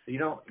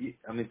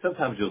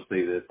 Sometimes you'll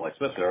see this, like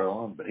especially early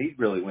on, but he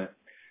really went.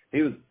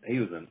 He was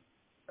an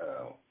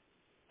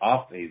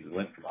he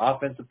went from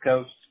offensive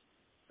coach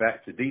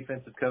back to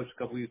defensive coach a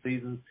couple of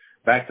seasons,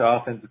 back to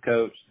offensive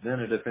coach, then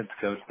a defensive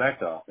coach, back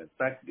to offense,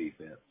 back to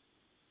defense,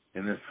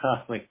 and then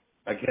finally,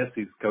 I guess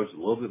he's coached a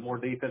little bit more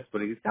defense,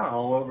 but he's kind of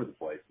all over the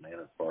place, man,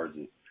 as far as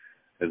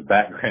his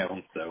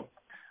background. So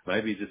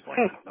maybe he just like,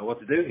 I don't know what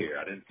to do here.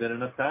 I didn't spend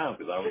enough time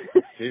because I was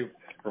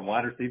from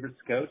wide receivers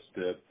coach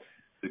to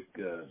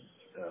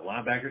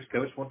linebackers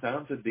coach one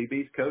time to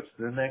DB's coach.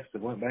 Then next, I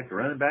went back to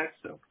running back.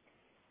 So,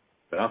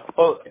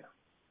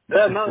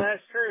 Yeah, no,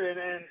 that's true.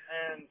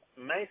 And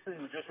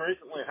Mason just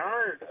recently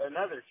hired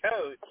another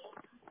coach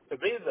to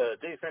be the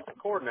defensive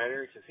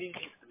coordinator because he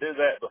used to do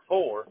that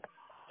before.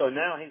 So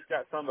now he's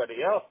got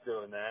somebody else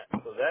doing that.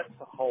 So that's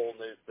a whole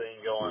new thing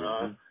going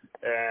on.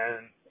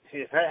 And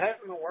it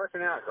hasn't been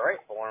working out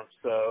great for him.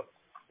 So,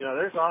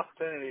 there's an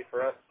opportunity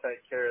for us to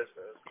take care of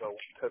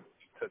to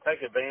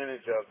take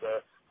advantage of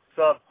the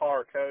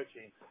subpar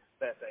coaching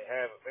that they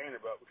have at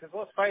Vanderbilt. Because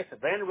let's face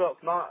it, Vanderbilt's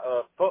not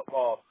a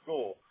football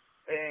school.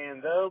 And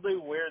they'll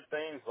do weird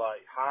things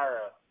like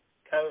hire a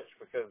coach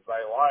because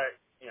they like,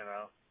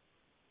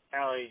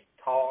 how he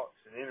talks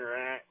and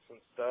interacts and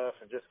stuff,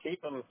 and just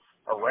keep him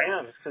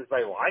around just because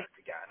they like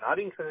the guy,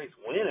 not even because he's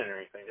winning or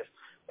anything. Just,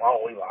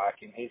 we like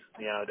him. He's,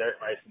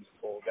 Derek Mason's a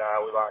cool guy.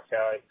 We like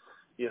how he,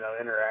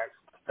 interacts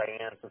with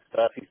fans and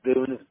stuff. He's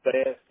doing his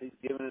best. He's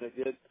giving it a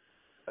good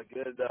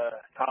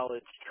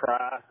college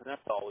try, and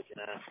that's all we can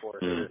ask for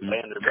here at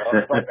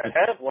Vanderbilt. Like, I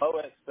have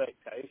low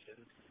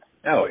expectations.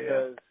 Oh,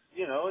 because,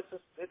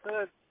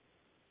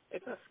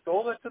 it's a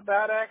school that's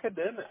about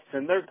academics,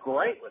 and they're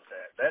great with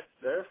that. That's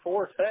their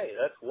forte.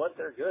 That's what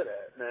they're good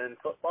at. And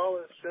football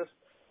is just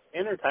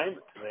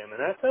entertainment to them, and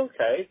that's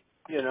okay.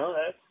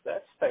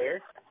 That's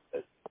fair.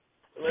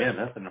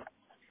 Nothing.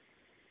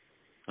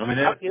 I mean,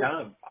 it's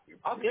kind of.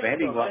 I'll give it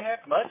to them. They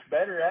have much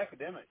better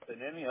academics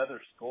than any other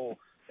school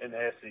in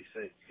the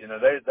SEC.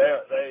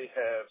 They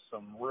have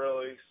some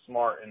really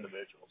smart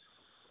individuals.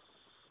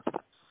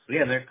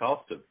 Yeah, and their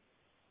cost of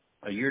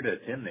a year to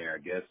attend there, I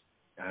guess.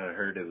 I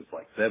heard it was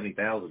like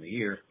 $70,000 a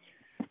year.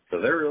 So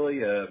they're really,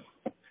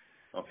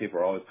 people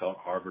are always calling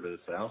Harvard of the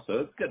South. So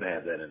it's good to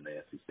have that in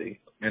the SEC.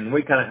 And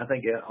I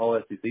think all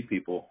SEC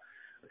people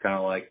are kind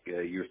of like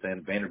you were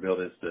saying, Vanderbilt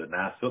is the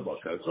nice football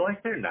coach. So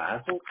like, they're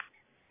nice. Well,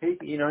 he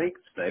can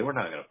stay. We're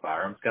not going to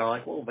fire him. It's kind of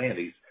like, well,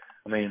 Vandy's,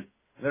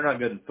 they're not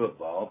good in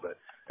football, but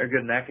they're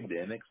good in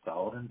academics,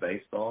 solid in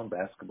baseball and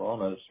basketball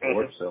and other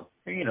sports. So,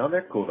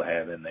 they're cool to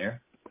have in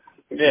there.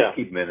 Yeah. Just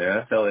keep them in there.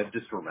 That's how they've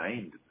just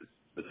remained,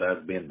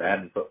 besides being bad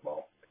in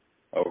football,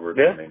 a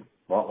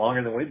lot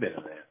longer than we've been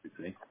in the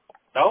SEC.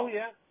 Oh,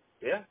 yeah.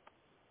 Yeah.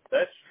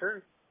 That's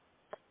true.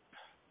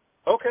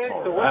 Okay,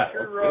 so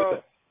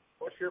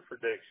what's your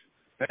prediction?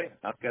 Okay,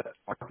 I've got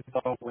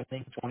Arkansas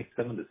winning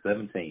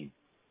 27-17.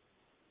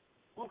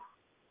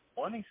 27-17.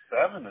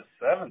 I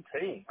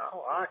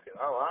like it.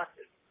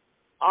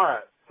 All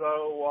right,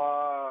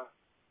 so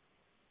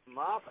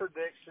my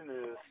prediction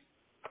is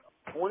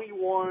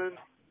 21-28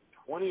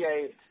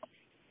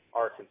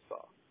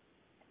 Arkansas.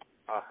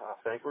 I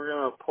think we're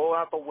going to pull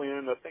out the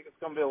win. I think it's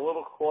going to be a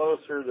little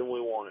closer than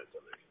we want it to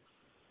be.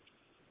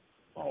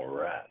 All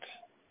right.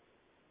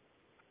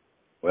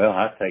 Well,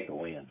 I take a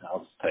win. I'll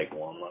just take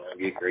one. I'm going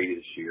to get greedy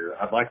this year.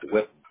 I'd like to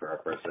whip them for our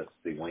first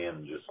SEC win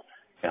and just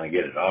kind of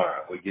get it all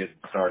right. We get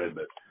started,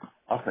 but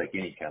I'll take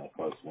any kind of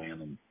close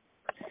win. And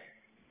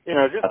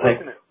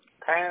looking at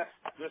past,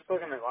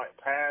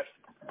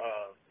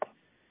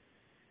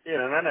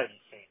 and I know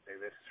you can't do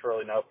this. It's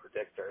really no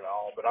predictor at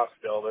all, but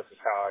this is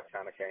how I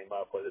kind of came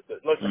up with it.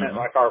 But looking at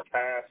like our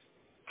past,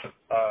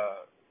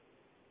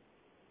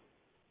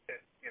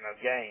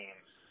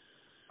 games,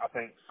 I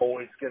think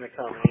Boyd's going to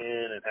come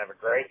in and have a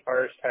great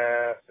first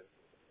half, and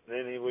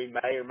then we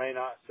may or may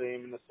not see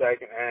him in the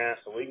second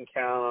half, so we can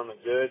count on a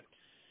good,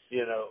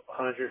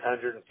 100,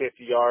 150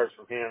 yards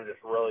from him, just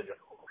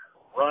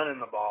running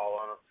the ball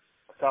on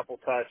a couple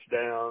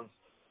touchdowns.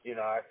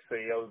 I can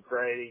see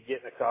O'Grady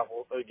getting a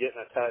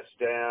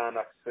touchdown.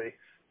 I can see,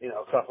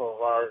 a couple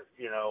of our,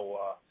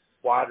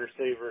 wide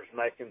receivers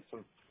making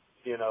some,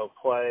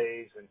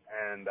 plays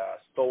and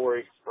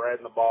Story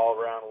spreading the ball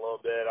around a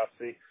little bit. I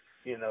see,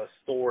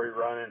 Story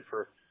running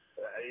for,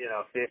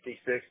 50,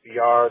 60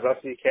 yards. I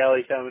see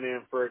Kelly coming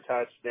in for a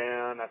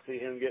touchdown. I see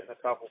him getting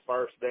a couple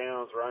first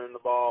downs running the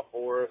ball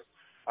for us.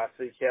 I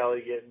see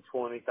Kelly getting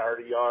 20,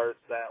 30 yards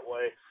that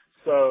way.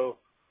 So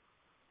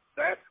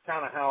that's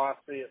kind of how I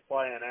see it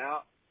playing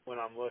out when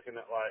I'm looking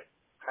at like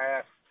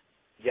past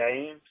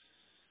games,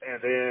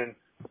 and then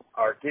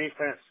our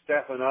defense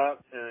stepping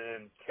up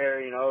and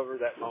carrying over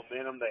that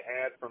momentum they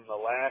had from the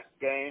last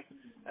game,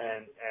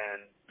 and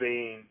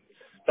being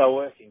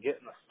stoic and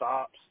getting the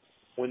stops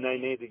when they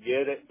need to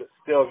get it, but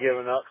still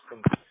giving up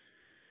some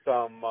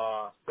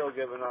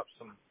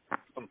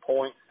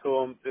points to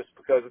them just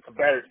because it's a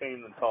better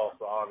team than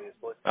Tulsa,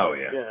 obviously. Oh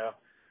yeah. You know,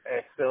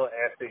 it's still an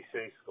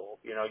SEC school.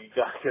 You know, you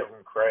got to give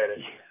them credit.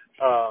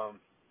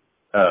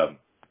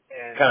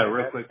 And kind of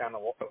real that's quick, kind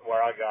of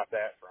where I got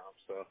that from.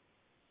 So.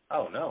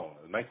 Oh, no,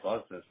 it makes a lot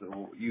of sense.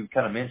 You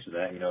kind of mentioned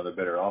that, you know, they're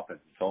better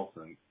offense in Tulsa.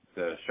 And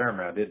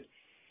Sherman, I did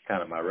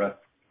kind of my rough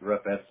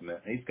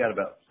estimate. He's got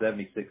about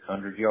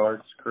 7,600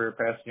 yards, career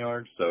passing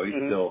yards. So he's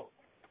still,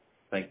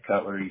 I think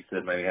Cutler, he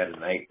said maybe had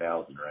an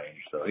 8,000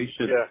 range. So he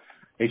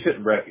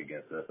shouldn't break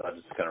against us. I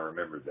just kind of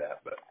remembered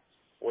that. But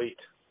sweet.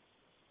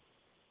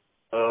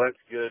 Oh, that's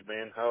good,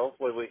 man.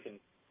 Hopefully we can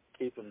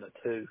keep him to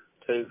two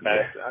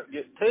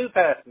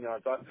passing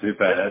yards. 2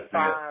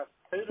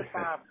 to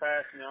 5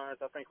 passing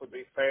yards, I think, would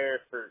be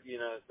fair for, you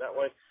know, that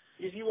way.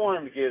 If you want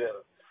him to get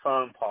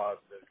some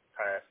positive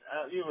pass,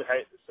 you would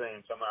hate to see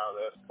him come out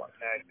of this like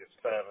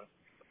 -7.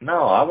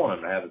 No, I want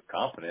him to have his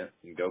confidence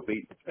and go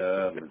beat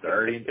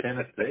Missouri and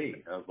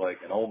Tennessee. I was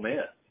like, an Ole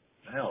Miss.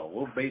 Hell,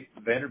 we'll beat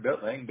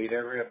Vanderbilt. They can beat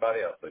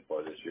everybody else they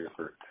play this year.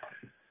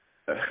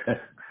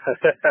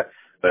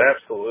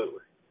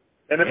 Absolutely.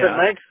 And if it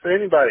makes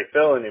anybody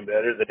feel any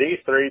better, the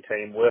D3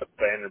 team whipped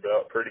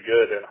Vanderbilt pretty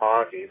good in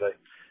hockey. They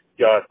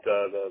got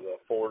the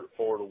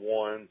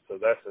 4-1, so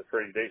that's a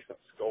pretty decent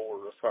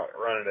score. Just like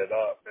running it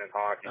up in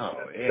hockey.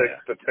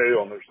 6-2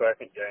 on their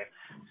second game.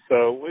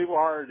 So we've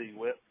already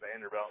whipped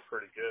Vanderbilt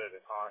pretty good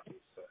in hockey.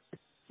 So,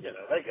 you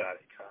know, they got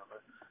it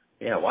coming.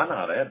 Yeah, why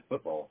not add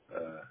football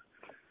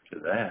to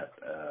that?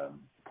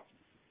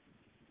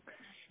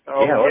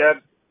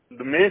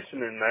 The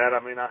mentioning that,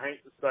 I mean, I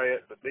hate to say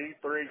it, but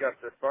D3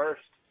 got their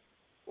first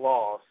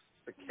loss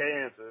to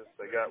Kansas.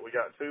 We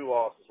got 2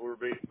 losses. We were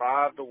beat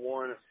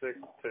 5-1 and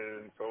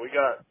 6-2, so we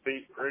got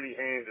beat pretty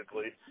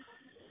handedly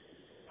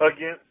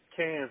against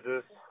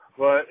Kansas.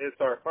 But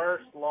it's our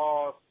first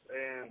loss,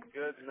 and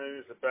good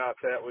news about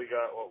that, we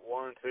got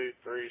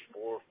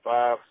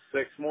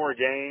 6 more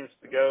games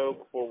to go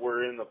before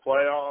we're in the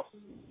playoffs.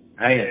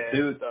 Hey,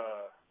 and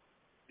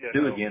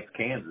two against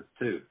Kansas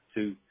too.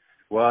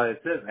 Well,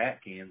 it says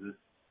at Kansas.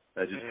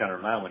 That just kind of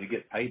remind when you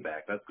get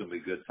payback, that's going to be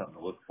good, something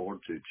to look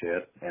forward to,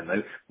 Chet.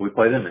 And we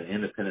play them in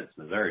Independence,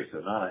 Missouri, so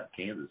not at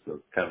Kansas, so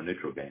it's kind of a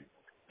neutral game.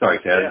 Sorry,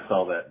 Chad, I just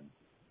saw that.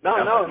 No.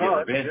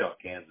 Revenge on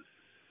Kansas.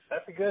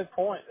 That's a good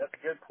point.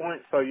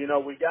 So, you know,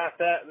 we got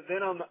that. But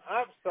then on the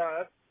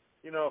upside,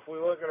 you know, if we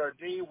look at our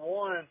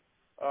D1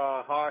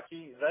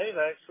 hockey, they've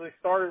actually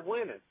started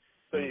winning.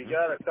 So you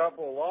got a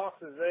couple of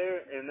losses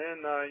there, and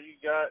then you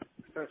got,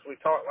 since we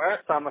talked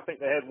last time, I think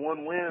they had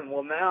 1 win.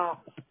 Well,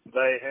 now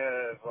they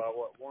have,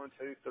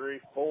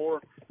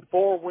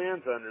 4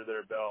 wins under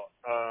their belt.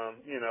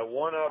 You know,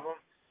 one of them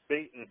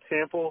beating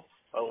Temple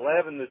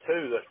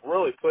 11-2. That's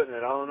really putting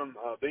it on them.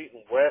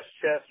 Beating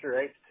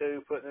Westchester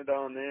 8-2, putting it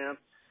on them.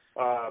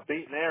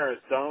 Beating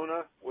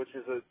Arizona, which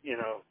is a, you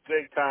know,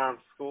 big-time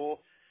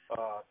school,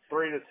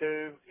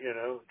 3-2. You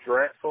know,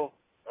 Drexel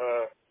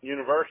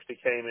University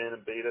came in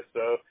and beat us,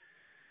 though.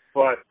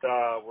 But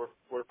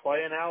we're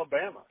playing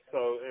Alabama.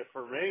 So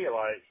for me,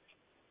 like,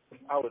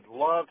 I would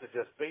love to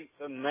just beat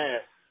the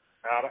mess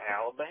out of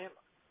Alabama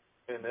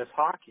in this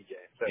hockey game.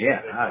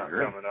 I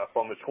agree. Coming up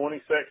on the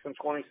 26th and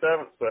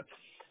 27th. But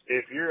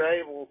if you're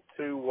able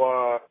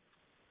to,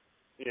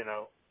 you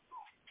know,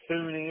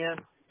 tune in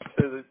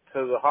to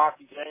the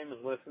hockey game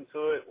and listen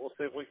to it, we'll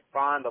see if we can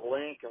find a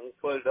link and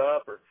we'll put it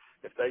up, or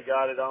if they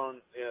got it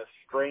on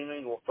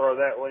streaming, we'll throw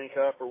that link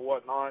up or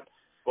whatnot.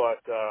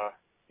 But,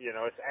 you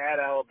know, it's at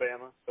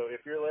Alabama. So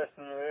if you're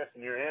listening to this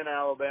and you're in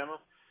Alabama,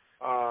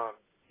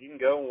 you can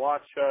go and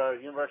watch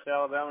University of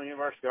Alabama,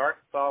 University of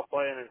Arkansas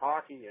playing in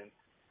hockey, and,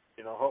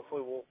 you know,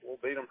 hopefully we'll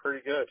beat them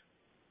pretty good.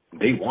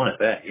 D1 at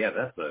that. Yeah,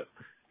 that's a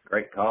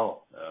great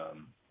call.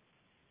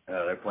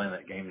 They're playing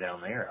that game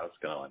down there. I was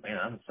kind of like, man,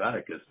 I'm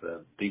excited because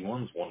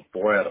D1's won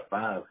 4 out of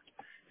 5.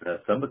 A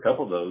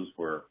couple of those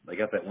were, they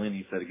got that win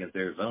you said against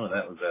Arizona.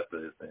 That was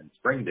in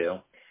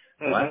Springdale.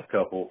 The last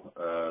couple,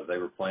 they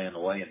were playing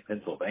away in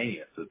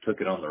Pennsylvania, so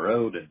took it on the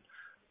road, and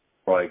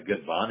probably a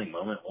good bonding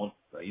moment. Once,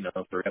 you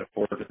know, 3 out of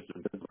 4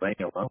 in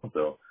Pennsylvania alone,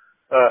 so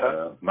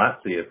might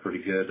see a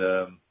pretty good,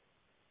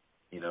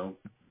 you know,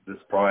 this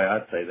probably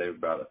I'd say they were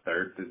about a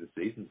third through the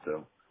season,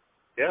 so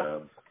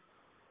good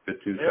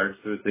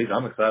 2/3 through the season.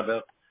 I'm excited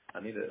about. I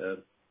need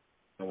to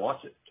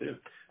watch it too.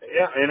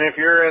 Yeah, and if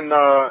you're in,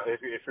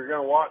 if you're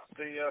going to watch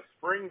the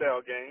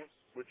Springdale games,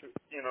 which,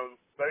 you know,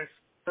 they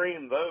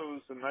stream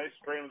those to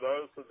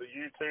the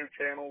YouTube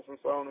channels and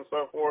so on and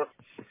so forth,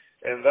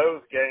 and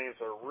those games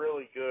are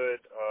really good,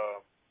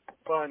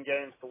 fun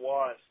games to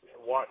watch.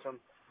 Watch them.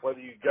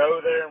 Whether you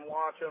go there and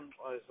watch them,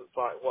 it's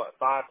like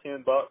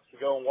 $5-10 to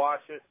go and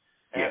watch it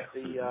at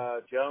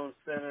the Jones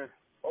Center,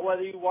 or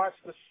whether you watch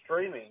the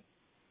streaming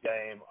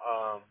game.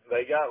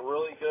 They got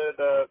really good.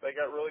 They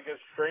got really good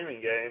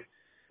streaming game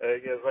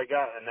because they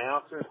got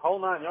announcers, whole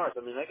 9 yards.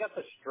 I mean, they got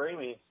the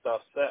streaming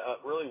stuff set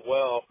up really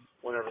well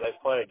whenever they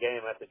play a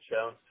game at the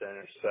Jones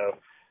Center. So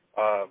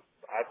I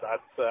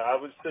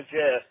would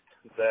suggest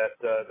that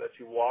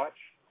you watch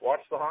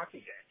the hockey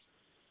games.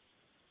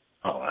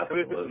 Oh,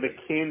 absolutely.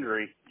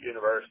 McKendree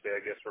University, I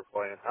guess we're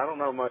playing. I don't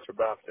know much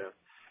about them,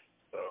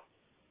 so.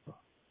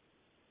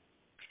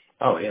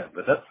 Oh yeah,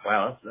 but that's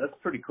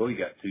pretty cool. You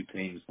got two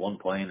teams, one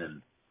playing,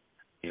 and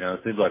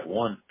it seems like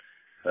one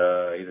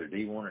either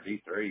D1 or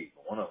D3.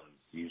 One of them's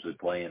usually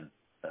playing,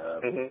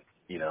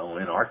 in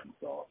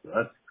Arkansas.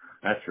 So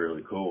that's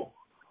really cool.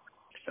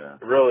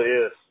 It really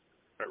is.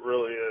 It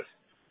really is.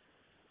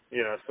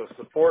 So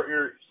support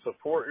your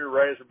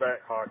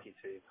Razorback hockey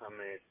team. I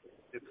mean,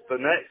 it's the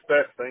next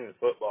best thing in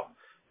football.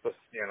 But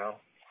I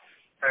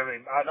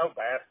know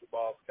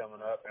basketball's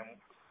coming up, and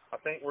I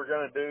think we're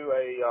going to do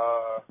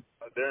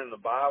during the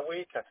bye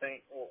week, I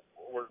think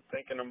we're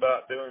thinking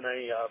about doing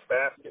a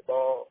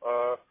basketball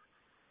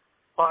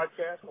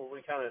podcast where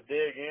we kind of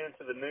dig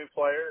into the new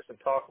players and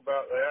talk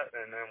about that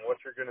and then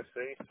what you're going to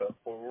see. So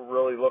we're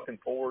really looking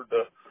forward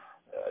to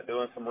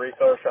doing some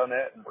research on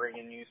that and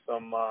bringing you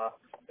some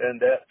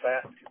in-depth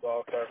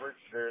basketball coverage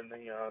during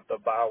the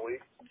bye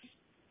week.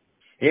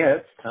 Yeah,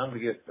 it's time to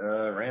get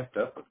ramped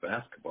up with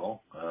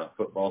basketball.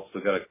 Football's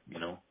still got a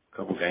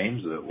couple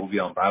games that we'll be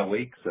on bye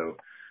week, so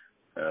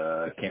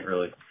can't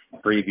really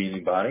preview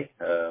anybody.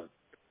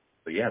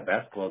 But yeah,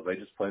 basketball, they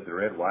just played the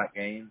red-white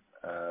game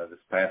this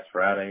past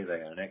Friday. They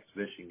got an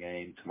exhibition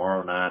game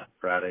tomorrow night,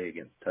 Friday,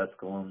 against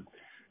Tusculum.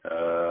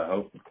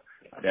 I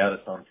doubt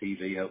it's on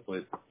TV.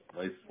 Hopefully at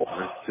least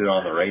it's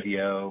on the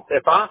radio.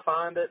 If I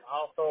find it,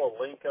 I'll throw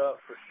a link up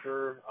for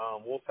sure.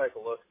 We'll take a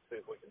look and see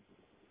if we can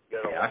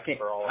get a link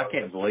for all of it. I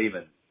can't believe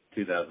in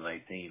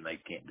 2018 they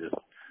can't just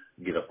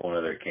get up one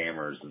of their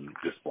cameras and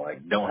just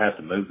don't have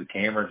to move the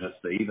camera,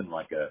 just to even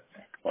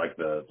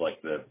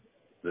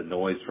the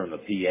noise from the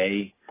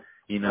PA,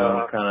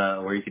 kind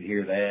of where you can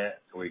hear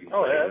that, where you can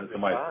say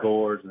somebody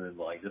scores, and then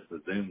just a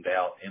zoomed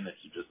out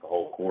image of just the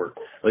whole court.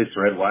 At least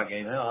the red-white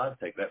game. Hell, I'd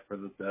take that for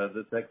this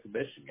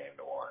exhibition game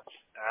to watch.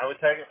 I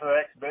would take it for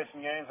the exhibition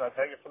games. I'd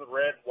take it for the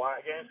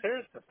red-white games.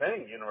 Here's the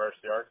thing,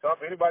 University of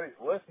Arkansas. If anybody's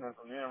listening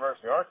from the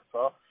University of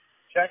Arkansas,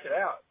 check it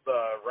out.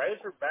 The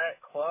Razorback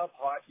Club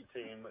hockey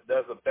team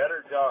does a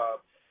better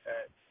job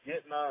at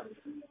getting us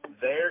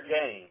their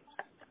games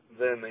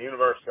than the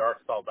University of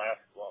Arkansas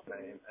basketball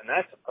team, and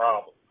that's a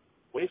problem.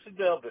 We should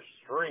be able to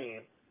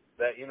stream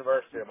that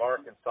University of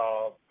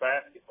Arkansas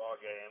basketball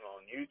game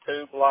on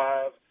YouTube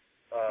Live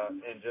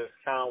and just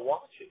kind of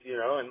watch it,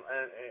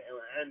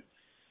 and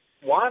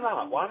why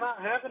not? Why not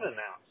have an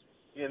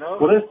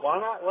announcement? Why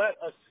not let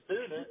a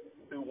student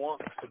who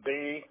wants to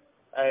be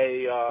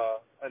a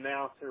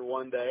announcer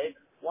one day,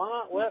 why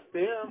not let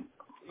them,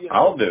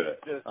 I'll do it.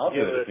 I'll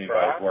do it if anybody's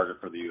anybody's working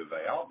for the U of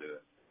A. I'll do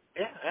it.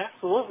 Yeah,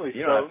 absolutely.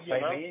 You don't have to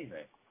pay me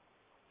anything.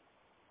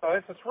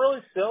 It's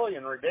really silly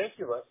and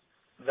ridiculous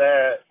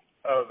that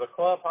the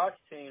club hockey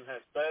team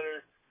has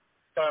better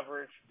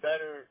coverage,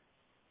 better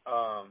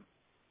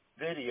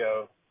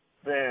video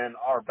than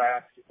our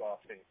basketball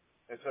team.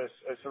 It's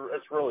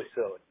really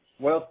silly.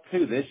 Well,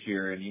 too, this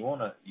year, and you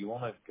want to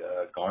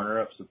garner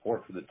up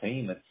support for the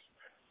team. It's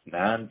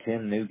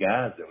 9-10 new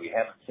guys that we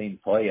haven't seen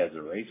play as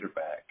a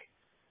Razorback.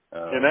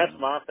 And that's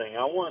my thing.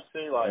 I want to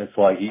see it's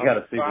like you got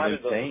to see the new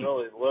team.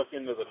 Really look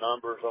into the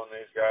numbers on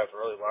these guys,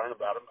 really learn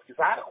about them, because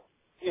I don't.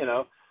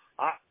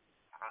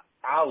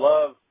 I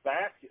love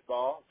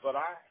basketball, but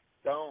I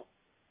don't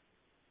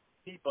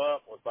keep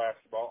up with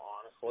basketball,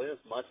 honestly, as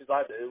much as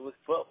I do with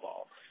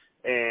football.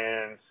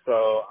 And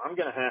so I'm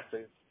going to have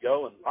to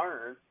go and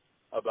learn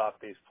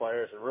about these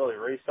players and really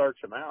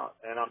research them out.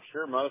 And I'm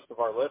sure most of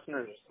our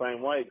listeners are the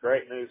same way.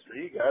 Great news for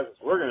you guys is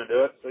we're going to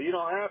do it, so you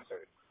don't have to.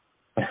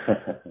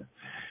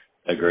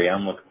 Agree.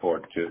 I'm looking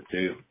forward to it,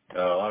 too.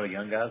 A lot of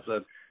young guys.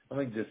 So let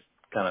me just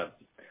kind of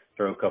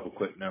throw a couple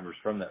quick numbers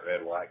from that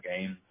red-white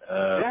game.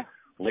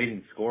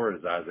 Leading scorer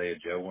is Isaiah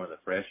Joe, one of the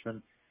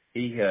freshmen.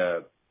 He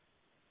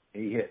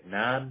hit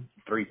 9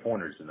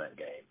 3-pointers in that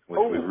game, which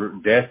we were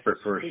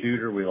desperate for a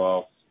shooter. We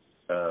lost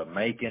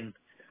Macon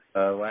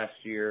last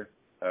year,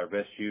 our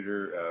best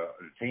shooter.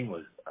 The team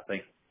was, I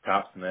think,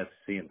 tops in the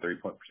SEC in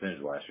 3-point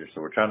percentage last year.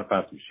 So we're trying to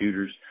find some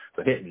shooters.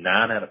 But hitting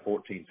 9 out of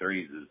 14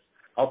 threes is,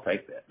 I'll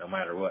take that no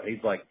matter what.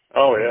 He's like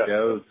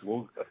Joe's.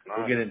 We'll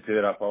get into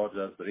it. I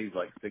apologize, but he's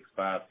like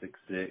 6'5",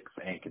 6'6",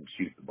 and can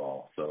shoot the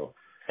ball. So.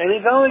 And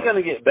he's only going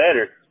to get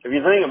better. If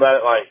you think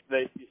about it,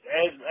 as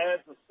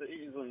the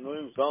season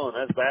moves on,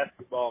 as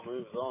basketball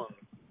moves on,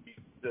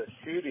 the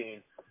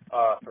shooting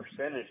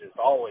percentages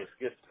always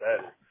gets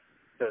better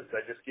because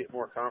they just get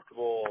more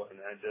comfortable and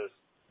they just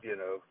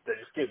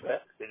get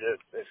better.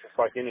 It's just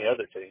like any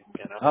other team,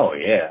 Oh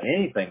yeah,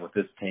 anything with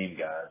this team,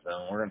 guys.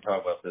 We're going to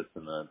talk about this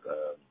in the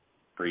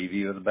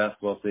preview of the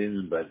basketball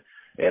season, but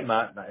it's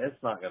not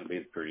going to be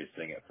the prettiest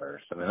thing at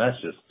first. I mean,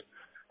 that's just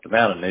the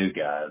amount of new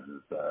guys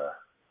is.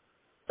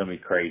 Gonna be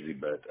crazy,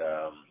 but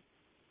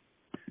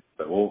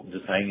But we'll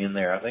just hang in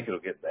there. I think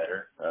it'll get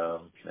better.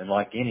 And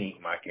like any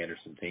Mike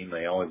Anderson team,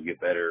 they always get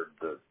better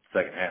the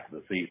second half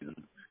of the season.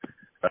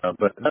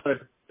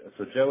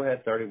 So Joe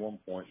had 31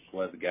 points,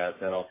 led the guys,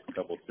 had also a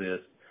couple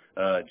assists.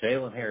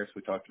 Jalen Harris,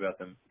 we talked about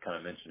them, kind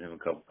of mentioned him a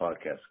couple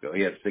podcasts ago.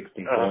 He had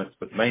 16 points,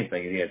 but the main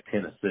thing is he had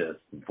 10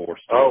 assists and 4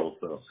 steals.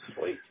 So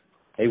sweet.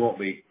 He won't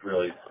be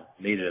really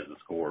needed as a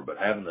scorer, but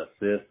having the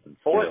assists and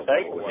 4 steals,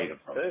 takeaways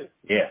too.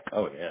 Yeah.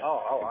 Oh, yeah. Oh,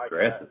 I like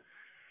aggressive. that.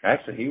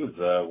 Actually, he was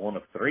one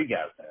of 3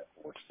 guys that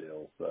had 4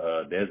 steals.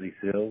 Desi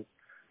Sills,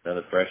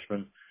 another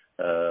freshman,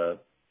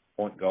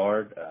 point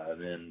guard,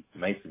 and then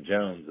Mason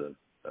Jones,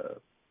 a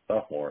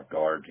sophomore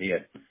guard. He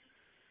had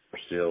 4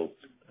 steals.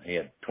 He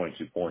had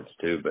 22 points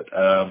too. But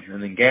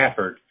and then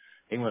Gafford,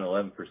 he went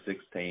 11 for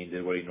 16,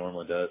 did what he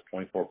normally does,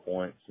 24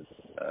 points,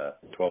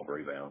 12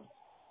 rebounds.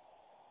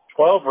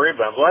 12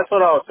 rebounds. Well, that's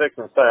what I was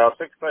fixing to say. I was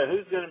fixing to say,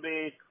 who's going to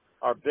be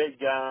our big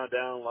guy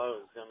down low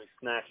who's going to be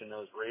snatching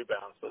those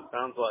rebounds? So it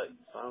sounds like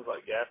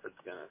Gafford's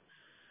going to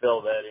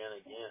fill that in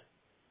again.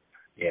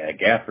 Yeah,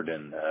 Gafford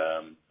and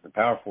the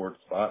power forward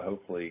spot,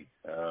 hopefully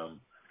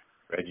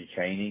Reggie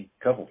Chaney.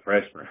 A couple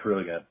freshmen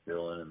really got to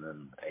fill in, and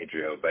then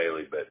Adrio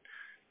Bailey. But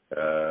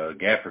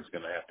Gafford's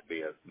going to have to be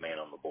a man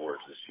on the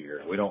boards this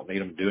year. We don't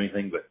need him to do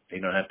anything, but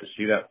he don't have to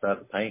shoot outside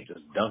the paint.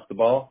 Just dunk the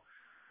ball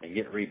and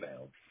get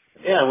rebounds.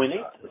 Yeah, we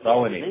need. That's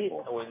all we need.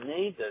 We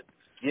need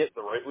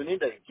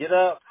to get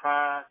up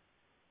high,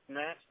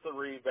 snatch the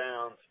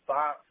rebounds,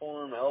 fight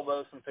for them,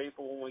 elbow some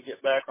people when we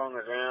get back on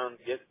the ground,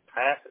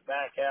 pass it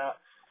back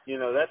out. You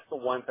know, that's the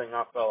one thing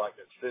I felt like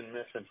it's been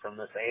missing from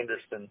this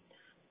Anderson,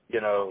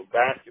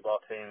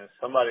 basketball team is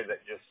somebody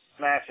that just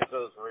snatches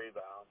those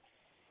rebounds.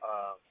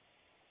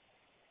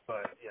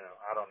 But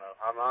I don't know.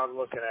 I'm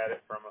looking at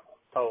it from a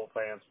total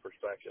fan's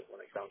perspective when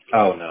it comes to.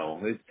 Oh no,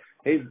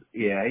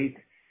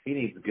 he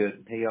needs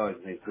good. He always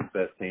needs his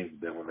best teams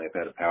have been when they've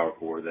had a power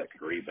forward that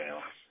can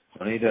rebound.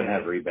 When he doesn't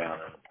have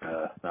rebounding,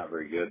 not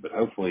very good. But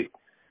hopefully,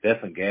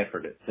 definitely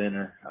Gafford at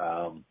center,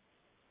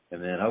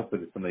 and then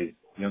hopefully some of these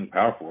young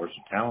power forwards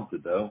are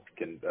talented though.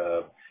 Can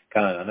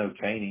kind of I know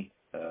Chaney,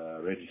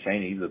 Reggie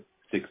Chaney, he's a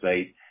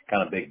 6'8",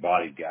 kind of big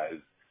bodied guy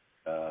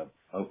who's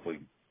hopefully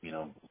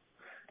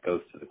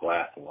goes to the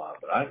glass a lot.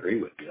 But I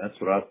agree with you. That's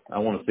what I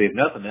want to see. If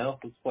nothing else,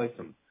 let's play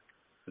some.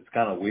 It's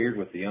kind of weird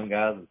with the young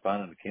guys and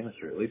finding the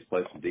chemistry. At least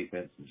play some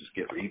defense and just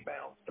get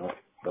rebounds. Don't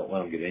let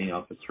them get any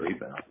offensive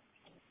rebounds.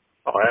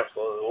 Oh,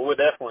 absolutely. Well, we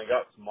definitely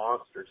got some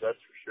monsters, that's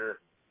for sure.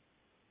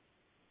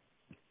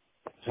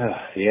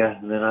 Yeah,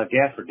 and then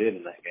Gafford did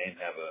in that game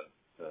have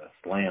a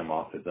slam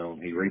off his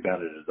own. He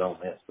rebounded his own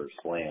miss for a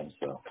slam,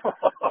 so that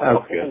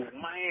was good. Oh,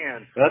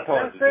 man. That's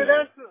hard to do.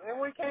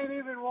 And we can't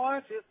even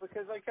watch it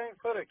because they can't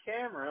put a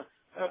camera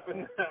up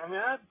in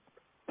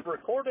I'd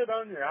record it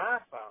on your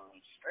iPhone,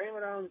 stream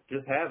it on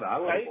just have it. I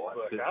would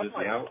Facebook. I'd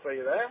like to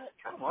see that.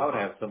 Come on. I would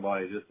have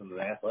somebody just in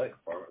the athletic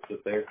department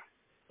sit there,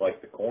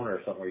 like the corner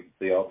or something where you can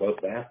see all both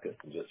baskets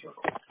and just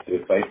do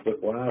a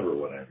Facebook Live or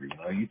whatever,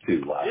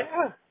 YouTube Live.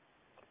 Yeah.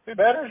 Be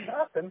better than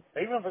nothing,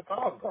 even if it's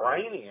all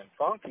grainy and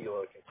funky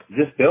looking.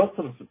 Just build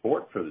some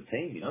support for the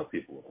team.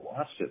 People will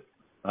watch it.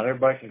 Not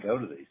everybody can go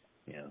to these,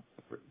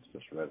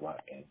 especially red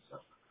light games. So.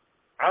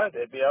 I'd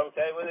be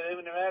okay with it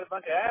even if it had a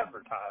bunch of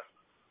advertisements.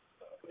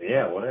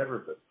 Yeah, whatever.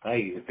 But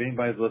hey, if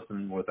anybody's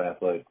listening with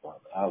athletic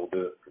department, I will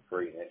do it for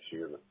free next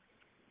year.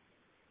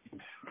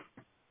 But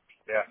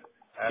yeah,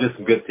 just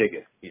some good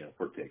tickets,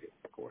 for tickets,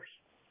 of course.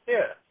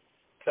 Yeah,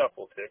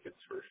 couple tickets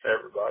for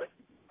everybody.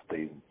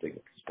 Season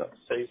tickets, stuff.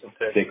 Season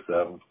tickets. 6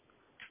 of them.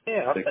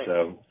 Yeah, I 6 think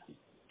of them.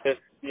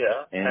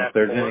 Yeah. And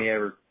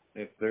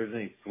if there's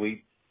any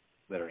suites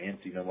that are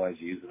empty,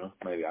 nobody's using them,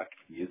 maybe I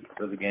can use it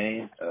for the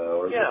game.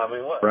 Or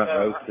front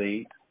row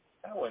seat.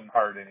 That wouldn't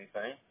hurt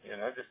anything.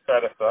 Just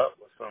set us up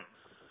with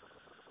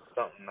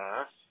something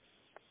nice.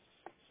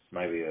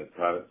 Maybe a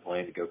private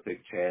plane to go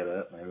pick Chad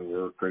up. Maybe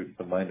we're recruiting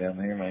somebody down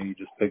there. Maybe you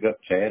just pick up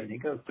Chad and he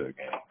goes to a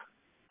game.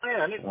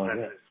 Yeah, I need to have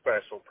a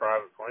special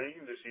private plane.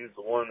 You can just use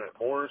the one that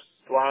Morris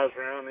flies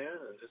around in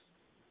and just,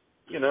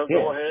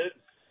 go ahead,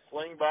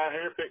 swing by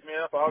here, pick me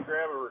up. I'll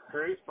grab a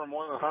recruit from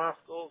one of the high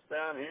schools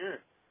down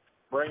here,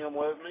 bring them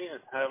with me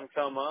and have them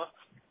come up,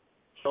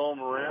 show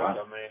them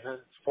around. Wow. I mean,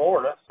 it's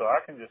Florida, so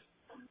I can just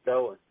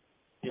go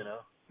and,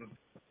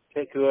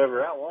 pick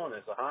whoever I want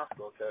as a high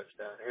school coach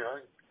down here.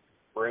 I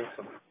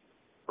can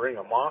bring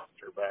a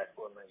monster back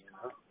with me,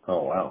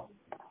 Oh, wow.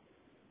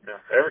 Yeah,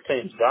 every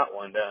team's got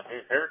one down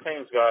here. Every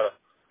team's got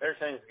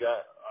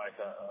like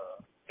a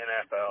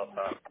NFL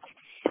type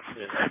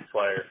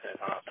player in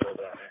high school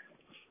down here.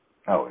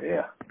 Oh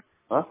yeah.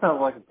 Well, that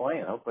sounds like a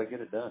plan. I hope they get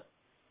it done.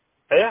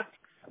 Yeah.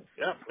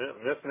 Yeah.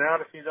 Missing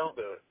out if you don't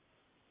do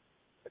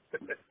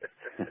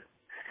it.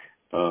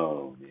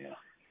 Oh yeah.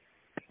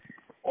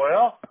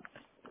 Well,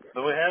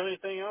 do we have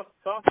anything else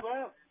to talk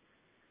about?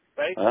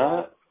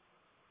 Baseball?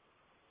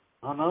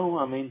 I don't know.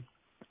 I mean,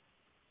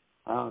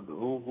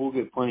 we'll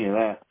get plenty of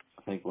that,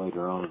 I think,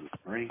 later on in the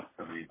spring.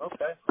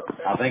 Okay.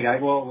 I think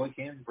we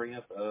can bring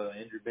up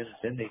Andrew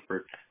Benintendi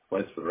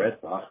plays for the Red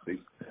Sox.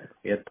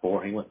 He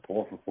he went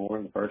 4 for 4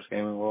 in the first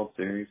game of the World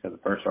Series. Had the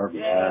first RBI.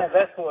 Yeah,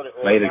 that's what it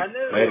was. Made I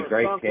knew made it a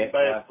great was catch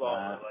last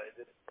night.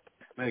 related.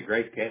 Made a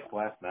great catch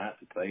last night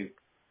to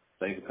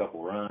save a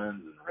couple runs,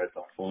 and the Red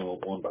Sox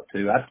won by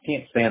 2. I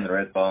can't stand the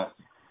Red Sox,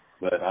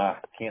 but I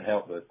can't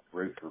help but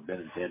root for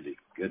Benintendi.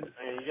 Goodness.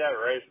 Man, you got a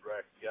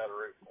Razorback. You got to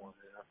root for him,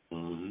 you know.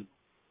 Mm-hmm.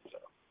 So,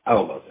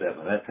 oh, most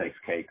definitely. That takes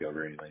cake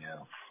over anything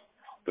else.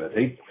 But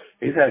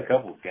he's had a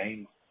couple of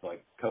games,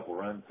 like a couple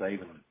run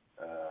saving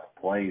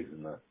plays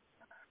in the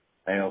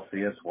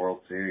ALCS World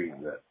Series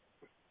that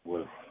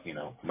would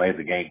have, made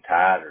the game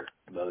tied or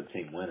the other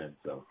team winning.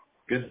 So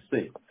good to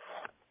see.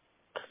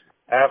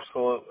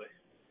 Absolutely.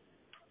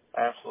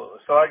 Absolutely.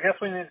 So I guess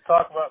we need to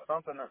talk about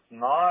something that's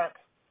not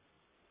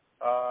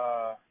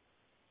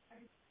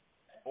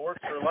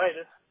sports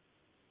related,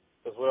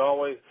 because we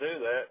always do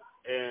that.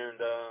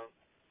 And,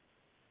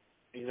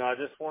 I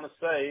just want to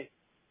say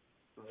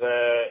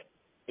that,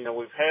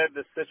 we've had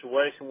this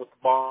situation with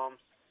the bombs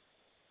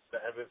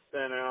that have been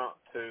sent out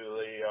to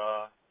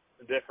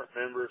the different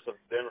members of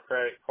the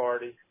Democratic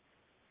Party.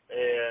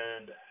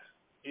 And,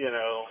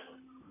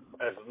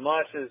 as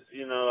much as,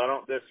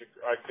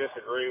 I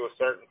disagree with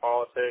certain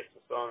politics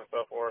and so on and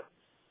so forth,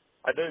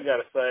 I do got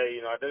to say,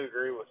 I do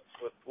agree with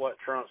what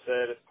Trump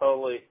said. It's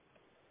totally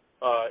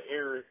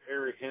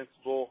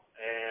irreprehensible,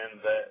 and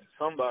that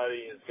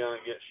somebody is going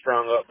to get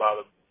strung up by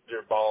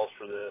their balls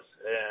for this.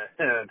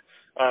 And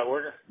I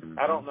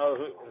don't know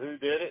who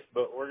did it,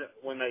 but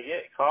when they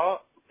get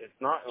caught, it's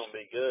not going to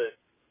be good.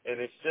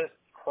 And it's just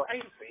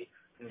crazy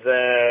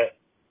that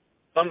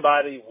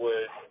somebody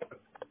would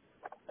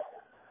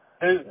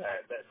do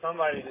that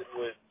somebody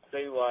would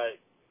be like,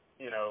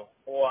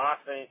 I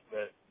think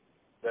that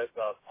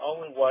the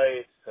only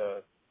way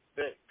to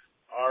fix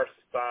our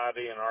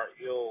society and our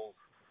ills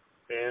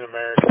in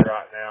America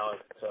right now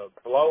is to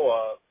blow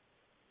up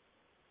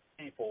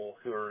people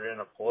who are in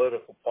a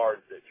political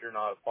party that you're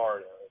not a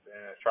part of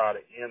and try to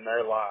end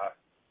their life.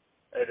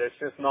 And it's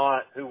just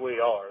not who we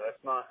are.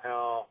 That's not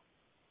how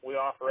we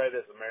operate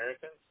as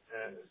Americans,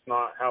 and it's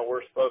not how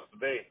we're supposed to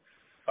be.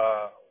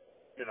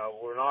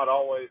 We're not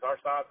always, our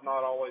side's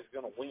not always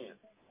going to win.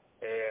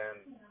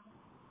 And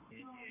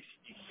you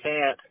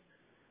can't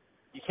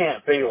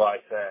be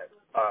like that.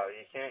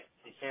 You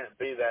can't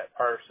be that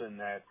person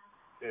that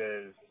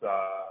is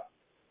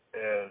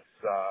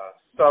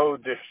so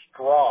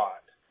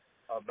distraught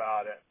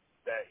about it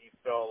that you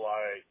feel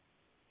like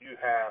you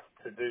have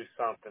to do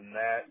something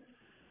that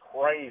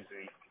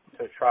crazy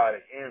to try to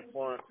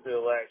influence the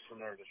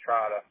election or to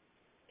try to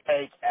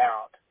take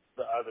out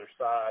the other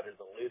side or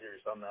the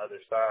leaders on the other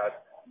side,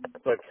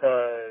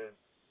 because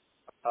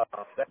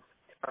that's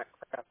kind of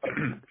crap.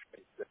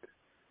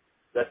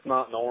 That's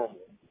not normal.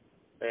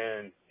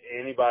 And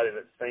anybody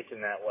that's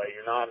thinking that way,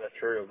 you're not a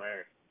true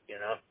American,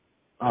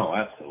 Oh,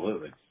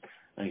 absolutely.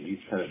 I think you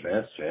said it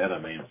best, Chad. I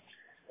mean,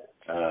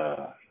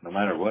 no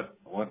matter what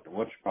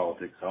your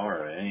politics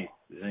are, it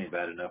ain't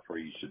bad enough where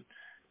you should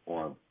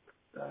want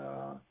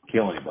to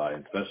kill anybody,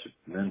 especially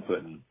then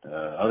putting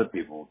other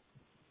people's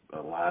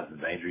lives in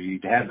danger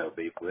you'd have no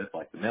beef with,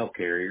 like the mail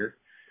carrier.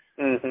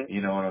 Mm-hmm.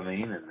 You know what I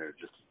mean? And they're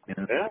just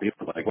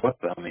people like,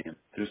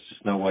 there's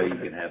just no way you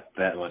can have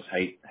that much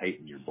hate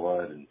in your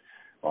blood. And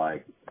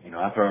like,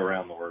 I throw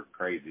around the word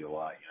crazy a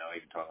lot,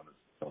 even talking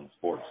on the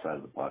sports side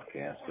of the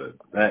podcast,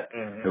 but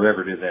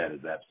whoever did that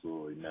is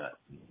absolutely nuts.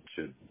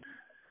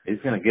 He's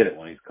going to get it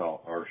when he's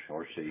caught, or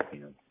she,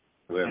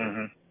 whoever.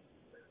 Mm-hmm.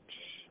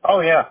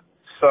 Oh yeah.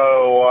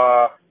 So,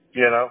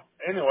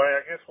 anyway,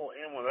 I guess we'll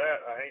end with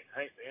that. I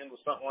hate to end with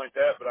something like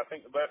that, but I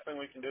think the best thing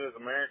we can do as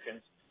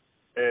Americans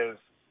is,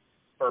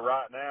 for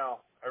right now,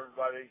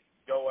 everybody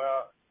go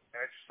out,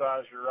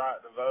 exercise your right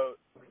to vote,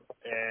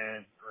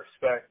 and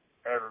respect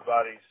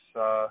everybody's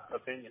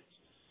opinions.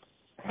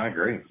 I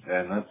agree,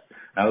 and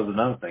that was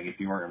another thing. If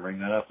you weren't going to bring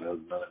that up, that was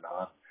another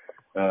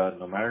nod.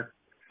 No matter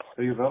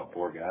who you vote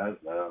for, guys,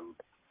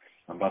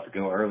 I'm about to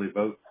go early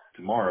vote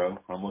tomorrow.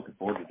 I'm looking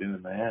forward to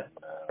doing that,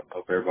 and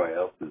hope everybody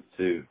else is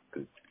too,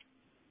 because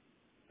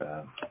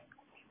that's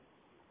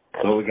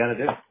what we got to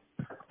do.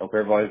 Hope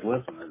everybody's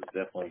listening. It's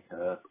definitely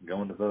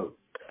going to vote.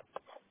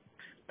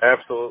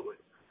 Absolutely.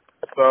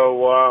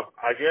 So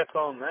I guess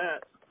on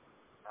that,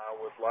 I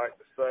would like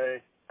to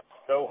say,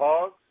 go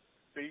Hogs,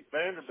 beat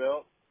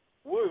Vanderbilt,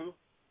 woo,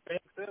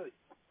 Kansas City.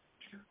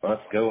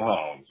 Let's go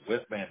Hogs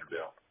with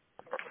Vanderbilt.